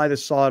don't know why the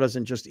Saw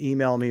doesn't just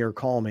email me or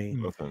call me.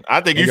 Listen,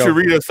 I think you should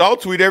read a Saw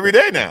tweet every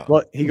day now.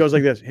 Well, he goes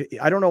like this.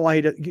 I don't know why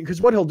he does, because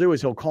what he'll do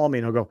is he'll call me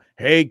and he'll go,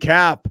 "Hey,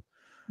 Cap,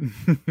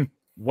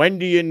 when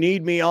do you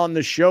need me on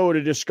the show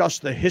to discuss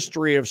the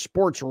history of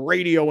sports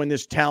radio in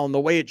this town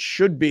the way it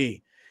should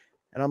be?"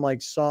 And I'm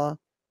like, Saw,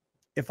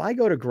 if I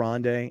go to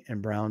Grande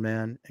and Brown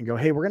Man and go,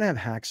 "Hey, we're going to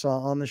have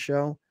Hacksaw on the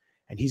show,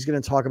 and he's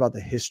going to talk about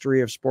the history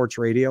of sports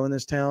radio in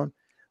this town,"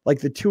 like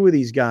the two of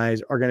these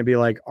guys are going to be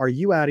like, "Are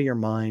you out of your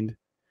mind?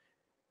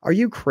 Are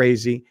you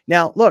crazy?"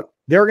 Now, look,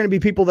 there are going to be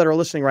people that are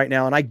listening right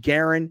now, and I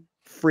guarantee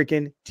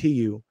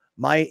you,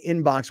 my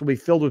inbox will be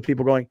filled with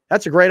people going,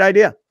 "That's a great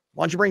idea.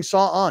 Why don't you bring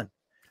Saw on?"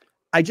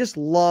 I just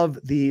love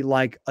the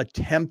like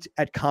attempt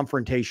at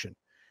confrontation.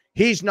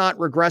 He's not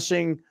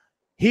regressing.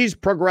 He's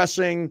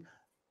progressing.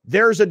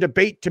 There's a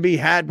debate to be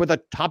had with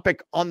a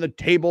topic on the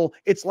table.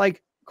 It's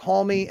like,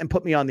 call me and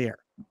put me on the air.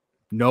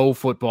 Know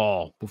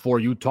football before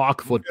you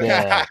talk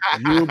football.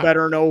 You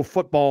better know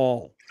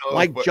football. Know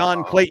like football.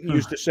 John Clayton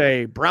used to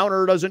say,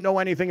 Browner doesn't know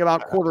anything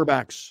about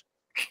quarterbacks.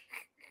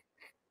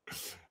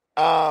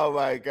 Oh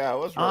my God.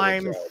 What's wrong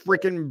I'm with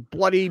freaking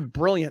bloody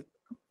brilliant.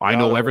 I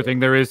know everything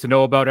there is to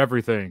know about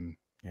everything.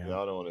 y'all?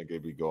 Y'all don't want to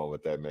get me going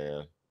with that,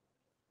 man.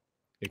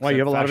 Why, you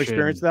have a lot of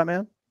experience with that,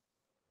 man?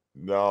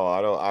 No,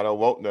 I don't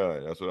want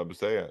none. That's what I'm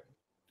saying.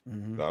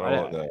 Mm-hmm. I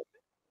don't want none.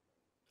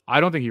 I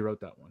don't think he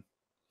wrote that one.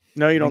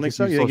 No, you don't think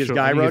so? You think his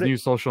guy wrote his it? new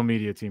social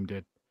media team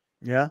did.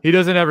 Yeah. He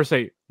doesn't ever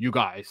say, "You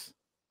guys."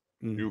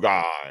 You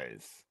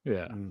guys.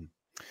 Yeah.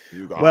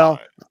 You guys. Well,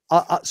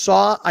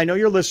 Saw, I know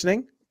you're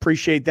listening.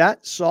 Appreciate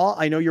that. Saw,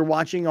 I know you're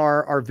watching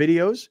our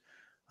videos.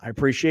 I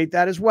appreciate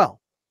that as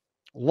well.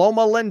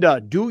 Loma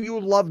Linda, do you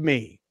love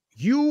me?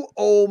 You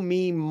owe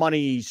me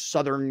money,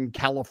 Southern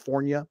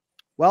California.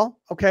 Well,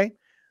 okay.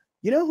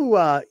 You know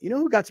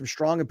who got some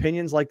strong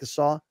opinions like the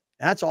Saw?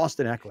 That's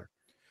Austin Ekeler.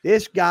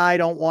 This guy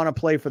don't want to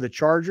play for the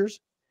Chargers.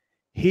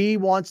 He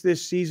wants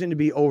this season to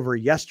be over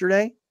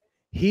yesterday.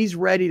 He's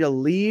ready to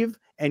leave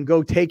and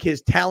go take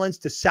his talents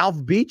to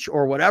South Beach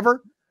or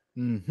whatever.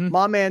 Mm-hmm.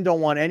 My man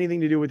don't want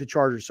anything to do with the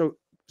Chargers. So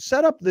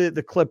set up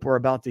the clip we're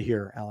about to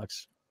hear,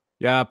 Alex.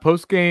 Yeah,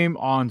 post-game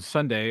on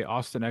Sunday,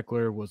 Austin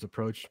Ekeler was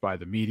approached by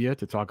the media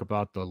to talk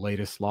about the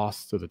latest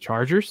loss to the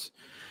Chargers.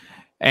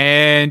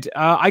 And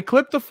I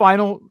clipped the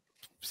final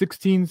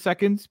 16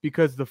 seconds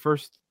because the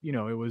first,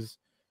 it was,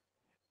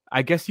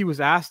 I guess he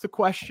was asked a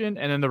question,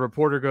 and then the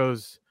reporter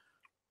goes,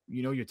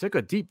 you took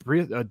a deep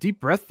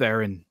breath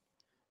there, and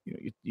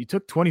you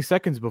took 20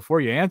 seconds before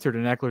you answered.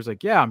 And Eckler's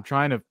like, "Yeah, I'm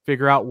trying to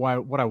figure out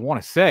what I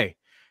want to say."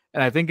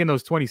 And I think in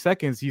those 20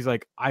 seconds, he's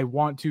like, "I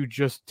want to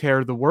just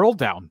tear the world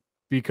down,"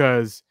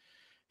 because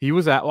he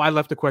was I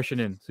left the question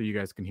in so you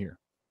guys can hear.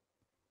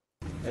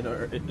 And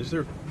is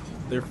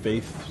there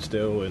faith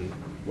still in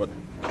what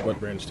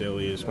Brandon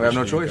Staley is? We have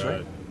no choice,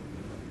 right?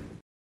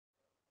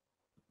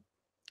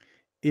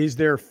 Is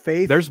there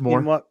faith There's more,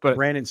 in what but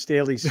Brandon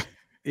Staley's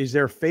is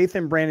there faith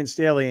in Brandon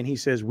Staley? And he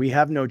says, "We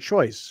have no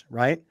choice,"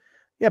 right?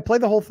 Yeah, play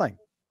the whole thing.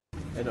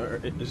 And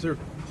is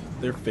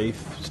there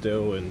faith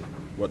still in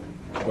what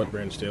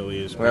Brandon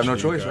Staley is? We have no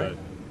choice, right?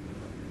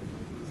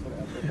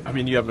 I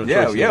mean, you have no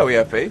choice. Yeah, we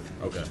have faith.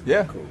 Okay.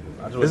 Yeah. Cool.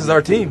 This is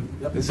our team.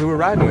 This is who we're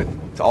riding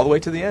with. It's all the way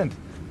to the end.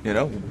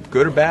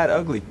 Good or bad,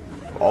 ugly,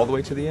 all the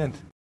way to the end.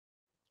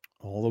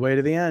 All the way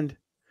to the end.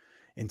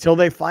 Until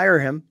they fire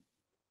him,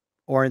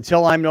 or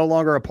until I'm no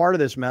longer a part of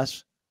this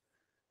mess,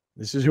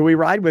 this is who we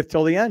ride with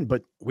till the end.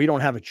 But we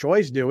don't have a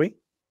choice, do we?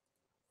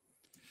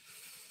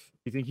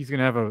 You think he's going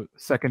to have a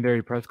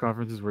secondary press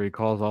conferences where he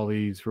calls all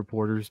these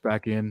reporters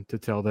back in to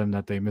tell them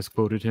that they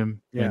misquoted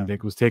him and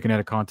it was taken out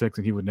of context,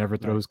 and he would never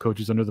throw his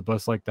coaches under the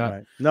bus like that?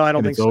 Right. No, I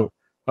don't think so.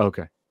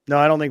 Okay. No,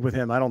 I don't think with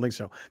him. I don't think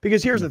so.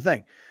 Because here's the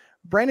thing.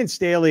 Brandon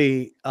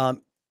Staley,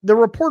 the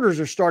reporters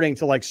are starting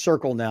to like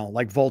circle now,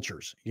 like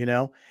vultures,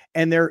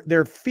 and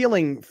they're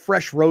feeling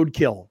fresh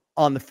roadkill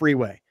on the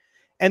freeway,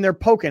 and they're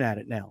poking at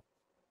it now.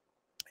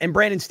 And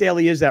Brandon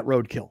Staley is that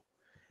roadkill,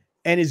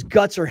 and his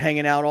guts are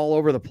hanging out all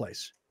over the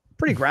place.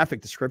 Pretty graphic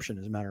description,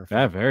 as a matter of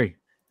fact. Yeah, very.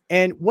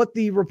 And what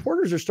the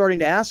reporters are starting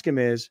to ask him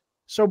is,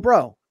 so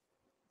bro,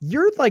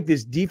 you're like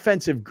this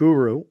defensive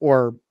guru,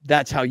 or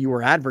that's how you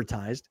were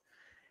advertised,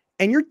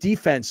 and your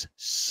defense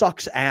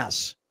sucks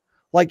ass.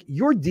 Like,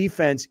 your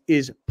defense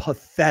is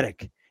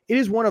pathetic. It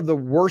is one of the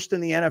worst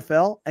in the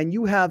NFL, and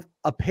you have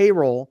a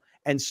payroll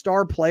and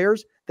star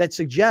players that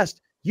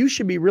suggest you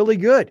should be really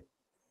good.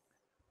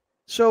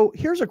 So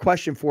here's a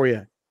question for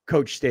you,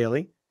 Coach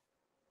Staley.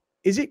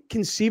 Is it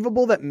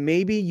conceivable that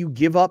maybe you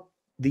give up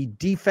the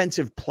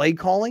defensive play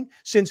calling,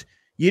 since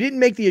you didn't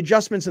make the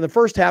adjustments in the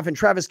first half and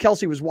Travis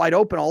Kelce was wide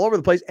open all over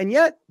the place, and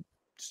yet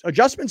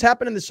adjustments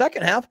happen in the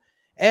second half,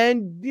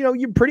 and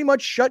you pretty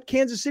much shut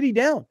Kansas City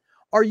down?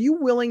 Are you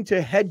willing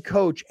to head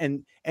coach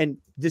and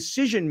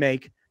decision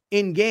make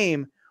in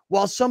game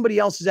while somebody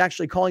else is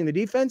actually calling the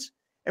defense?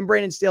 And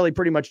Brandon Staley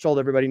pretty much told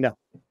everybody, no,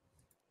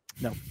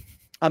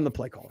 I'm the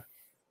play caller.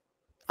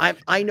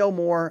 I know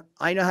more.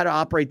 I know how to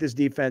operate this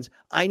defense.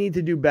 I need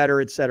to do better,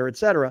 et cetera, et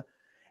cetera.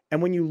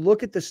 And when you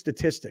look at the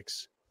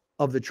statistics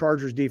of the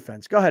Chargers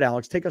defense, go ahead,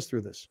 Alex, take us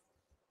through this.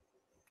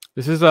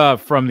 This is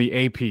from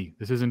the AP.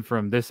 This isn't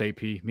from this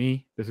AP,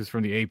 me. This is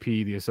from the AP,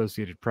 the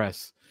Associated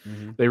Press.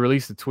 Mm-hmm. They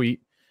released a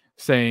tweet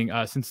saying,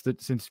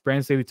 since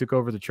Brandon Staley took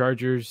over the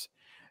Chargers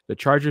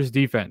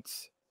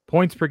defense,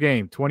 points per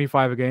game,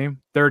 25 a game,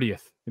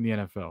 30th in the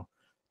NFL.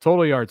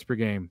 Total yards per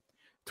game,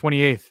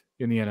 28th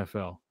in the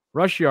NFL.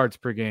 Rush yards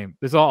per game,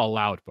 this is all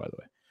allowed, by the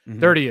way,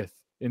 30th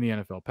in the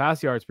NFL.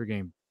 Pass yards per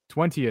game,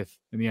 20th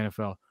in the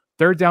NFL.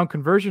 Third down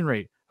conversion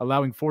rate,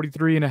 allowing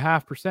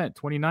 43.5%,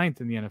 29th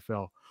in the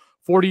NFL.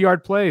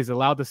 40-yard plays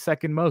allowed the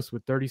second most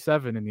with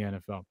 37 in the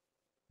NFL.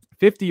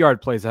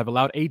 50-yard plays have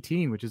allowed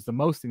 18, which is the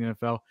most in the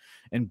NFL.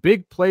 And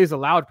big plays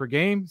allowed per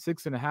game,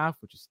 6.5,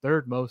 which is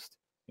third most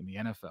in the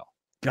NFL.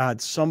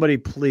 God, somebody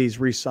please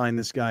re-sign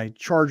this guy.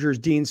 Chargers,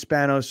 Dean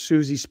Spanos,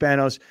 Susie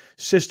Spanos,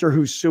 sister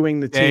who's suing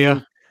the team.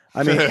 Yeah.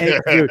 I mean,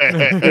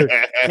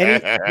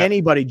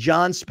 anybody,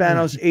 John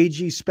Spanos,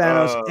 AG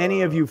Spanos,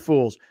 any of you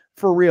fools,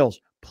 for reals,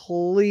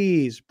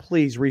 please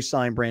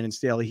re-sign Brandon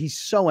Staley. He's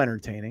so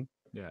entertaining.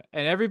 Yeah,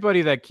 and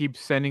everybody that keeps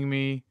sending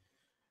me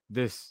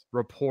this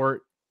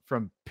report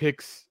from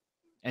Picks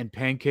and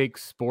Pancake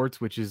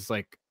Sports, which is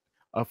like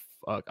a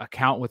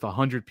account with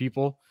 100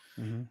 people,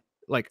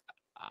 like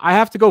I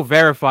have to go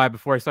verify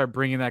before I start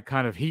bringing that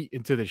kind of heat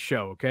into the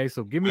show. Okay,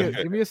 so give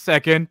me a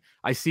second.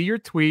 I see your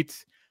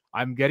tweets.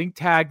 I'm getting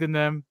tagged in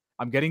them.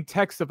 I'm getting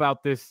texts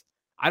about this.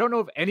 I don't know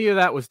if any of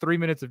that was 3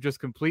 minutes of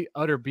just complete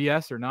utter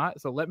BS or not.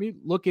 So let me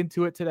look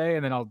into it today,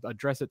 and then I'll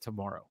address it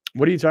tomorrow.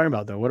 What are you talking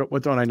about, though?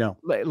 What don't I know?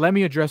 Let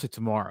me address it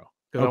tomorrow,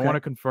 because I want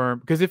to confirm.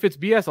 Because if it's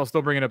BS, I'll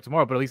still bring it up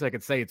tomorrow. But at least I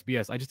could say it's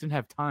BS. I just didn't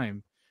have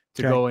time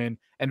to go in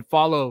and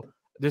follow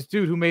this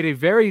dude who made a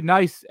very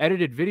nice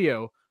edited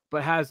video,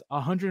 but has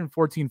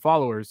 114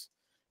 followers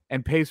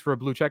and pays for a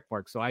blue check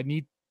mark. So I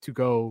need to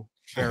go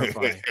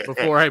verify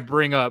before I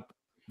bring up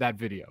that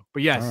video.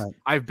 But yes,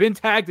 I've been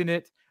tagged in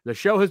it. The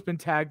show has been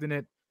tagged in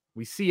it.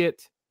 We see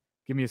it.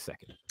 Give me a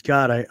second.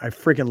 God, I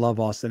freaking love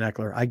Austin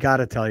Ekeler. I got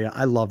to tell you,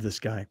 I love this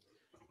guy.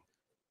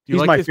 He's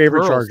like my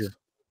favorite Charger.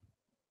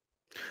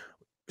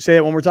 Say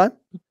it one more time.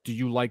 Do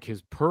you like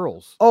his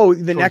pearls? Oh,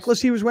 the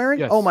necklace he was wearing?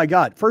 Yes. Oh my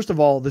God. First of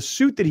all, the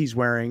suit that he's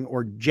wearing,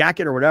 or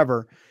jacket or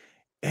whatever,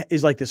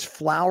 is like this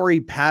flowery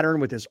pattern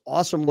with this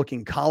awesome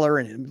looking collar,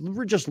 and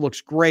it just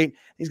looks great.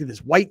 He's got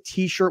this white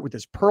t-shirt with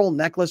this pearl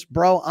necklace.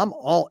 Bro, I'm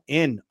all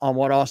in on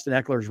what Austin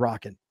Ekeler is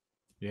rocking.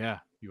 Yeah,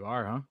 you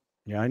are, huh?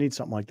 Yeah, I need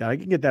something like that. I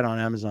can get that on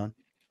Amazon.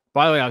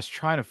 By the way, I was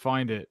trying to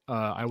find it.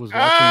 I was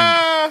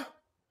watching.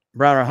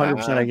 Browner,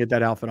 100% I can get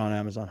that outfit on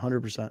Amazon.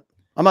 100%.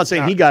 I'm not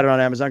saying he got it on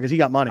Amazon because he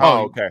got money.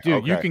 Oh, okay.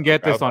 Dude, you can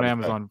get this on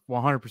Amazon.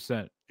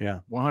 100%. Yeah.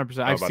 100%.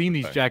 I've seen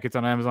these jackets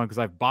on Amazon because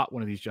I've bought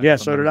one of these jackets. Yeah,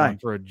 so did I.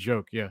 For a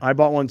joke. Yeah. I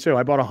bought one too.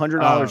 I bought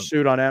 $100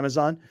 suit on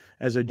Amazon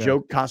as a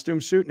joke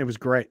costume suit, and it was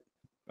great.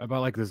 I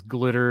bought like this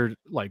glittered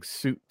like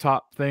suit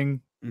top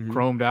thing,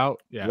 chromed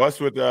out. Yeah. What's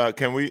with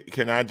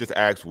can I just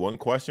ask one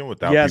question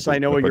without? Yes, I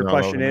know what your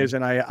question is,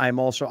 and I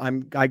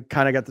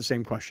kind of got the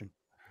same question.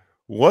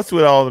 What's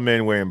with all the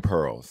men wearing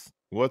pearls?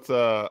 What's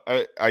are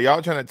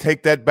y'all trying to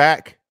take that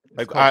back?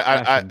 Like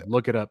I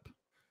look it up.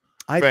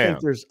 I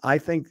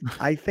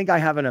think I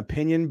have an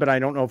opinion, but I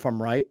don't know if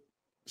I'm right.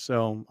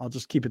 So I'll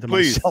just keep it to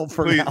myself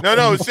for now.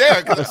 No,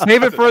 share.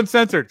 Save it for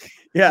uncensored.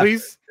 Yeah.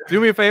 Please do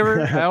me a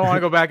favor. I don't want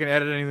to go back and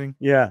edit anything.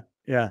 Yeah.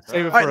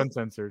 Save it for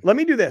uncensored. Let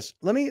me do this.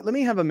 Let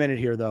me have a minute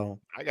here though.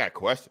 I got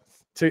questions.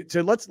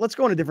 To let's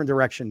go in a different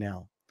direction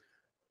now.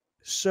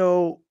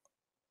 So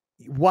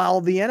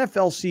while the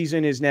NFL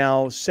season is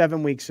now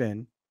 7 weeks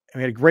in, and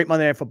we had a great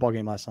Monday Night Football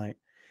game last night,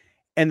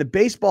 and the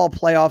baseball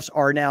playoffs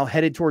are now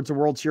headed towards the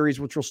World Series,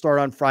 which will start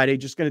on Friday.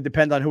 Just going to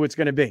depend on who it's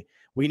going to be.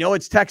 We know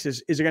it's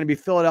Texas. Is it going to be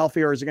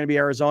Philadelphia or is it going to be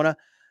Arizona?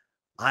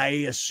 I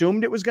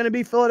assumed it was going to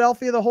be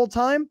Philadelphia the whole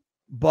time,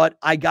 but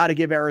I got to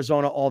give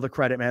Arizona all the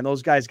credit, man.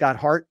 Those guys got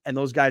heart and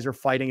those guys are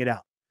fighting it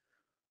out.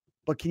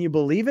 But can you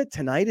believe it?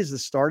 Tonight is the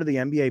start of the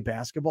NBA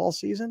basketball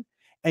season,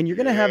 and you're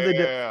going to have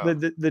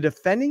the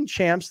defending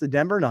champs, the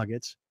Denver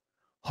Nuggets,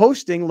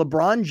 hosting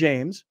LeBron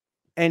James,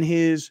 and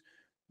his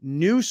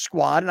new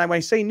squad, and when I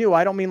say new,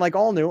 I don't mean like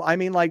all new. I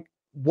mean like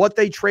what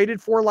they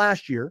traded for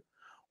last year,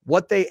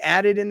 what they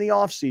added in the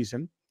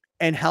offseason,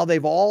 and how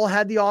they've all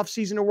had the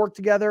offseason to work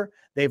together.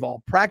 They've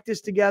all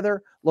practiced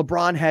together.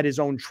 LeBron had his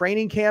own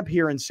training camp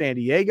here in San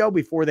Diego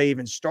before they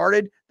even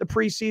started the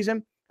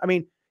preseason. I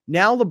mean,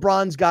 now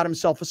LeBron's got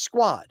himself a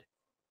squad,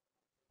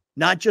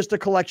 not just a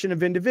collection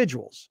of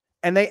individuals.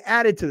 And they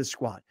added to the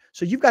squad.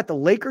 So you've got the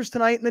Lakers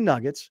tonight and the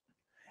Nuggets.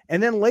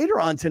 And then later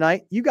on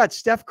tonight, you got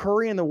Steph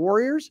Curry and the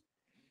Warriors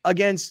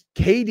against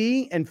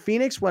KD and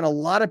Phoenix, when a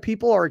lot of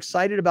people are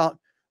excited about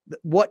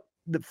what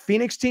the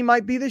Phoenix team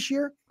might be this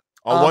year.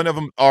 One of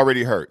them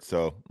already hurt.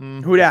 So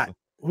who that?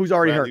 Who's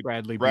already hurt?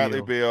 Bradley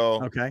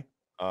Beal. Okay.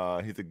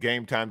 He's a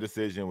game time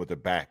decision with a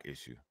back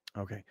issue.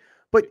 Okay.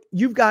 But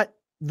you've got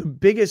the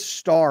biggest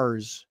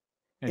stars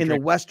in the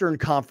Western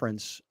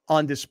Conference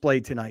on display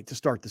tonight to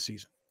start the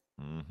season.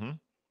 Mm-hmm.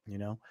 You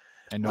know?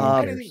 And no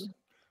one cares.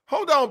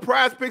 Hold on,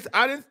 Prize Picks.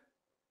 I didn't.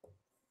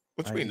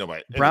 What you mean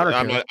nobody? Browner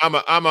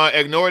I'm a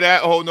ignore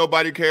that whole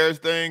nobody cares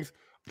things.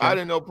 Okay. I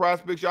didn't know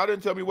Prize Picks. Y'all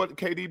didn't tell me what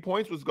KD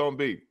points was going to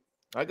be.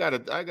 I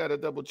gotta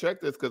double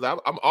check this because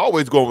I'm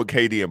always going with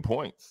KD and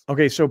points.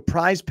 Okay, so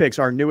Prize Picks,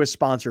 our newest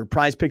sponsor,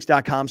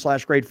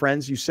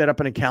 prizepicks.com/greatfriends. You set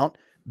up an account.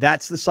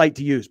 That's the site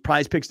to use,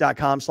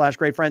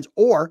 prizepicks.com/greatfriends,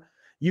 or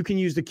you can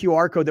use the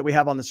QR code that we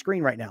have on the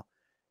screen right now.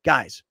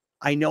 Guys,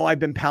 I know I've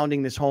been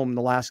pounding this home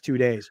the last 2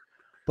 days,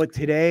 but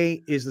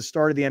today is the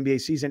start of the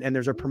NBA season, and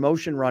there's a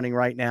promotion running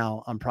right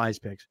now on Prize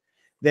Picks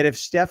that if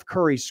Steph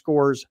Curry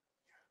scores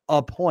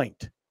a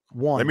point,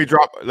 let me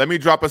drop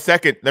a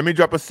second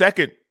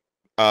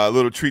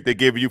little treat they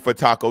gave you for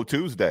Taco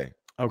Tuesday.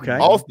 Okay.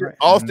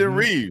 Austin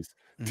Reeves,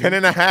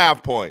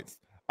 10.5 points.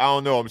 I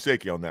don't know. I'm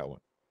shaky on that one.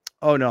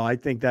 Oh no, I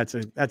think that's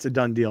a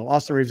done deal.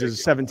 Austin Reeves is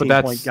a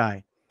 17-point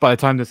guy. By the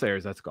time this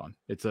airs, that's gone.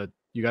 But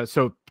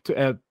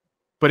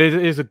it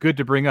is a good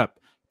to bring up.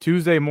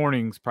 Tuesday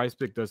mornings, Prize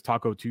Pick does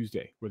Taco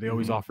Tuesday, where they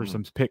always offer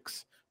some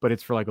picks, but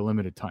it's for like a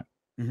limited time.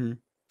 Mm-hmm.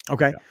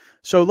 Okay. Yeah.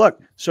 So look,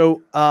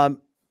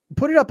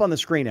 put it up on the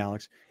screen,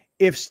 Alex.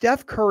 If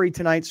Steph Curry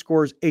tonight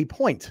scores a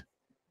point,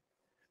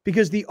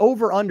 because the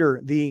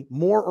over-under, the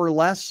more or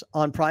less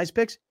on Prize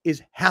Picks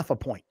is half a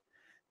point.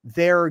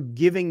 They're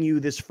giving you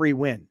this free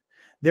win.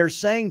 They're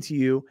saying to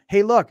you,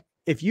 hey, look,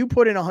 if you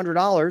put in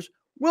 $100,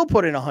 we'll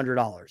put in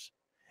 $100.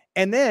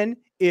 And then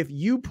if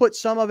you put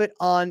some of it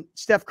on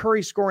Steph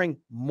Curry scoring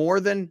more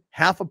than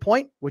half a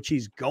point, which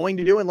he's going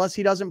to do unless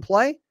he doesn't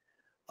play,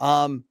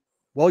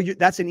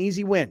 that's an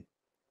easy win.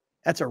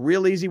 That's a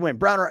real easy win.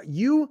 Browner,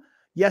 you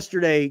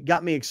yesterday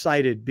got me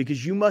excited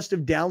because you must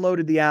have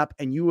downloaded the app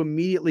and you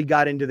immediately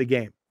got into the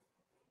game.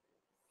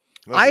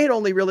 Listen, I had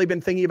only really been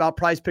thinking about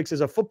Prize Picks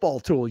as a football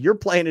tool. You're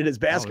playing it as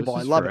basketball.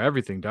 I love it.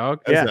 Everything,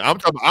 dog. Listen, I'm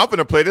going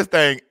to play this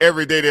thing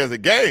every day there's a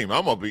game.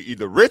 I'm going to be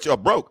either rich or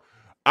broke.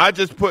 I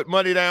just put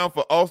money down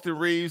for Austin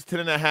Reeves,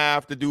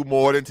 10.5 to do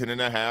more than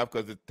 10.5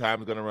 because the time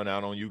is going to run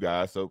out on you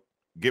guys. So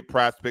get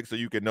Prize Picks so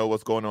you can know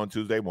what's going on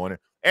Tuesday morning.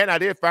 And I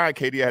did find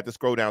KD. I had to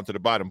scroll down to the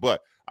bottom,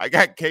 but I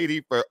got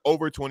KD for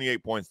over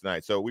 28 points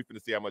tonight. So we're going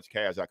to see how much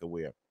cash I can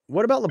win.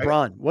 What about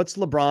LeBron? What's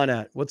LeBron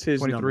at? What's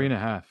his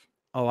 23.5.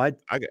 Oh, I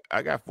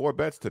got 4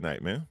 bets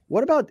tonight, man.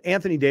 What about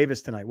Anthony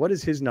Davis tonight? What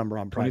is his number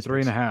on Prize?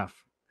 23.5.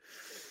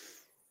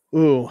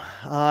 Ooh,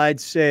 I'd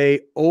say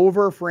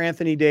over for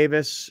Anthony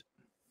Davis,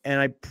 and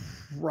I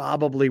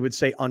probably would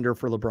say under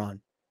for LeBron.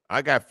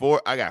 I got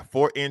four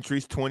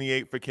entries,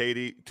 28 for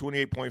KD,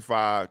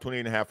 28.5,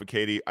 28.5 for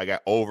KD. I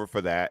got over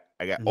for that.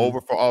 I got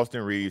over for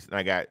Austin Reeves, and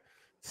I got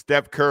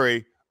Steph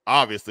Curry,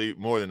 obviously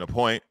more than a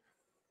point.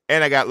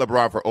 And I got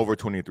LeBron for over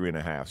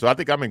 23.5. So I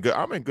think I'm in good.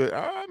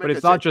 But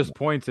it's not just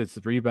points. It's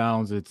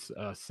rebounds. It's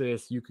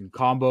assists. You can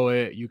combo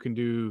it. You can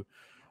do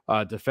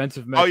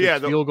defensive metrics,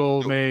 field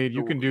goals made.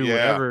 You can do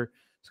whatever.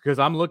 Because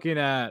I'm looking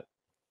at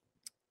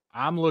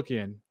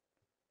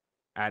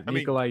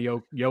Nikola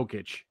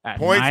Jokic at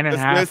points,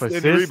 9.5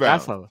 assists.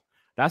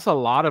 That's a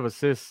lot of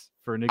assists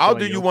for Nikola I'll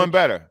do you one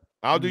better.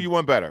 Do you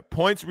one better.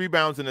 Points,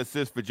 rebounds, and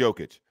assists for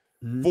Jokic.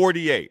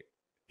 48.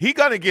 He's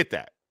gonna get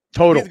that.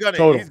 Total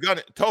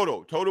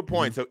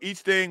points. So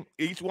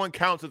each one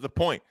counts as a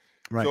point.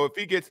 Right. So if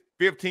he gets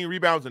 15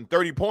 rebounds and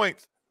 30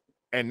 points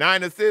and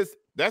 9 assists,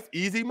 that's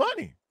easy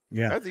money.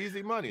 Yeah. That's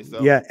easy money.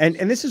 So yeah,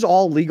 and this is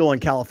all legal in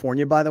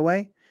California, by the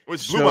way.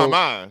 Which blew my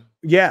mind.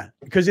 Yeah,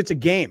 because it's a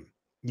game.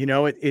 You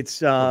know,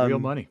 it's real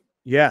money.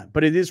 Yeah,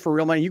 but it is for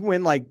real money. You can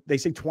win, like they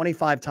say,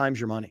 25 times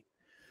your money.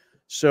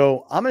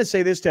 So I'm going to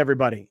say this to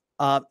everybody.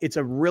 It's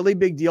a really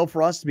big deal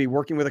for us to be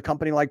working with a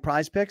company like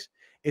Prize Picks.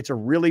 It's a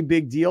really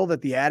big deal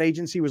that the ad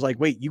agency was like,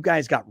 wait, you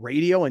guys got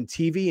radio and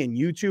TV and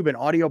YouTube and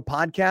audio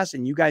podcasts,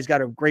 and you guys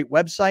got a great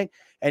website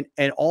and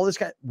all this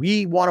kind.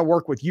 We want to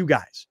work with you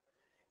guys.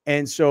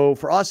 And so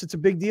for us, it's a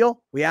big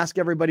deal. We ask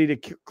everybody to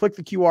click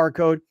the QR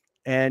code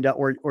and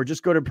or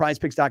just go to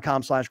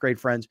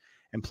prizepicks.com/greatfriends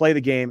and play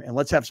the game, and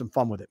let's have some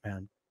fun with it,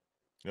 man.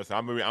 Yes,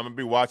 I'm gonna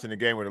be watching the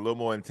game with a little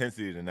more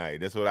intensity tonight.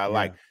 That's what I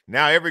like.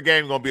 Now every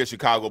game is gonna be a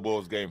Chicago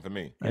Bulls game for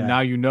me. And now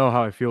you know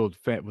how I feel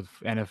with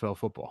NFL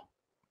football.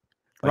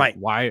 Like,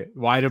 why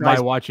am I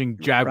watching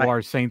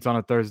Jaguars Saints on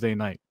a Thursday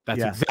night?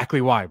 That's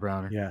exactly why,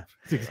 Browner. Yeah.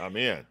 I'm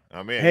in.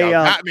 Hey,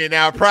 y'all got me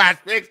now, Prize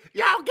Picks.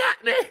 Y'all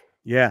got me.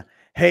 Yeah.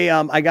 Hey,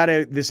 I got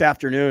to this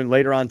afternoon,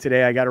 later on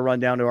today, I got to run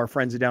down to our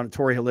friends down at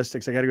Torrey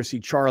Holistics. I got to go see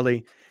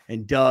Charlie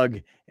and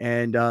Doug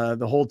and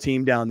the whole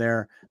team down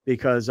there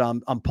because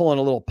I'm pulling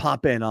a little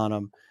pop in on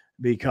them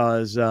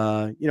because,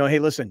 hey,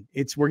 listen,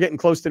 we're getting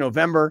close to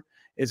November.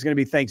 It's going to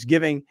be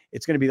Thanksgiving.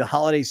 It's going to be the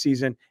holiday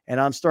season. And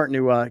I'm starting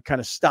to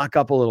kind of stock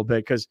up a little bit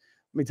because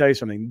let me tell you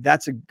something.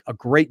 That's a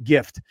great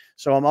gift.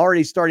 So I'm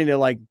already starting to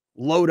like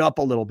load up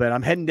a a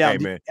I'm heading down.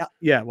 Hey, man.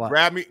 Yeah. What?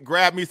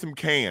 Grab me some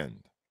canned.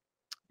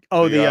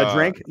 Oh, the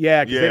drink?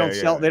 Yeah,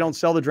 because they don't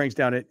sell the drinks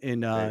down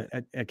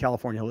at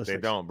California Holistics. They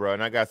don't, bro.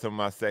 And I got some of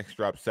my Sex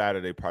Drop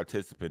Saturday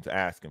participants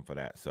asking for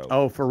that.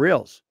 So for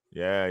reals?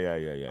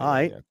 Yeah. All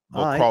right.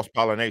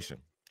 Cross-pollination.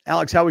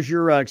 Alex, how was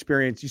your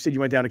experience? You said you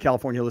went down to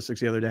California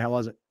Holistics the other day. How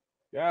was it?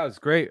 Yeah, it was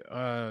great.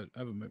 I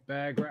have my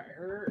bag right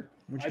here.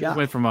 What you I got? just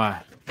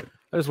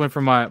went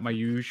for my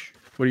huge.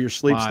 What are your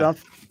sleep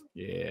stuff?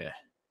 Yeah.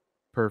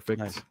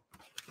 Perfect.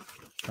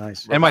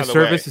 Nice. And my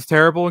service is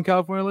terrible in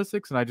California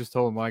Holistics. And I just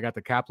told them, well, I got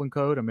the Kaplan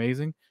code.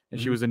 Amazing.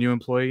 And she was a new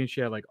employee and she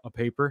had like a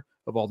paper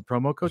of all the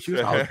promo codes. She was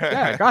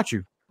I got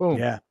you. Boom.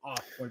 Yeah.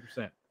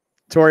 20%.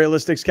 Torrey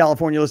Holistics,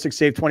 California Holistics,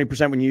 save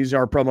 20% when you use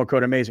our promo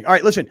code. Amazing. All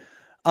right, listen.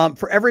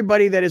 For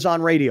everybody that is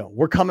on radio,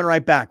 we're coming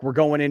right back. We're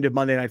going into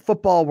Monday Night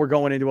Football. We're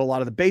going into a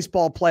lot of the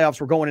baseball playoffs.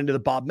 We're going into the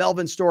Bob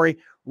Melvin story.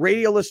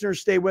 Radio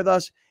listeners, stay with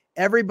us.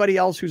 Everybody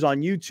else who's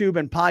on YouTube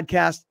and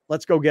podcast,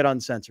 let's go get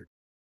uncensored.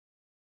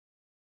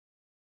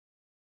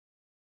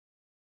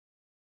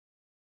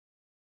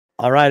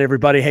 All right,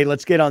 everybody. Hey,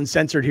 let's get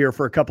uncensored here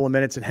for a couple of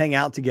minutes and hang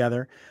out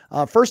together.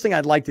 First thing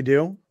I'd like to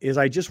do is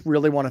I just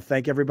really want to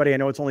thank everybody. I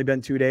know it's only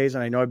been 2 days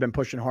and I know I've been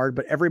pushing hard,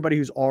 but everybody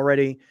who's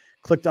already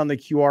clicked on the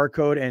QR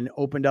code and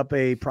opened up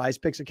a Prize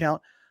Picks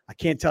account, I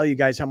can't tell you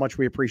guys how much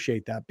we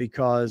appreciate that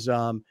because,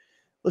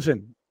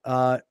 listen,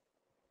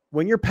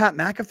 when you're Pat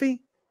McAfee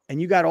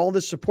and you got all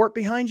this support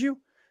behind you,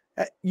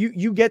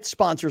 you get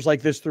sponsors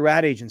like this through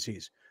ad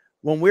agencies.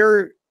 When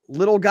we're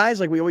little guys,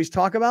 like we always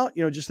talk about,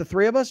 just the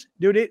three of us,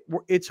 dude,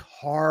 it's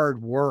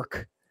hard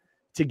work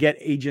to get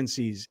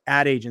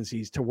ad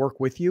agencies to work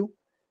with you,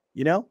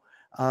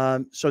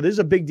 so this is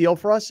a big deal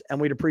for us and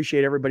we'd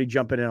appreciate everybody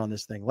jumping in on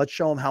this thing. Let's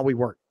show them how we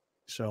work.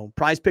 So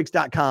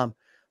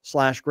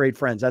prizepicks.com/great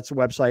friends. That's the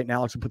website. And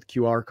Alex will put the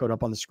QR code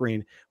up on the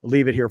screen. We'll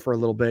leave it here for a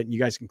little bit and you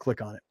guys can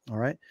click on it. All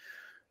right.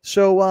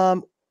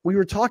 So we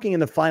were talking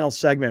in the final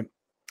segment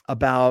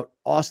about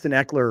Austin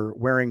Ekeler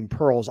wearing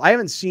pearls. I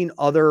haven't seen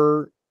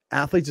other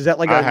athletes. Is that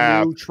like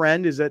new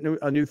trend? Is that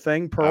a new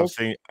thing? Pearls?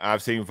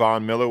 I've seen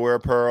Von Miller wear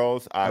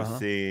pearls. I've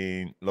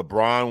seen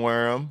LeBron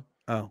wear them.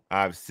 Oh,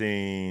 I've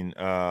seen,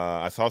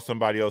 I saw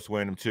somebody else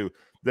wearing them too.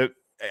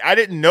 I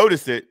didn't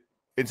notice it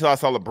until I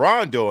saw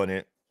LeBron doing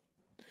it.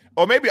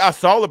 Or maybe I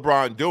saw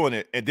LeBron doing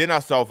it and then I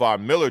saw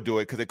Von Miller do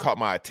it because it caught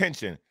my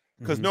attention.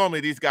 Because normally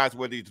these guys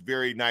wear these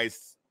very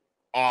nice,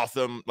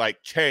 awesome,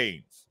 like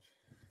chains.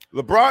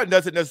 LeBron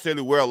doesn't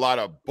necessarily wear a lot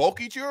of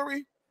bulky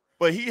jewelry,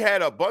 but he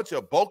had a bunch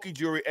of bulky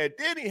jewelry and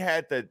then he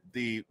had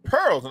the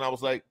pearls. And I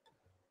was like,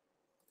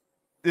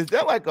 is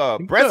that like a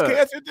breast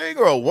cancer thing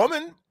or a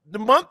woman the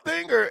month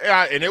thing?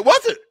 And it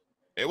wasn't.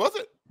 It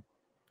wasn't.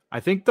 I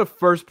think the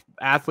first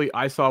athlete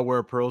I saw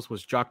wear pearls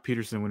was Jock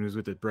Peterson when he was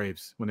with the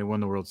Braves when they won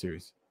the World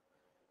Series.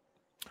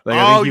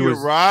 I think you're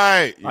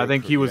right. I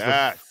think he was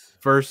the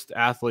first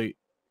athlete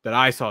that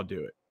I saw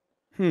do it.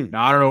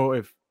 Now, I don't know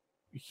if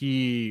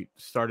he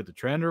started the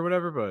trend or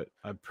whatever, but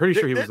I'm pretty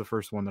sure he was the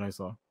first one that I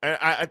saw.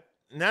 And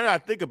now that I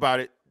think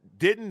about it,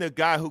 didn't the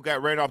guy who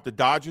got ran off the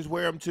Dodgers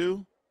wear them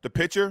too? The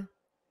pitcher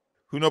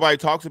who nobody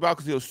talks about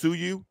because he'll sue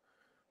you.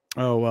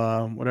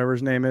 Oh, whatever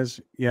his name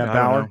is. Yeah,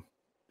 Bauer.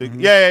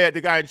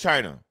 The guy in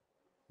China.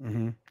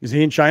 Is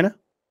he in China?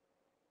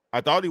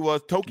 I thought he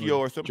was Tokyo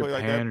or something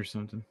like that. Japan or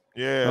something.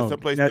 Yeah,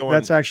 someplace.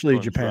 That's actually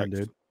Japan,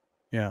 dude.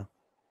 Yeah.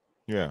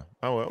 Yeah.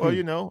 Oh,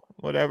 well,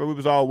 whatever. We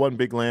was all one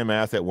big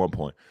landmass at one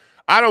point.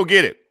 I don't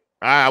get it.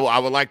 I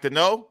would like to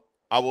know.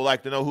 I would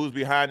like to know who's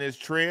behind this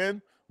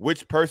trend.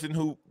 Which person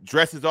who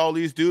dresses all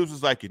these dudes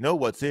was like,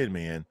 what's in,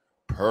 man?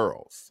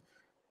 Pearls.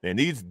 And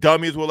these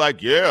dummies were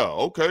like, yeah,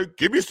 okay,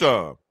 give me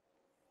some.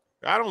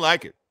 I don't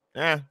like it.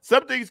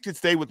 Some things can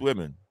stay with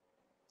women.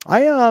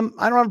 I don't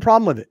have a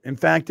problem with it. In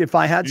fact, if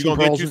I had some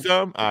pearls, get you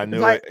some? I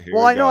knew it.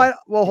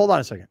 Well, hold on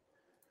a second.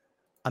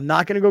 I'm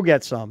not going to go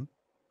get some.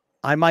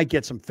 I might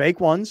get some fake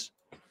ones.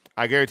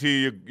 I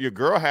guarantee you, your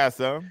girl has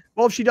some.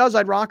 Well, if she does,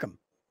 I'd rock them.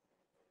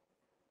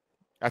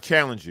 I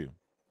challenge you.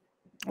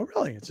 Oh,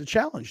 really? It's a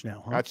challenge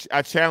now, huh?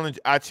 I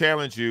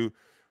challenge you.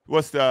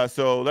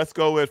 So let's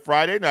go with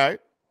Friday night.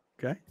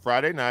 Okay.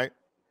 Friday night.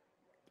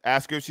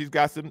 Ask her if she's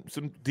got some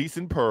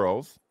decent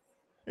pearls,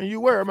 and you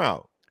wear them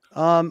out.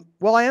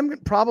 Well, I am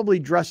probably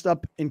dressed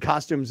up in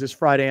costumes this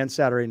Friday and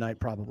Saturday night,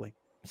 probably.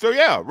 So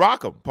yeah,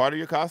 rock them. Part of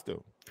your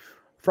costume.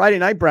 Friday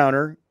night,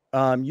 Browner.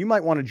 You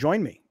might want to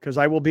join me because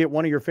I will be at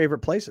one of your favorite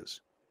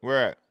places.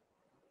 Where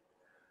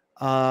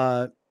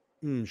at?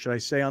 Should I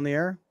say on the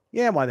air?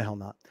 Yeah, why the hell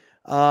not?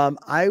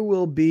 I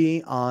will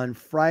be on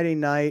Friday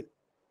night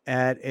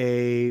at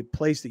a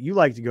place that you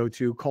like to go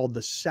to called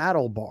the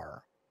Saddle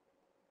Bar.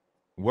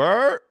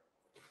 Word?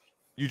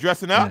 You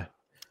dressing up?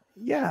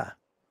 Yeah.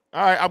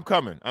 All right, I'm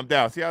coming. I'm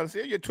down. See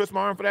you twist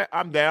my arm for that?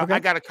 I'm down. Okay. I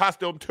got a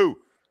costume too.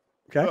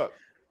 Okay.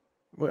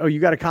 Look. Oh, you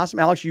got a costume,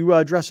 Alex?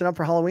 You dressing up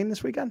for Halloween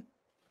this weekend?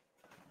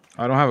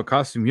 I don't have a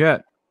costume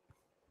yet.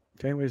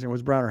 Okay, wait a second.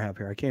 What's Browner have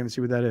here? I can't even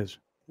see what that is.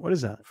 What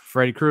is that?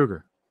 Freddy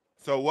Krueger.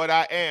 So what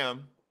I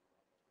am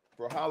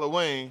for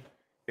Halloween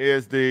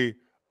is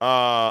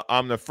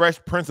I'm the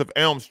Fresh Prince of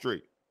Elm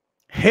Street.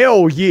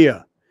 Hell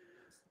yeah.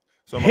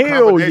 So I'm Hell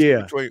a combination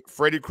yeah. between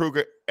Freddy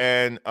Krueger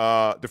and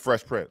the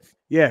Fresh Prince.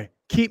 Yeah.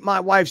 Keep my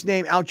wife's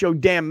name out your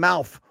damn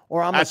mouth,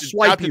 or I'm going to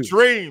swipe out you. the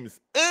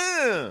dreams.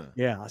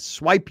 Yeah, I'll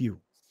swipe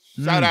you.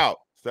 Shout out.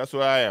 So that's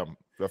what I am.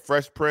 The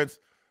Fresh Prince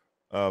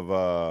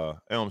of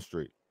Elm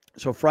Street.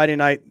 So Friday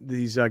night,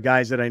 these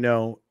guys that I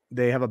know,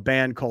 they have a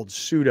band called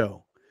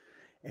Pseudo,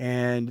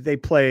 and they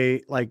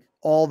play like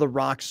all the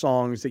rock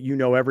songs that you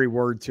know every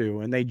word to,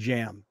 and they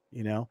jam,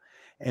 you know?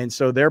 And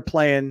so they're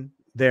playing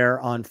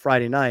there on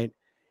Friday night.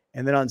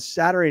 And then on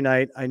Saturday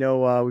night, I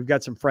know we've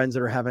got some friends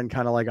that are having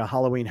kind of like a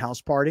Halloween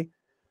house party.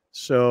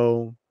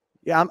 So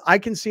yeah, I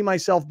can see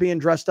myself being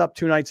dressed up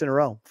 2 nights in a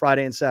row,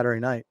 Friday and Saturday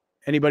night.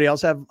 Anybody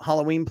else have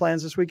Halloween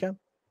plans this weekend?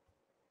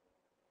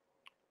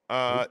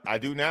 I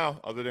do now,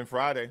 other than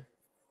Friday.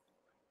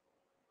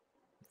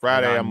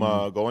 Friday, I'm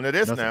going to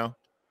this now.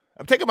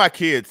 I'm taking my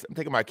kids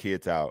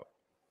out.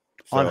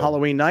 So. On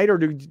Halloween night, or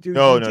do you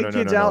take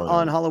kids out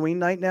on Halloween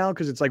night now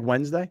because it's like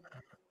Wednesday?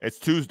 It's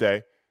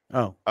Tuesday.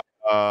 Oh.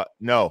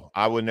 No,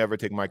 I would never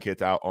take my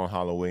kids out on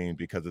Halloween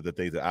because of the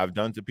things that I've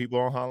done to people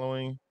on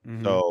Halloween.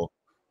 Mm-hmm. So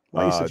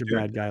why are you such a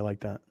bad guy like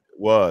that?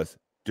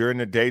 During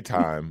the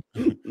daytime,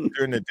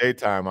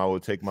 I will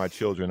take my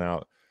children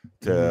out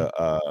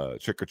to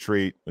trick or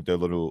treat with their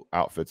little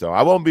outfits on.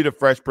 I won't be the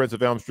Fresh Prince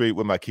of Elm Street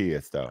with my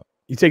kids though.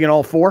 You taking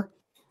all 4?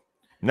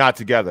 Not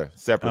together,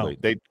 separately.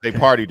 Oh. They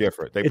party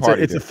different.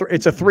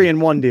 It's a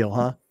 3-in-1 deal,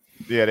 huh?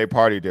 Yeah, they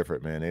party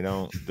different, man.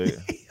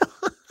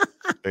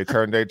 They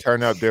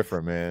turn up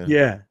different, man.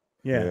 Yeah.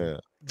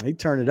 They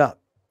turn it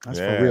up. That's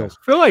for real. I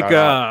feel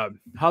like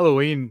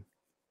Halloween,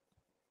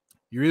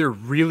 you're either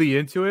really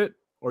into it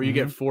or you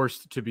get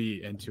forced to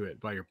be into it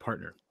by your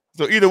partner.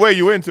 So either way,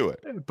 you into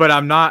it. But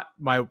I'm not.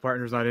 My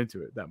partner's not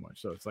into it that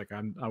much. So it's like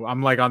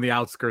I'm like on the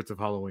outskirts of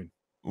Halloween.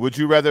 Would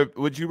you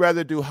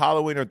rather do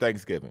Halloween or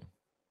Thanksgiving?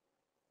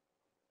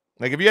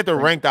 Like if you had to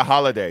rank the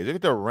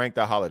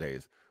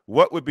holidays,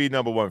 what would be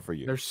number 1 for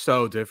you? They're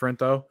so different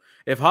though.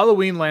 If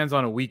Halloween lands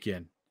on a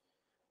weekend,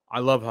 I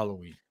love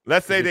Halloween.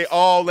 Let's say they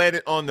all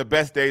landed on the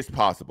best days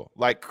possible,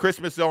 like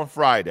Christmas on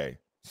Friday,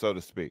 so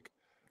to speak.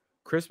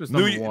 Christmas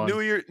number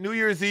 1. New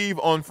Year's Eve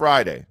on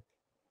Friday.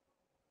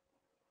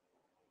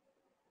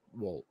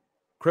 Well,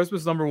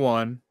 Christmas number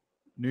 1,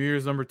 New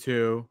Year's number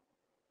 2.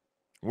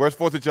 Where's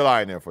 4th of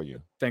July in there for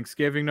you?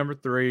 Thanksgiving number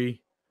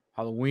 3,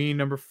 Halloween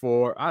number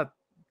 4.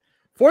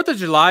 4th of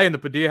July in the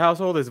Padilla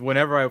household is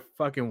whenever I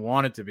fucking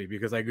want it to be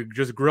because I could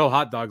just grill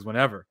hot dogs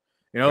whenever.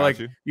 You know,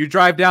 you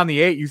drive down the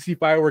 8, you see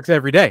fireworks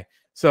every day.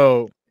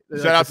 So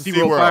shout out to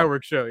SeaWorld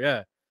fireworks show.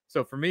 Yeah.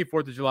 So for me,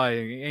 4th of July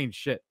ain't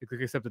shit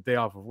except a day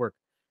off of work.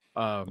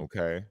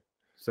 Okay.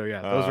 So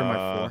yeah, those are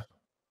my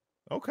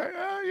 4. Okay.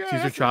 Yeah.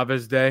 Cesar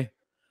Chavez Day.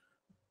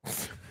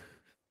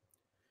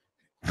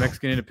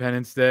 Mexican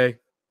Independence Day.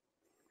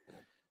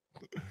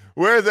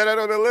 Where is that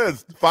on the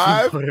list?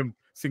 5?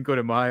 Cinco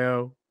de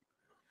Mayo.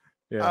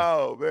 Yeah.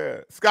 Oh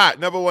man, Scott,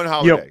 number 1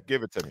 holiday. Yep.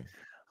 Give it to me.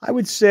 I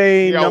would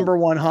say number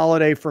 1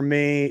 holiday for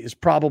me is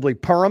probably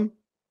Purim.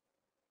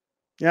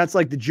 Yeah, it's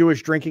like the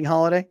Jewish drinking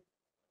holiday.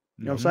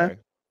 You know what I'm saying?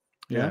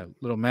 Yeah.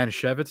 Little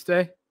Manischewitz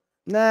Day.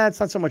 Nah, it's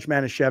not so much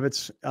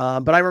Manischewitz.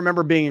 But I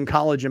remember being in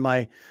college and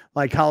my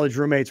college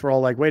roommates were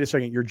all like, wait a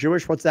second, you're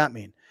Jewish? What's that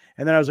mean?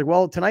 And then I was like,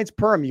 well, tonight's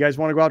Purim. You guys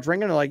want to go out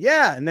drinking? And they're like,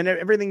 yeah. And then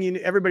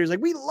everybody was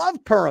like, we love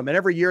Purim. And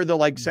every year they'll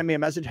like send me a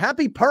message,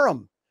 happy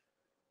Purim.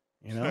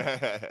 You know?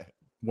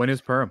 When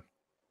is Purim?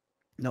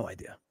 No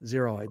idea.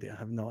 0 idea. I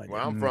have no idea.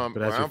 Where I'm from.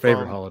 But that's your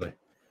favorite holiday.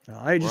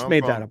 I just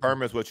made that up.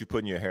 Purim is what you put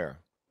in your hair.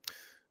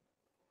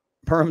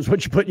 Purim's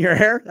what you put in your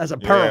hair? That's a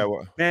Purim.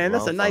 Yeah, man,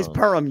 that's a nice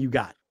Purim you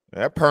got.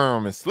 That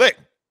Purim is slick.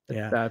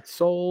 Yeah. That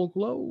soul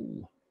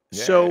glow.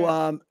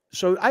 Yeah.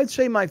 So I'd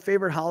say my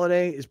favorite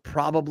holiday is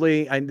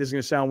probably, this is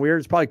going to sound weird,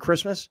 it's probably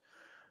Christmas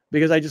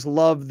because I just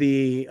love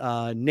the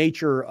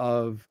nature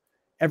of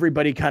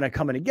everybody kind of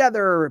coming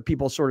together,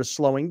 people sort of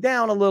slowing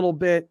down a little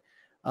bit,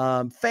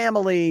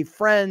 family,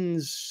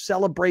 friends,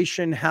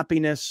 celebration,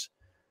 happiness.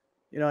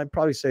 You know, I'd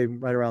probably say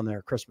right around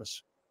there,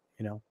 Christmas,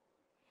 you know.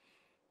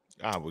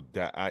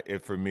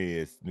 For me,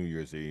 it's New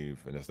Year's Eve,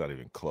 and it's not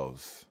even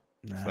close.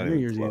 Nah, New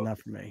Year's Eve, not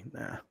for me.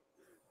 Nah,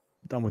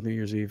 done with New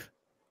Year's Eve.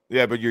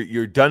 Yeah, but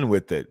you're done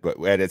with it.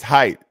 But at its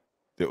height,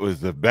 it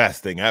was the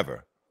best thing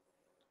ever.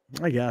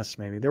 I guess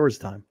maybe there was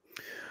time.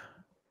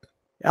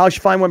 Alex,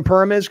 you find when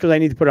Purim is? Because I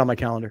need to put it on my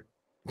calendar.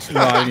 No,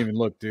 I didn't even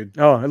look, dude.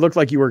 Oh, it looked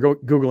like you were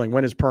Googling.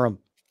 When is Purim?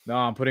 No,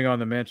 I'm putting on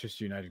the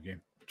Manchester United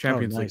game.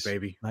 Champions nice. League,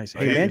 baby. Nice.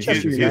 Hey, Hey,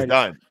 Manchester United. He's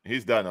done.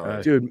 He's done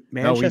already. Dude,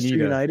 Manchester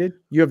United,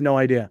 you have no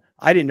idea.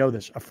 I didn't know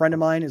this. A friend of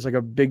mine is like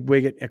a big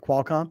wig at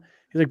Qualcomm.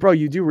 He's like, bro,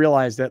 you do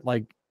realize that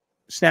like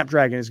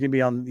Snapdragon is going to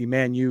be on the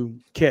Man U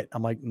kit.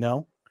 I'm like,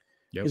 no.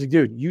 Yep. He's like,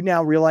 dude, you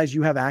now realize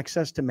you have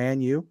access to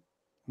Man U?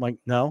 I'm like,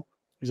 no.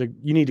 He's like,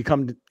 you need to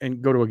come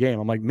and go to a game.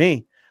 I'm like, me?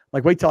 I'm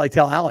like, wait till I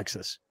tell Alex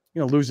this.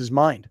 Lose his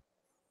mind.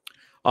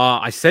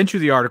 I sent you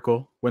the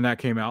article when that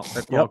came out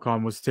that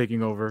Qualcomm was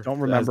taking over. Don't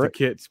remember as the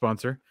kit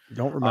sponsor.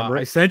 Don't remember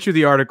it. I sent you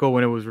the article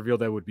when it was revealed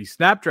that it would be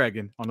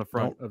Snapdragon on the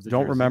front of the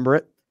Don't jersey. remember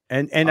it.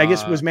 And I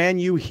guess was Man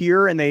U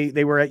here and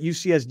they were at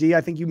UCSD. I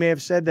think you may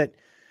have said that.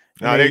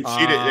 No, they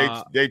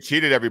cheated. They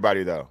cheated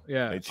everybody though.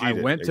 Yeah, I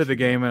went to the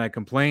game and I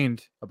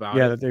complained about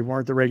that they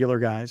weren't the regular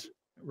guys.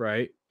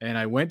 Right. And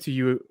I went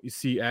to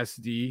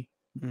UCSD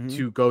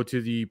to go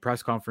to the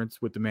press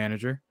conference with the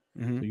manager.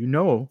 So you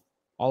know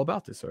all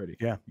about this already.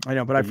 Yeah, I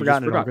know, but I've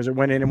forgotten it because it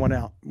went in and went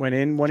out. Went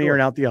in one ear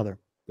and out the other.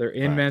 They're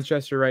in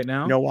Manchester right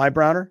now. You know why,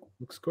 Browner?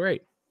 Looks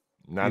great.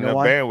 Not enough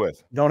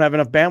bandwidth. Don't have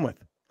enough bandwidth.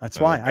 That's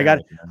why I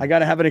got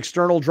to have an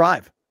external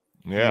drive.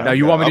 Yeah. Now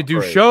you want me to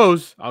do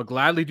shows? I'll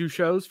gladly do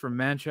shows from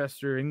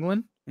Manchester,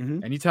 England,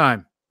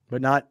 anytime,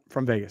 but not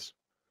from Vegas.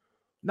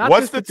 Not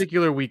this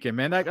particular weekend,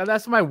 man.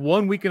 That's my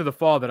one weekend of the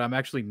fall that I'm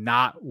actually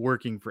not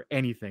working for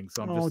anything.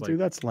 So I'm just like, dude,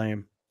 that's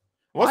lame.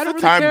 What's the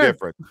time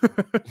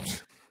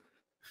difference?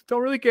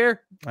 Don't really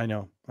care. I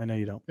know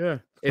you don't. Yeah,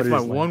 it's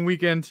my one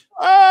weekend.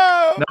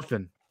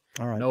 Nothing.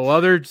 All right. No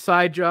other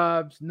side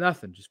jobs.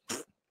 Nothing. Just.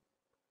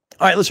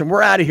 All right, listen,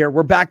 we're out of here.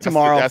 We're back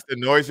tomorrow. That's the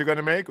noise you're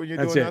gonna make when you're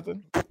doing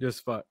nothing.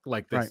 Just fuck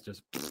like this. Right.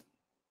 Just.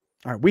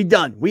 All right, we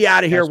done. We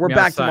out of here. We're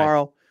back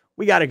tomorrow.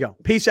 We got to go.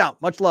 Peace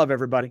out. Much love,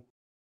 everybody.